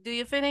 Do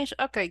you finish?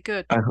 Okay,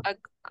 good. I,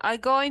 I'm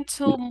going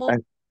to move.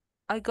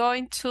 I, I'm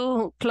going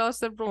to close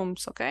the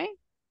rooms, okay?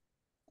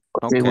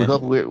 okay, we Okay.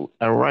 hope we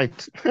are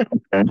right.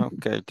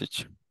 Okay,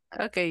 teacher.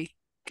 Okay,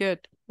 good.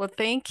 Well,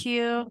 thank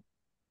you.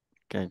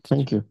 Okay, teacher.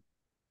 Thank you.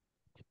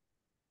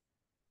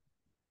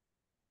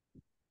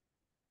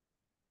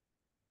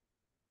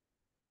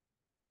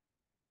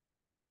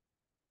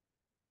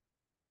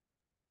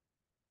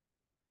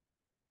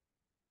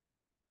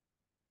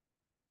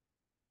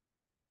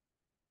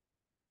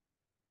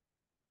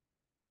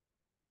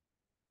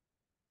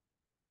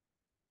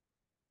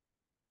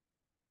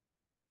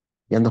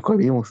 Ya nos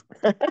colvimos.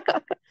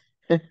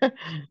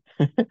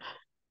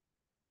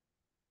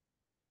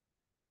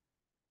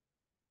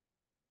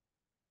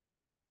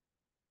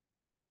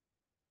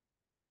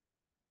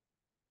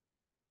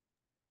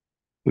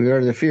 We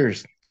are the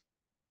first.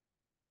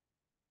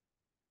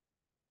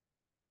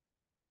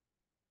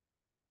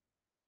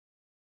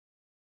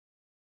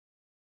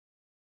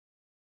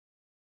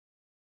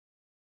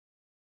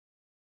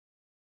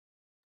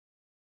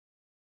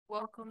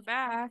 Welcome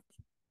back.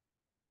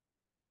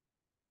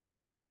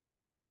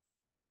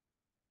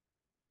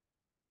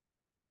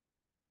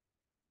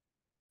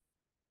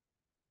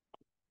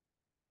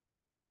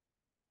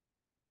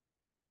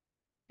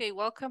 Okay,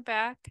 welcome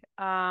back.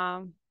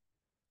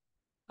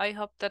 I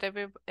hope that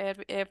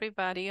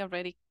everybody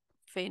already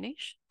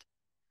finished.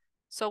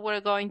 So we're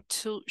going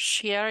to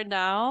share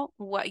now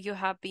what you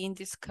have been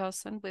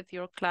discussing with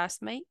your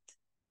classmate.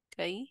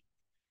 Okay.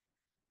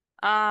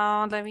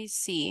 Let me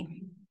see.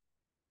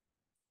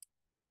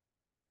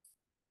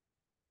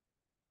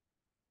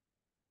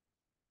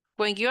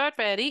 When you are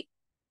ready,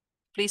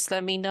 please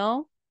let me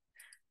know.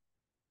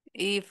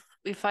 If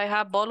I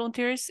have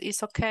volunteers,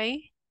 it's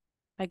okay.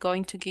 I'm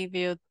going to give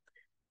you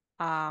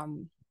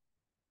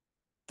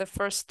the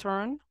first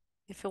turn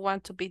if you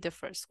want to be the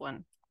first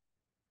one.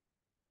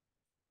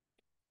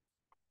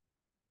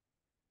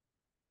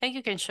 And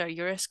you can share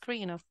your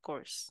screen, of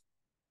course.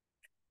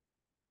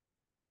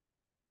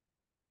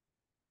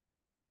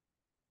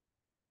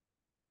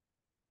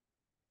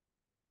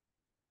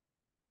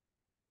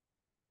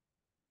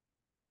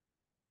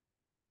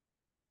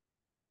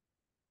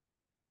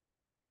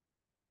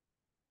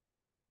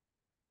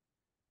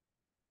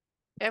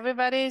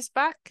 Everybody is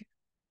back?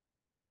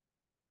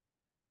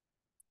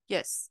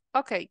 Yes.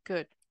 Okay,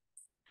 good.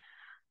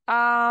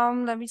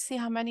 Let me see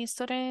how many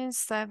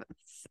students.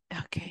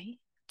 Okay,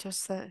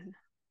 just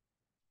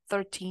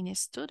 13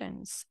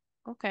 students.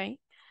 Okay.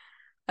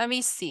 Let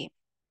me see.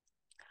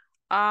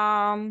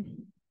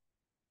 I'm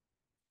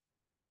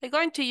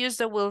going to use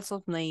the wheels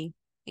of name.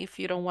 If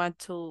you don't want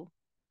to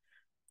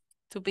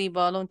be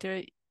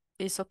volunteer,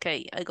 it's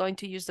okay. I'm going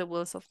to use the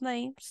wheels of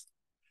names.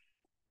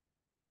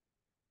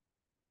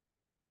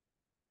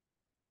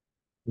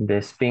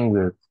 The spin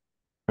wheel.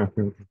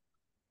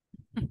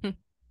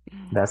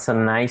 That's a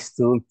nice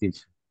tool,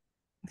 teacher.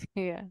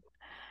 Yeah.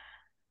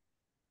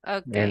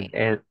 Okay.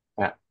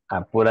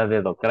 A pura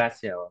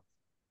dedocracia.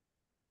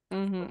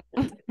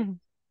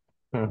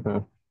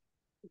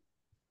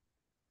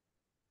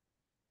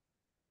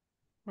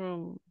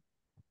 Hmm.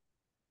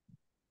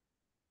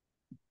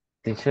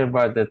 Teacher,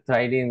 but the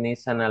trading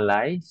is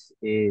analyzed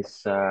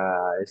is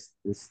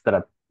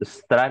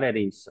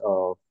strategies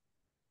of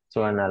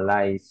to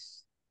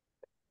analyze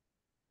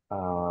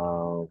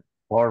or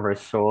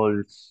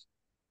results,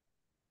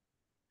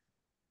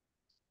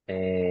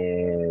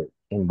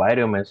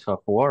 environments of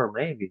work,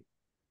 maybe.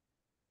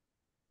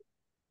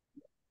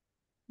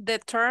 The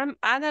term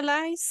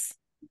analyze,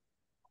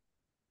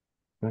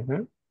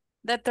 Mm-hmm.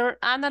 the term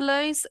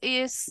analyze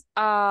is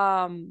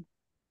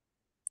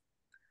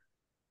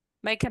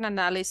make an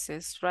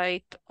analysis,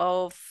 right,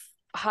 of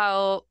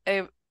how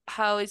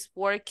it's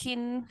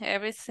working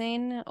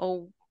everything,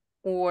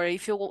 or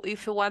if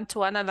you want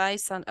to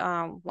analyze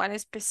one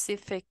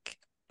specific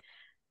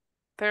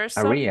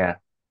person Area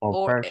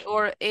or person.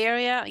 or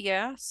area,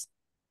 yes.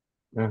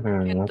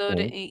 Mm-hmm.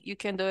 Okay. You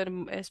can do it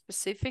in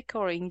specific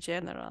or in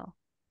general.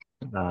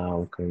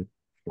 Okay.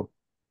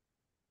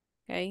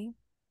 Okay.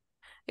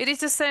 It is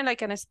the same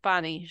like in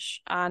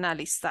Spanish,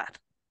 analizar.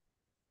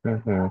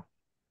 Mm-hmm.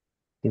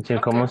 Teacher,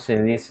 Okay. ¿cómo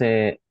se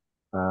dice?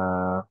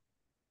 ah,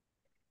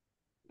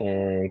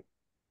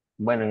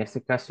 bueno, en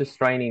este caso es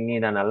training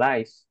need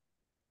analyze.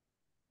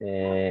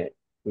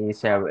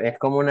 Es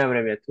como una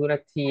abreviatura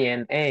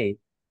TNA.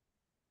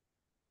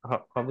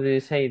 How do you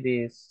say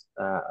this?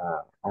 I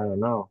don't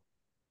know.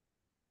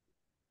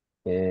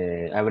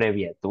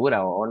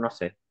 Abreviatura o no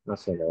sé, la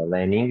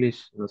verdad. En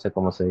English no sé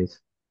cómo se dice.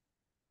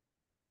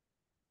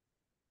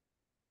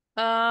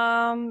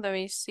 Let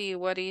me see,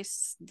 what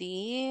is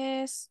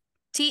this?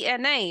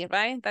 TNA,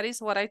 right? That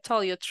is what I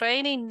told you.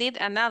 Training need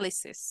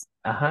analysis.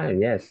 Ajá,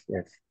 yes,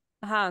 yes.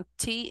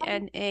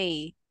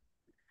 TNA.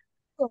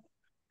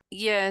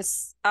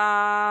 Yes.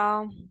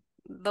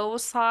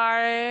 Those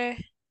are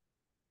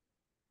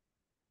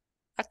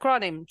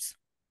acronyms.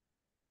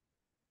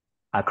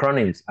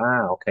 Acronyms.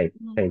 Okay.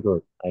 Okay,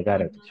 good. I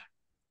got it.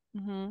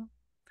 Mm-hmm.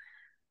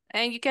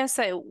 And you can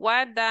say,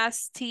 what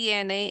does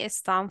TNA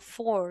stand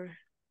for?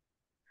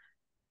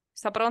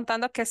 Está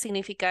preguntando qué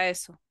significa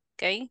eso,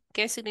 ¿ok?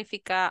 ¿Qué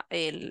significa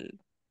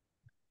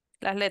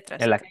las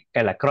letras?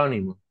 El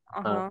acrónimo.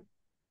 Ajá.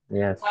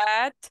 Yes.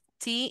 What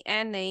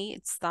TNA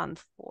stand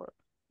for?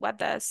 What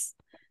does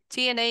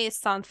TNA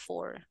stand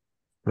for?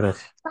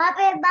 Gracias.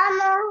 Papi,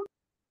 vamos.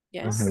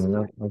 Yes.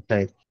 Ujú,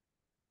 okay.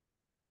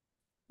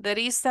 There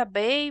is a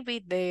baby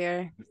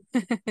there.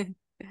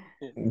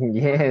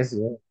 Yes,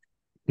 yes.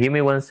 Give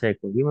me 1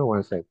 second. Give me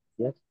 1 second.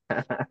 Yes.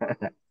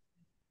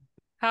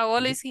 How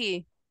old is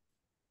he?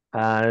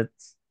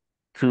 It's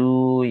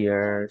 2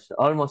 years,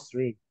 almost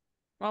 3.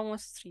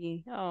 Almost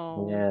 3.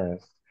 Oh,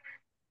 Yes.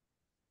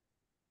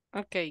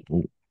 okay.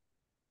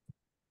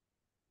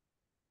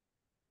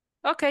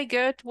 Okay,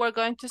 good. We're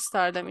going to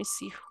start. Let me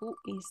see who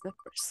is the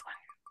first one.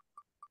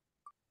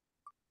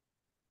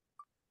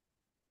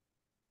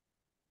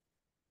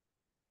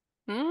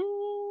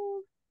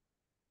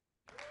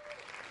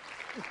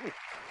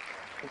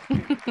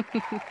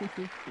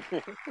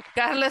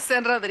 Carlos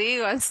and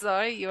Rodrigo, I'm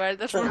sorry, you are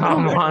the rule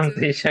Come number on, 2.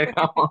 teacher.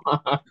 Come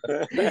on.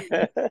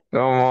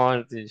 Come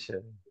on,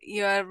 teacher.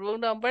 You are rule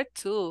number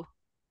 2.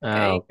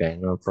 Okay. Okay,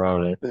 no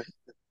problem.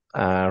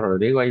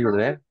 Rodrigo, are you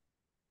there?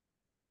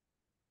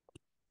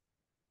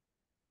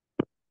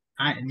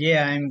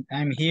 Yeah,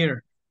 I'm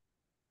here,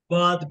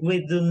 but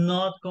we do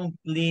not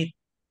complete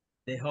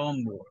the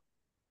homework.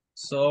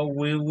 So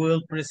we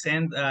will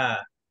present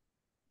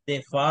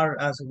the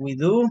part as we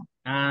do,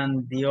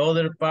 and the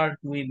other part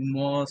we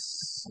will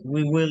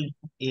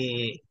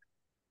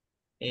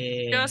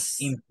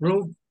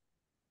improve.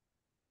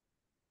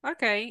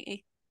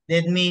 Okay.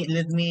 Let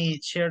me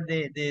share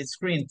the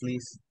screen,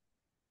 please.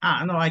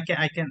 No, I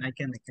can.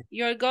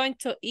 You're going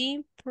to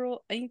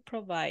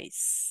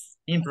improvise.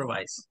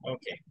 Improvise.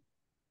 Okay.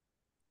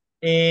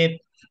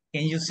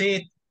 Can you see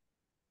it?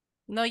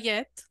 Not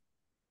yet,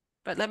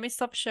 but let me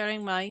stop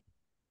sharing my.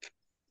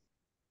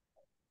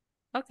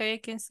 Okay, I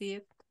can see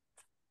it.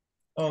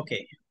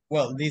 Okay.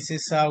 Well, this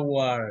is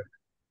our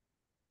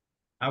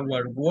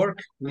work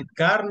with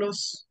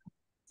Carlos.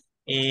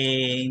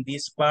 In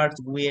this part,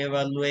 we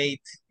evaluate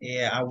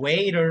a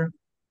waiter.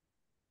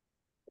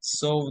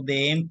 So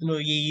the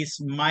employee is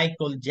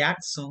Michael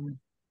Jackson.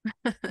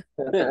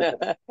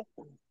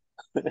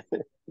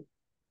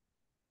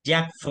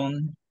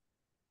 Jackson.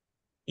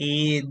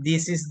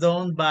 This is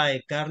done by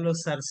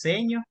Carlos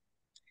Arceño.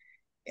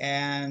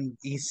 And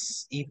if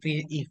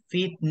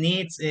it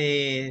needs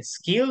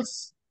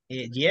skills,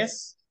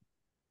 yes,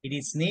 it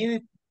is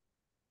needed.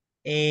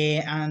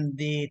 And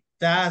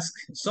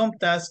some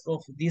tasks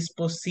of this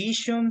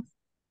position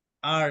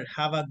are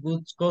have a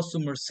good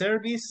customer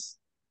service,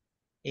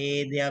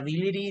 the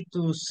ability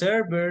to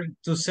serve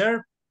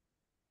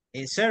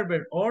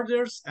server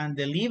orders and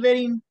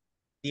delivering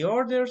the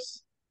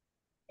orders,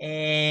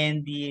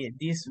 and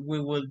this we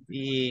will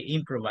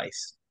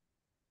improvise.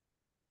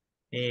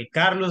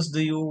 Carlos, do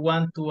you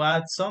want to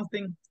add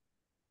something?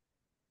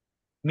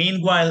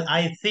 Meanwhile,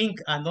 I think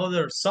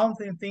another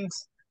something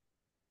things.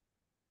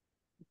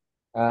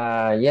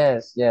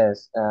 Yes,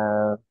 yes.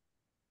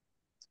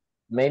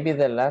 Maybe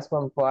the last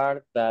one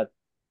part that,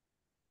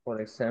 for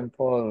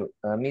example,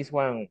 Miss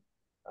One,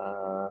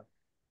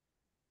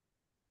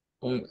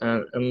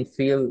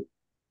 feel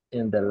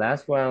in the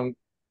last one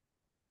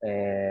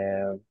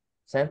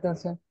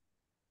sentence.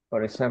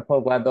 For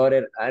example, what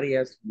other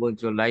areas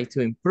would you like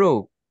to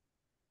improve?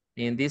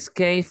 In this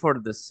case, for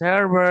the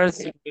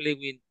servers,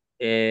 really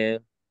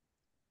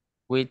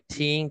we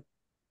think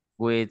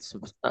with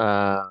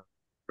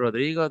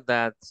Rodrigo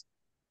that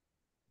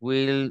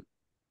will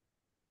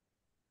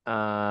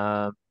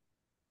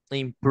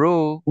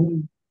improve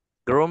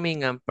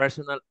grooming and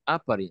personal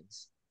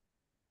appearance.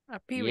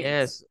 Appearance.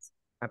 Yes,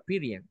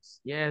 appearance.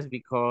 Yes,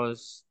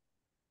 because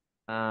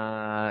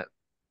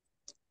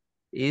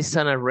it's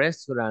in a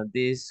restaurant,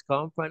 this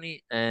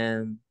company,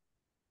 and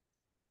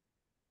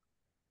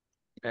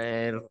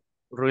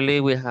really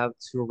we have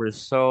to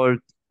result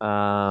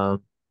the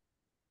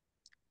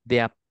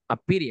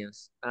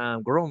appearance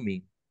and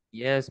grooming.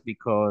 Yes,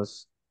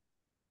 because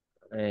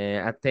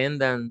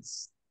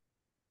attendance,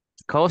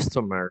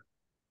 customer,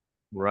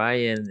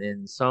 right? And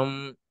in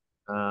some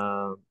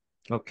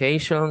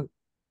occasion,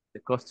 the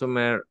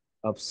customer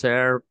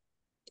observe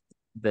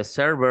the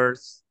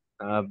servers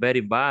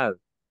very bad.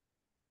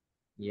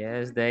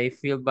 Yes, they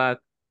feel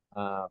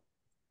uh,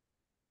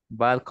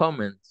 bad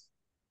comments.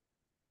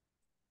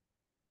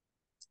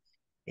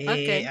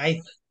 Okay.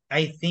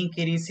 I think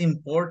it is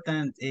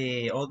important.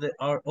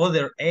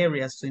 Other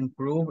areas to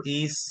improve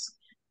is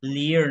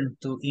learn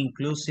to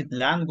inclusive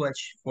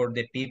language for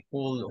the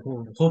people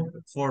who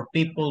for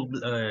people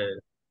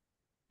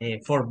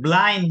for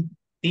blind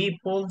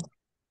people,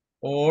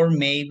 or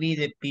maybe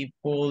the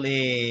people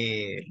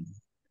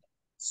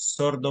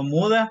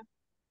sordomuda.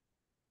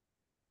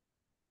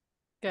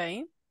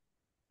 Okay.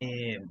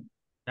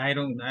 I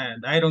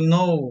don't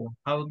know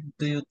how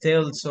do you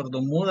tell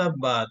sordomuda,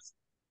 but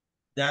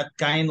that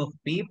kind of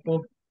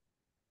people.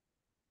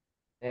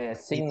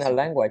 Signal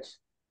language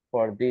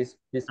for this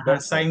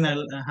person.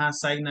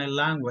 Signal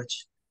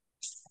language.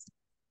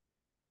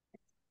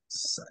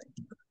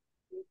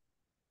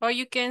 Or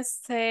you can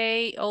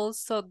say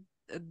also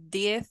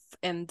deaf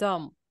and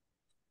dumb.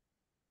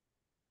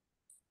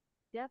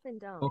 Deaf and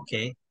dumb.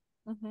 Okay.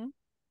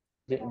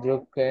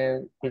 You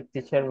can,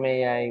 teacher,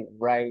 may I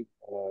write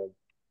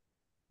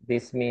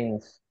this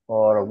means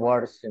or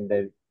words in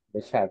the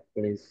chat,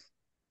 please?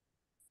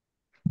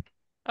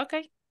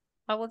 Okay,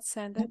 I will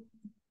send it.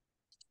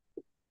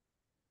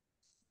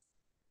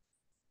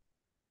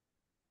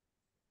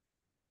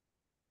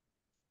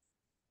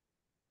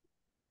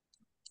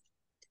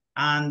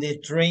 And the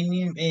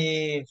training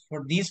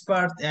for this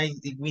part,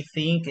 we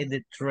think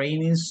the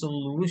training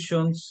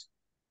solutions,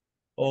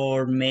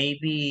 or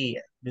maybe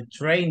the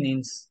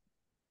trainings.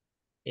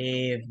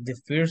 The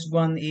first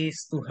one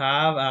is to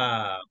have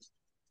a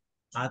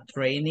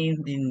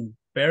training in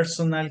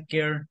personal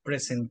care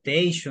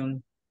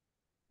presentation.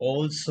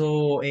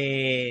 Also,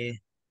 it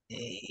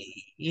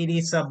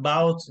is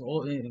about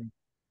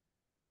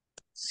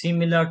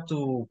similar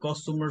to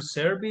customer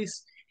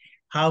service,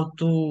 how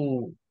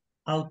to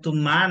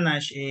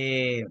manage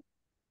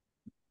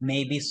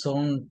maybe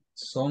some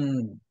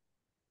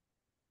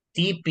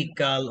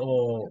typical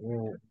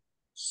or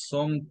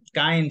some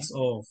kinds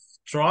of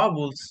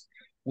troubles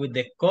with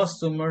the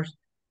customers.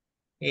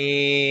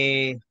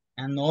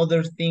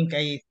 Another thing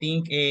I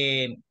think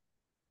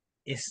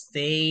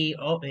stay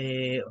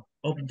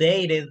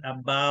updated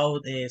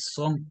about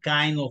some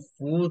kind of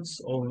foods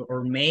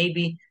or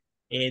maybe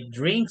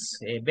drinks,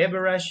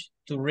 beverage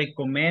to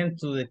recommend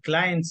to the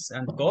clients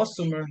and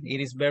customer.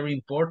 It is very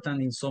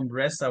important in some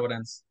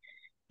restaurants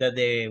that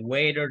the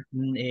waiter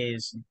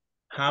is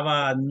have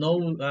at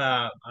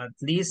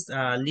least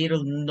a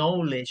little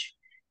knowledge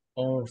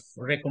of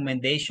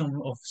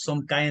recommendation of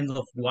some kind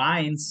of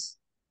wines,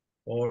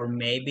 or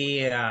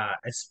maybe a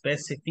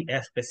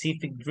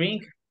specific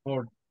drink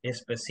for a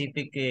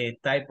specific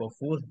type of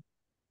food.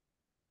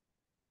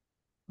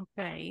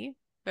 Okay,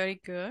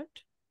 very good.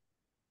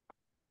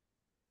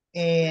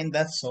 And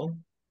that's all.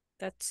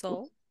 That's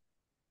all.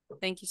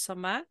 Thank you so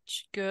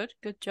much. Good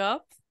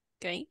job.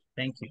 Okay.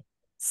 Thank you.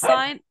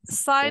 Sign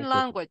Thank you.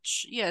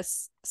 language.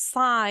 Yes,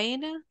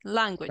 sign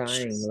language.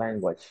 Sign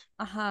language.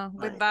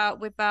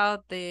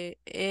 Without the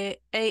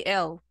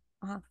AL.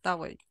 That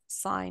way.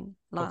 Sign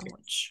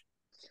language.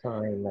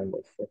 Sign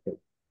language.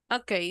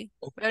 Okay.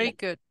 Very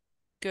good.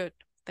 Good.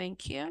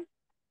 Thank you.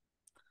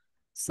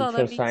 So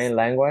Teacher, that sign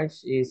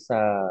language is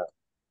a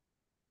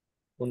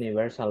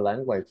universal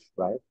language,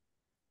 right?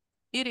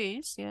 it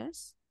is,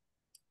 yes.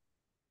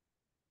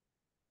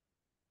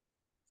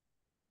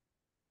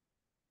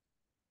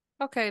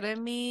 Okay, let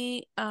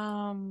me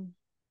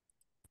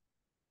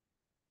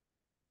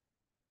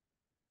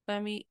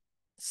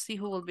see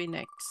who will be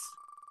next.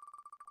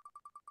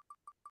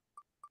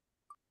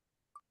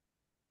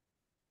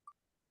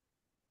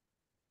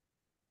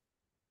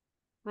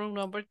 Room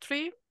number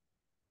 3.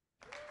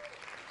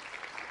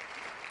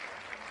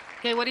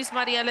 Okay, what is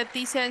Maria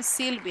Leticia and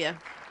Silvia?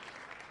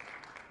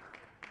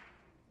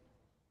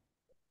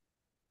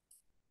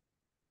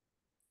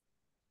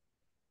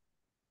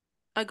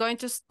 I'm going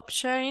to stop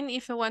sharing.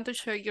 If you want to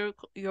share your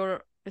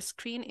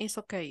screen, it's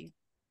okay.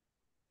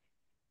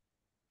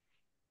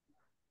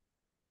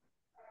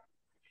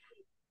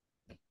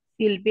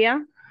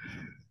 Silvia.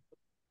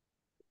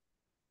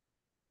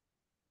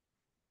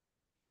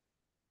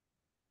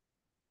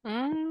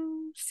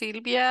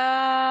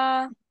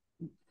 Silvia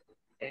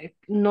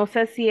No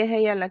sé si es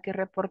ella la que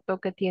reportó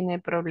que tiene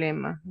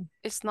problemas.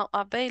 is not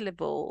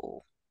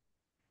available.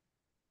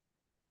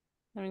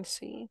 Let me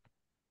see.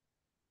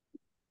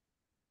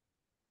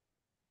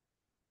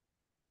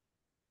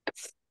 I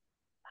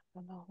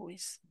don't know who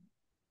is.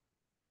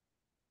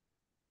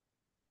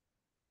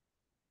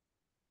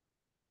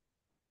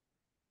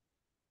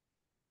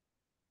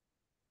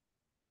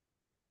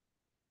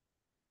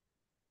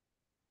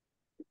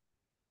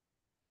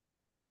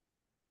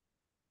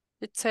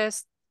 It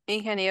says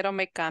ingeniero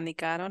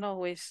mecánica. I don't know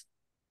who is.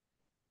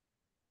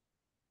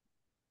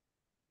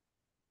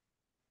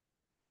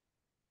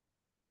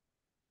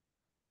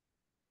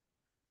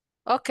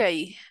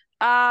 Okay.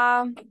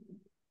 Are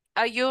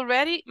you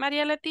ready,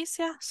 Maria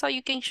Leticia? So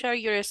you can share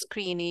your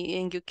screen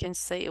and you can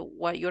say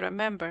what you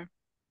remember.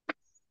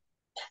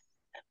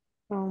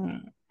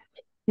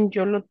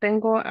 Yo lo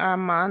tengo a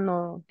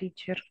mano,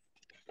 teacher.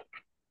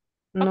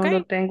 No lo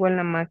Okay. tengo en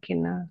la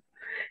máquina.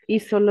 Y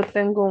solo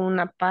tengo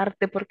una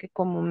parte porque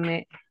como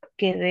me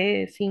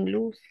quedé sin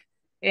luz,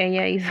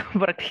 ella hizo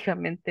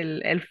prácticamente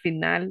el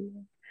final,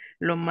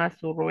 lo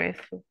más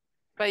grueso.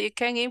 But you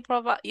can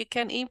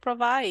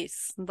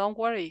improvise. Don't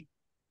worry.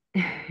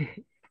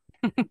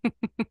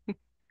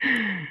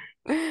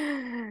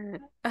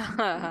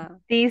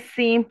 This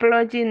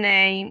simple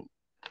name,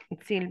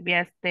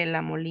 Silvia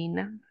Estela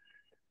Molina.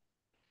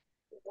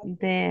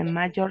 The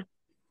major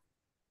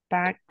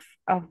tax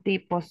of the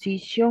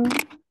position,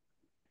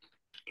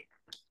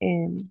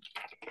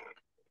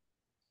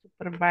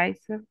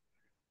 supervisor,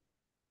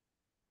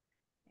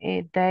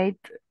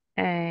 date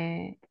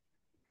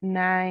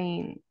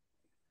 9,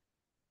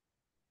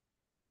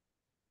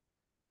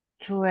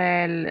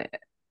 12,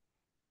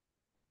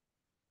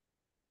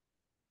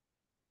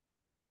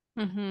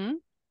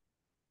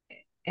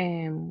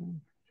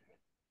 en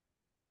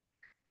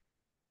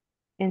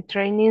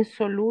training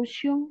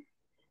solution,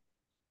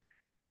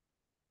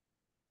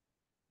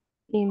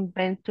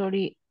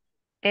 inventory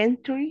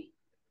entry,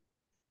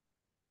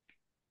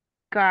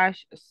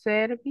 cash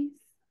service,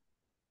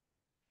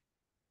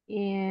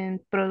 and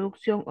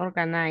production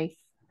organize.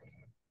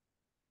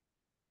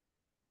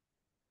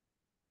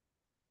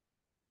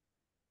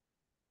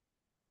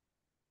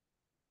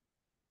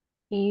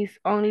 Es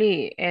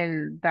only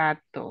el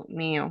dato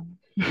mío.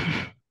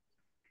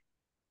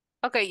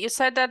 Okay, you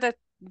said that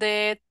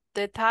the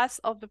task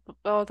of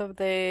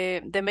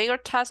the major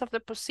task of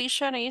the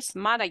position is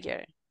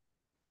manager,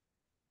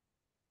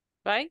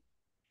 right?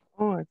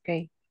 Oh,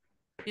 okay.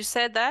 You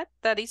said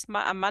that is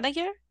a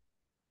manager?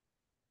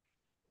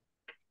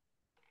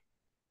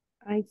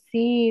 I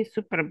see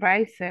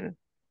supervisor.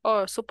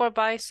 Or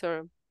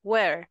supervisor?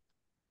 Where?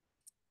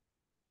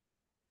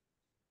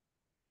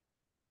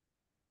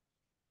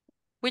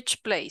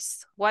 Which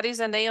place? What is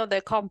the name of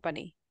the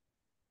company?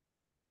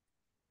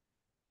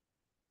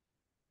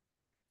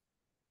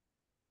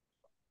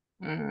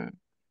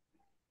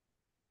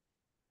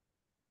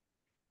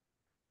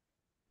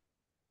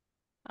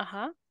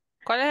 Ajá.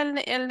 ¿Cuál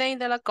es el name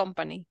de la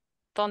company?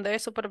 ¿Dónde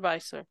es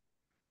supervisor?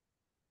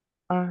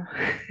 Ah,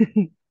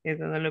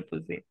 eso no lo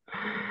puse.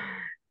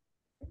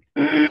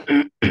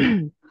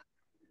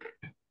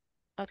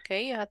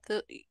 Okay, you have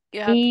to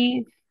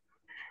Y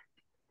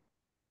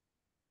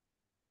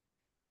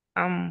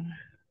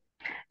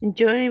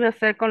yo iba a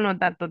hacer con los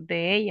datos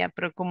de ella,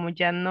 pero como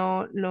ya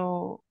no lo,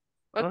 o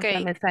sea,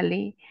 Okay. me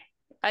salí,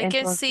 I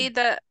can see entonces.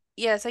 that,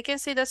 yes, I can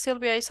see that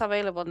Sylvia is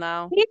available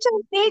now.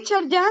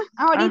 Teacher, ya,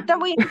 ahorita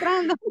voy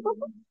entrando.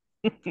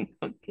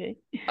 Okay.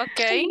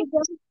 Okay.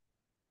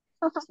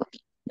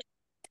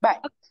 Bye.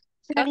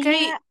 Okay,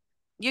 Sería,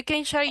 you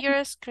can share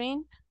your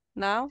screen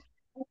now.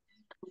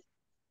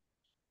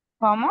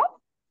 ¿cómo?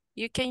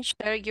 You can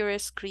share your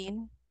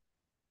screen.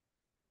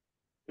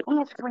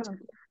 Un screen.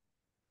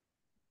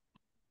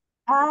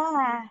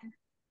 Ah,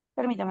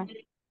 permítame.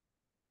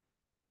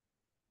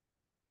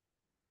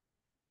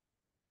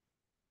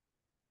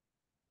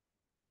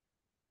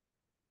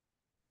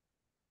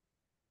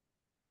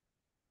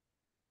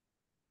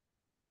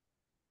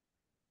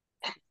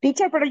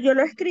 Teacher, pero yo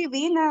lo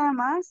escribí nada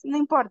más, no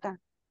importa.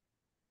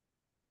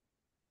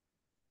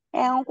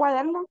 En un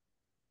cuaderno.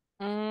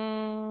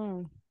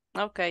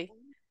 Okay.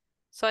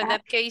 So in Ajá.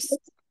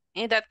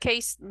 that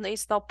case,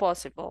 it's not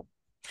possible.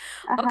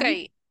 Ajá.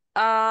 Okay.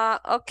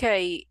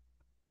 Okay.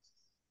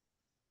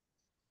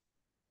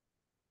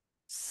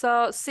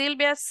 So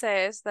Sylvia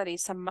says that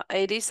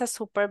it is a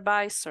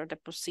supervisor, the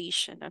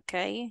position,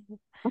 okay?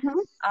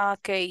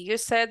 Okay, you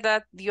said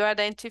that you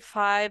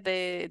identify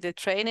the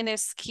training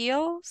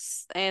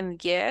skills, and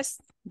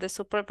yes, the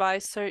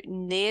supervisor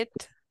need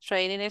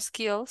training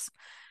skills.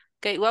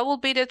 Okay, what will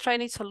be the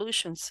training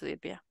solution,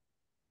 Sylvia?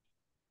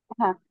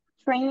 Ajá.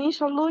 Training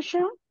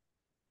solution.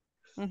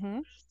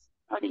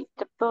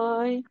 Ahorita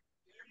voy.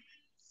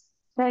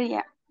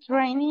 Sería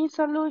training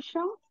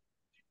solution.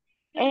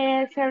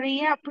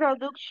 Sería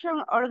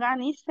production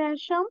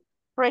organization,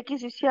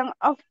 requisition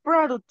of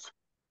products.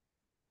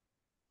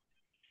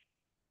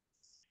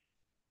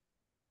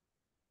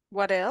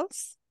 What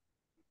else?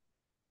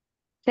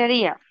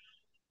 sería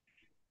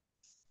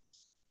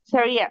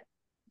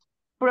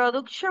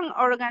production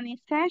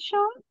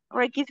organization,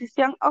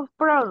 requisition of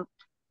product.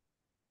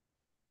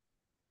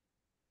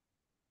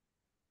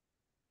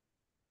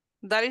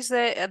 That is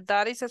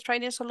the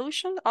training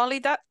solution, only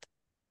that?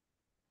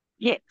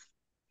 Yes.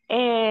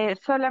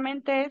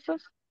 Solamente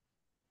esos.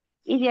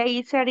 Y de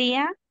ahí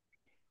sería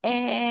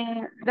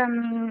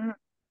the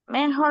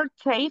major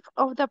type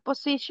of the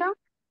position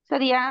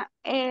sería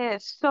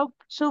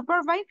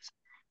supervise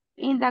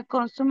in the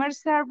consumer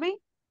service,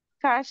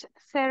 cash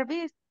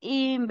service,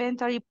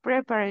 inventory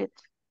preparation.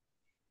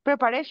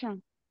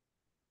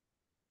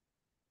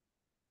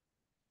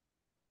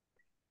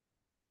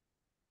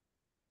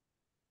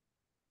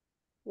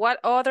 What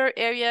other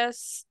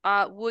areas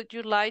would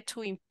you like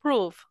to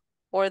improve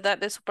or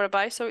that the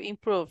supervisor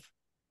improve?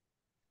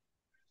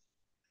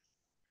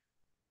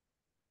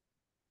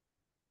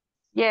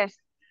 Yes.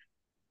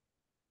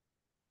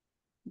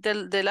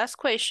 The last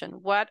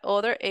question, what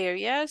other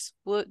areas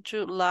would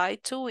you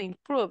like to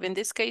improve? In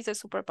this case, the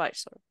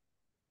supervisor.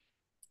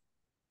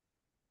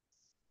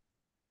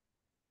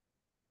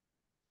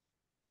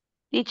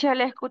 Dicha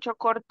le escucho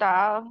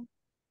cortado.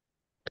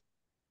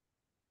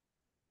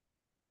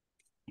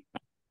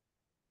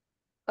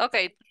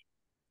 Okay,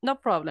 no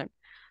problem.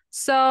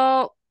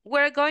 So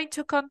we're going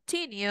to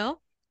continue,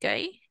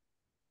 okay?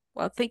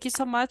 Well, thank you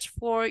so much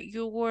for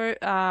your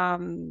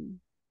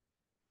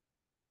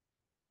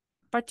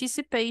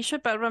participation,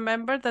 but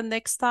remember the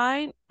next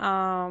time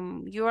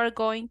you are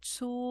going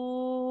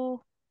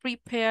to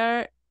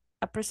prepare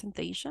a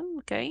presentation,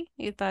 okay?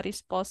 If that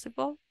is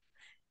possible.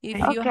 If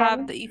you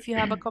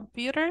have a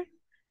computer,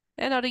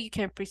 in order you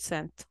can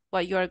present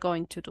what you are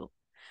going to do,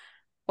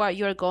 what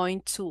you are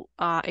going to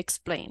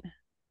explain.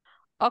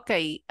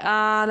 Okay,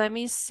 let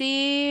me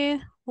see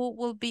who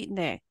will be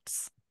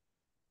next.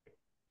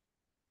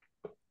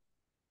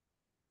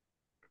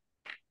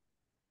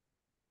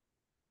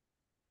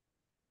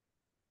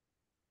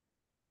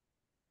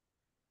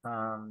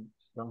 Don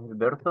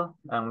Gilberto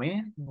and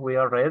me, we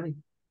are ready.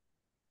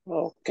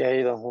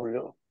 Okay, don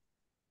Julio.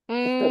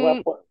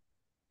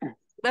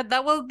 But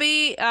that will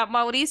be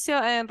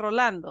Mauricio and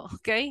Rolando,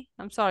 okay?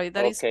 I'm sorry,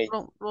 that is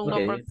room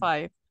number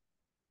 5.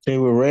 Okay,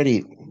 we're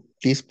ready.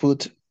 Please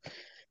put,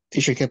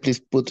 teacher, can please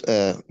put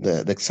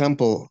the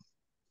example.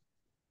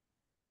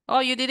 Oh,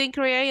 you didn't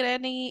create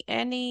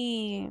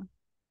any...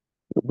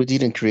 We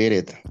didn't create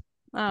it.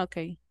 Ah,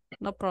 okay,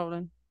 no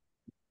problem.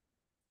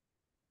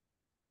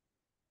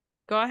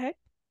 Go ahead.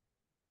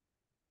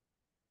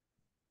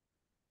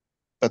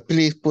 But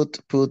please put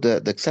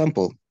the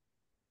example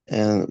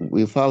and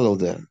we follow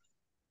the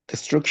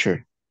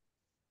structure.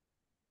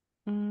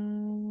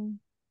 Oh,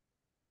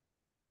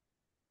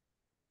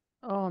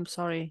 I'm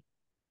sorry.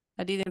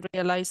 I didn't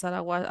realize that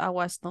I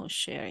was not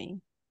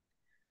sharing.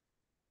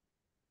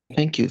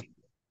 Thank you.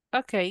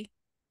 Okay,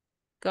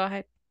 go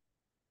ahead.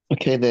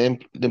 Okay, the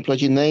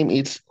employee name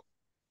is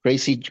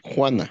Crazy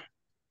Juana.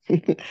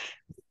 Okay.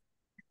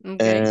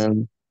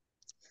 And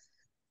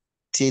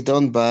it's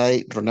done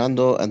by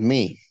Rolando and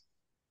me.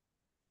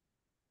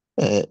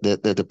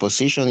 The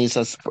position is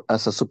as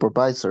a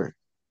supervisor.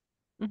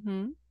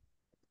 Mm-hmm.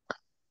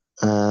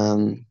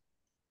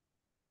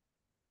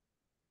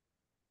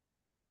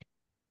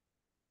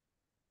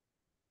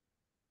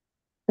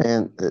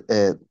 And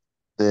the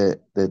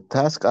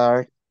tasks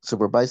are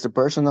supervise the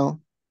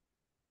personnel,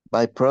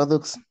 buy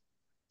products,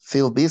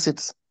 field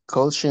visits,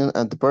 coaching,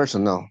 and the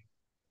personnel.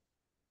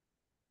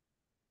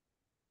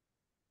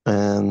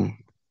 And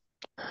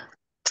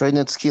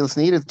training skills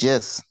needed,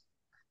 yes.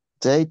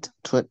 Date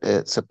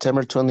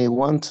September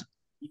 21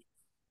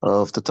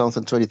 of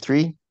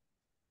 2023.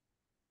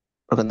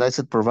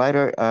 Organized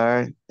provider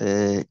are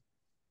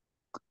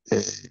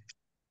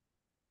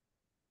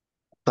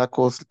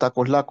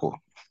Tacos Laco.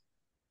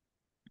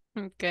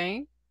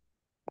 Okay.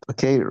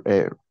 Okay,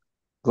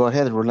 go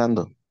ahead,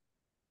 Rolando.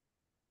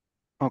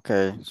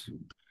 Okay.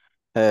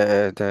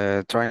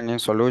 The training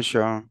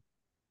solution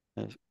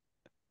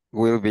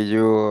will be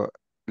your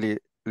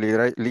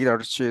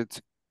leadership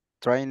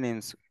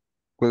trainings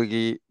will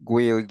give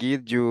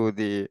you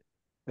the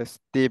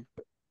step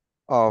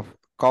of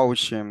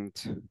coaching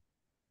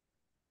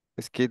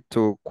skill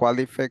to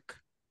qualify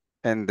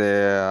in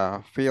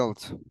the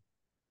field.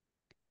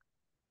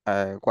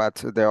 What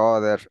the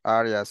other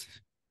areas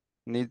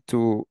need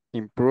to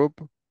improve.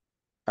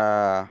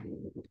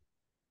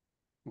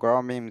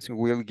 Grooming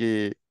will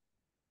give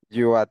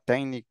you a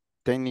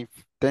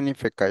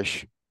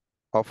technification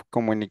of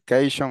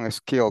communication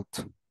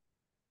skills.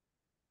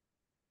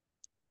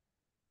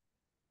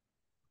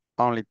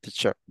 Only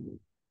teacher.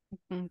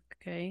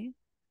 Okay.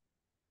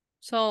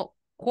 So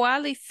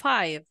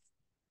qualify.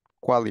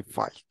 Okay.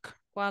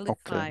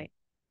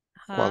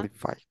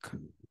 Qualify.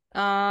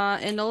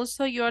 And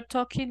also you're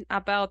talking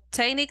about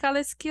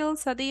technical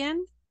skills at the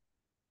end?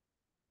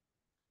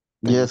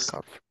 Yes.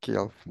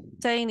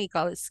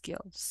 Technical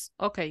skills.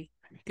 Okay,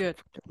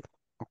 good.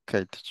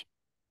 Okay, teacher.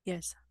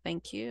 Yes,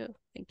 thank you.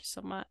 Thank you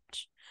so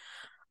much.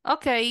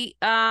 Okay,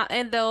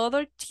 and the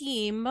other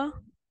team,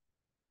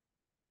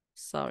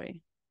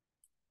 sorry,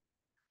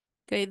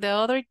 Okay, the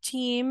other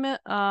team,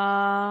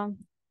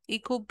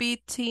 it could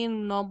be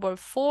team number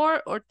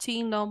 4 or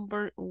team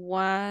number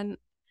 1.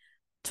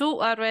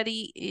 2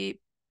 already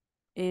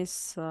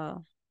is,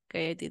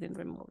 okay, I didn't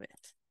remove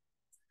it.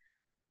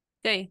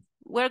 Okay,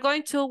 we're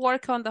going to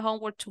work on the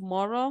homework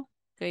tomorrow.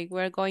 Okay,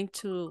 we're going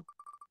to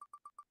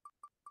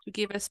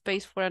give a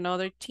space for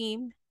another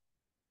team.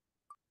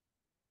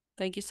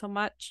 Thank you so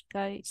much,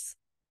 guys.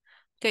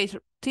 Okay,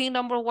 so team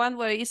number 1,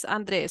 where is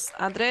Andres?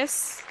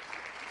 Andres,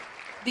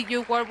 did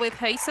you work with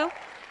Hazel?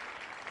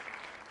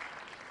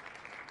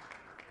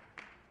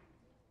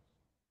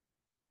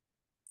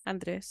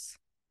 Andres.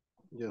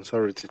 Yeah,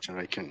 sorry, teacher.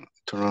 I can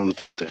turn on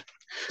the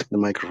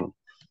microphone.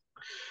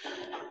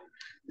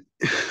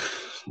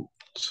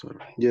 Sorry.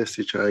 Yes,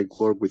 teacher. I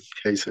work with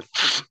Hazel.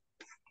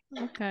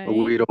 Okay. But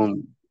we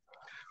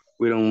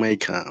don't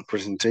make a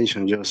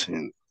presentation just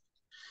in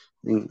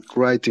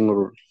writing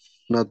or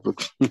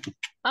notebooks.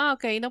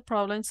 Okay, no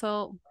problem.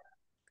 So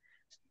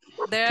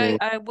there Okay.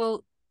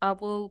 I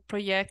will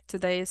project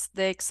today's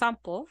the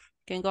example.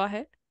 Can go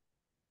ahead.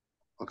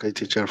 Okay,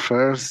 teacher.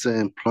 First, the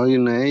employee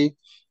name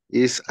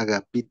is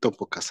Agapito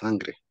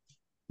Pocasangre.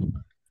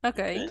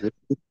 Okay.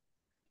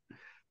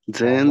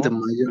 Then the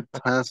major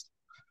task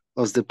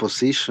of the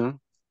position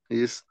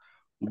is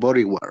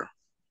bodyguard.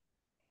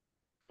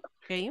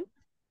 Okay.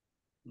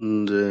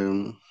 And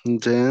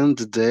then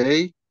the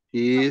day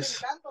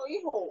is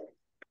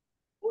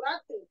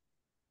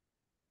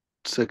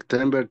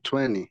September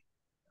 20,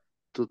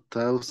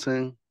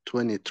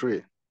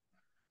 2023.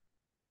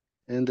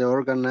 And the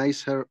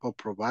organizer or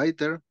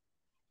provider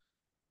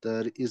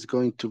that is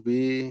going to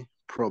be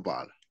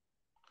Proval.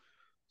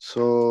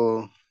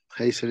 So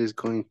Hazel is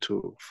going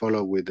to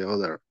follow with the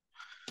other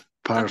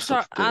parts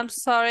of the... I'm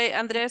sorry,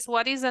 Andres,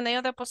 what is the name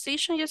of the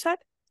position you said?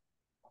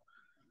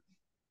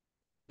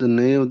 The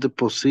name of the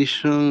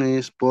position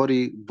is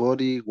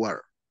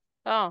bodyguard.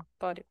 Oh,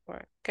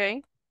 bodyguard.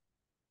 Okay.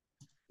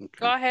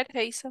 Go ahead,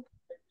 Hazel.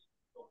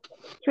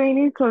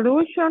 Training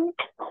solution,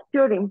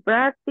 shooting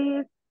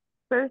practice,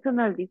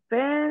 personal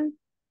defense,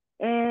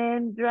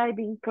 and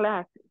driving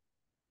classes.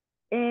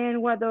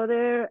 And what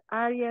other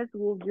areas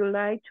would you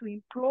like to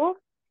improve?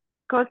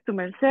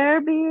 Customer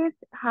service,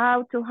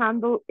 how to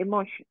handle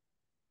emotions.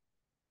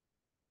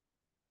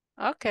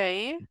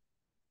 Okay.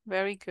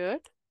 Very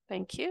good.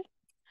 Thank you.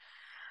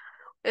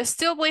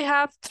 Still, we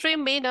have 3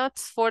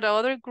 minutes for the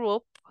other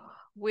group.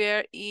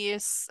 Where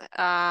is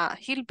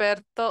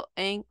Gilberto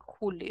and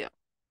Julio?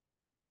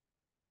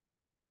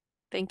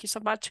 Thank you so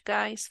much,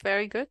 guys.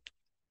 Very good.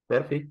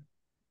 Perfect.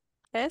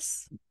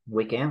 Yes.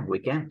 We can.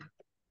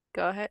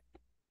 Go ahead.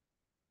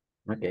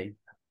 Okay.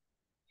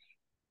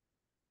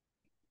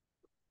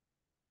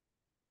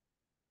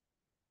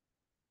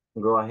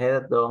 Go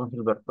ahead, don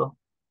Gilberto.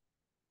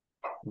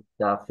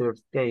 The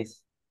first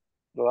case.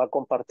 Lo va a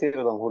compartir,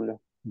 don Julio.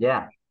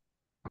 Yeah.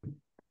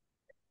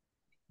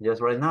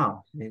 Just right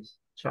now. It's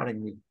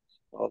sharing me.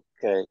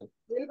 Okay.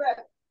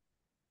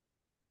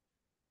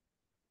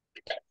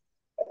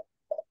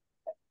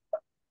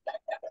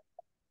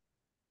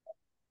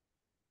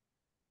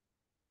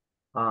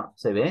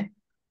 ¿Se ve?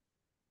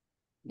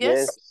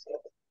 Yes.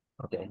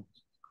 Okay.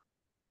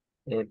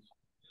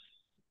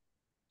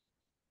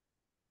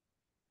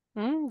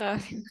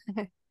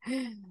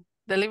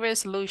 Delivery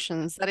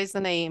Solutions, that is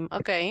the name.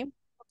 Okay.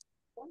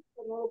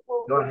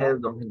 Go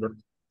ahead, don Gilberto.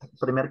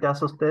 Primer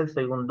caso usted,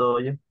 segundo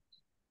yo.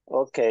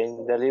 Okay,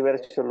 deliver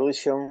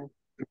solution,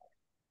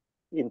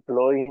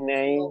 employee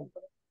name,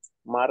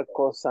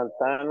 Marco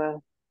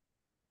Santana,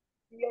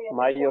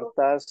 major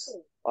task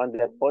on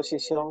the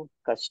position,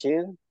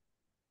 cashier,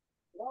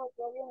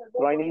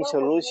 training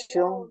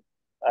solution,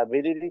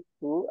 ability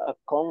to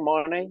account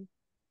money,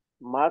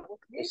 math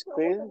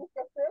skill,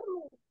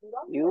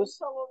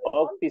 use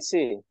of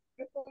PC.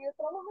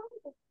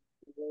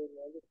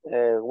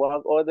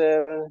 What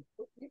other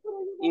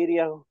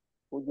area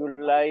would you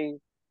like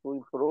to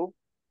improve?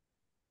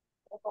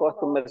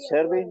 Customer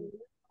service,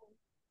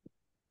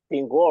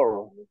 in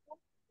work,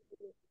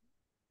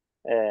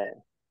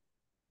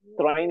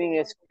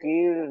 training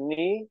skill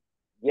need,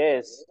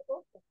 yes.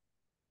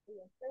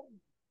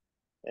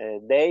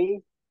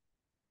 Day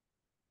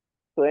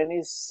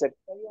 20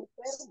 September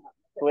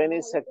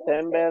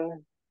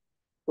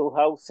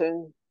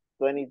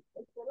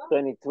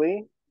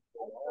 2023.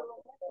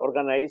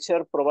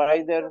 Organizer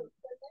provider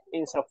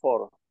in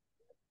support.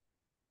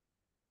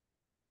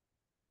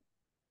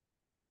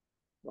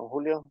 Don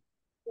Julio,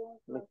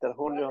 Mr.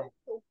 Julio,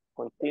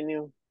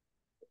 continue.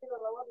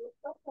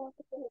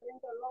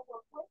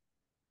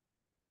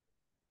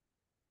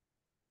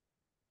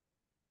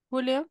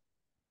 Julio.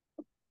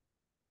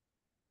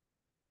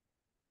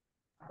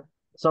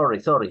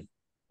 Sorry.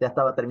 Ya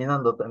estaba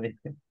terminando también.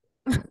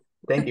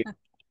 Thank you.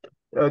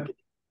 Okay.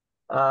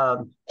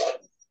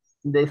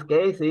 This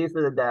case is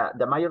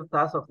the major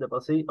task of the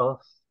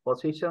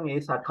position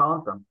is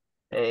accountant.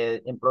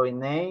 Employee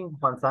name,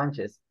 Juan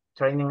Sanchez.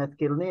 Training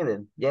skill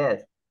needed,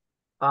 yes.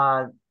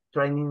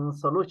 Training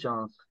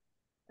solutions,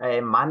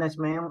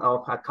 management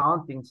of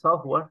accounting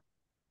software,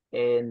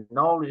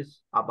 knowledge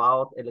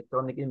about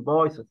electronic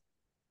invoices.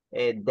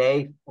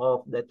 Date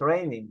of the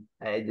training,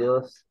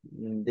 just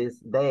this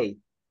day,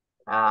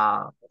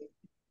 20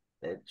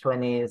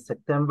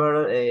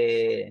 September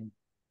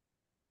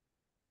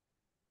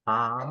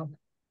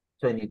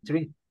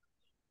 23.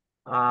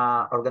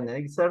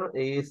 Organizer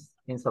is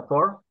in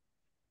support.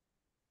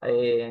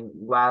 And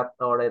what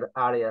other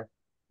areas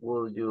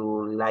would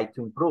you like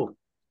to improve?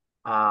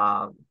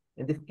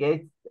 In this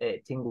case,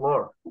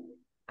 teamwork.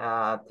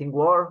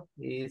 Teamwork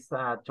is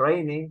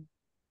training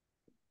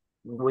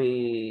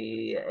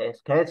we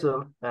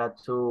schedule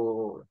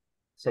to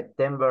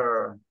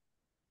September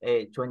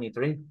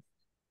 23.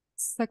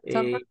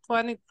 September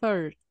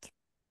 23rd.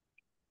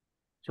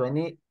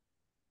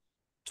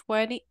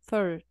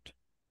 23rd.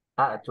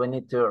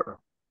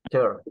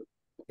 23rd.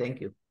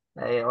 Thank you.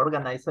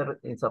 Organizer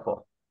in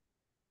support.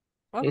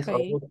 It's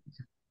Okay. all.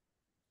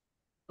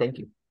 Thank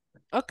you.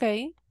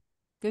 Okay.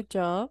 Good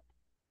job.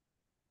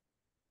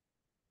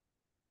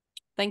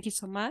 Thank you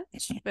so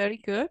much. Very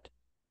good.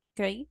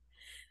 Okay.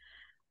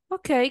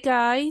 Okay,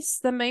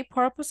 guys, the main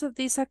purpose of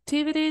these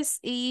activities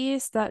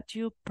is that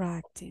you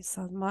practice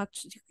as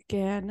much as you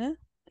can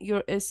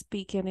your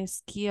speaking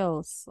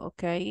skills,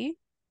 okay?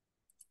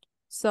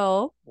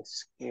 So,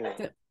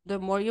 the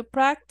more you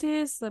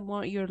practice, the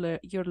more you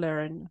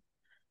learn.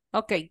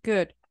 Okay,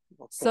 good.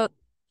 So,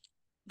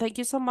 thank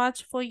you so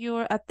much for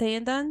your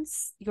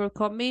attendance, your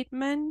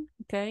commitment,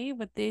 okay,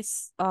 with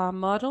this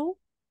model.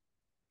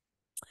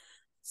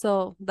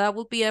 So that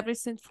will be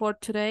everything for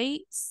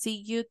today. See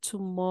you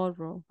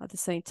tomorrow at the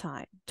same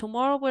time.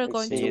 Tomorrow we're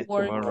going to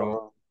work.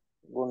 Tomorrow.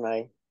 Good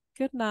night.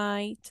 Good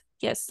night.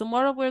 Yes,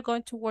 tomorrow we're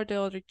going to work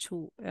the other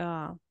two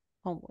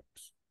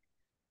homeworks.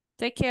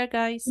 Take care,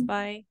 guys.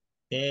 Bye.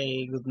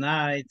 Hey, good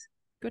night.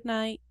 Good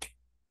night.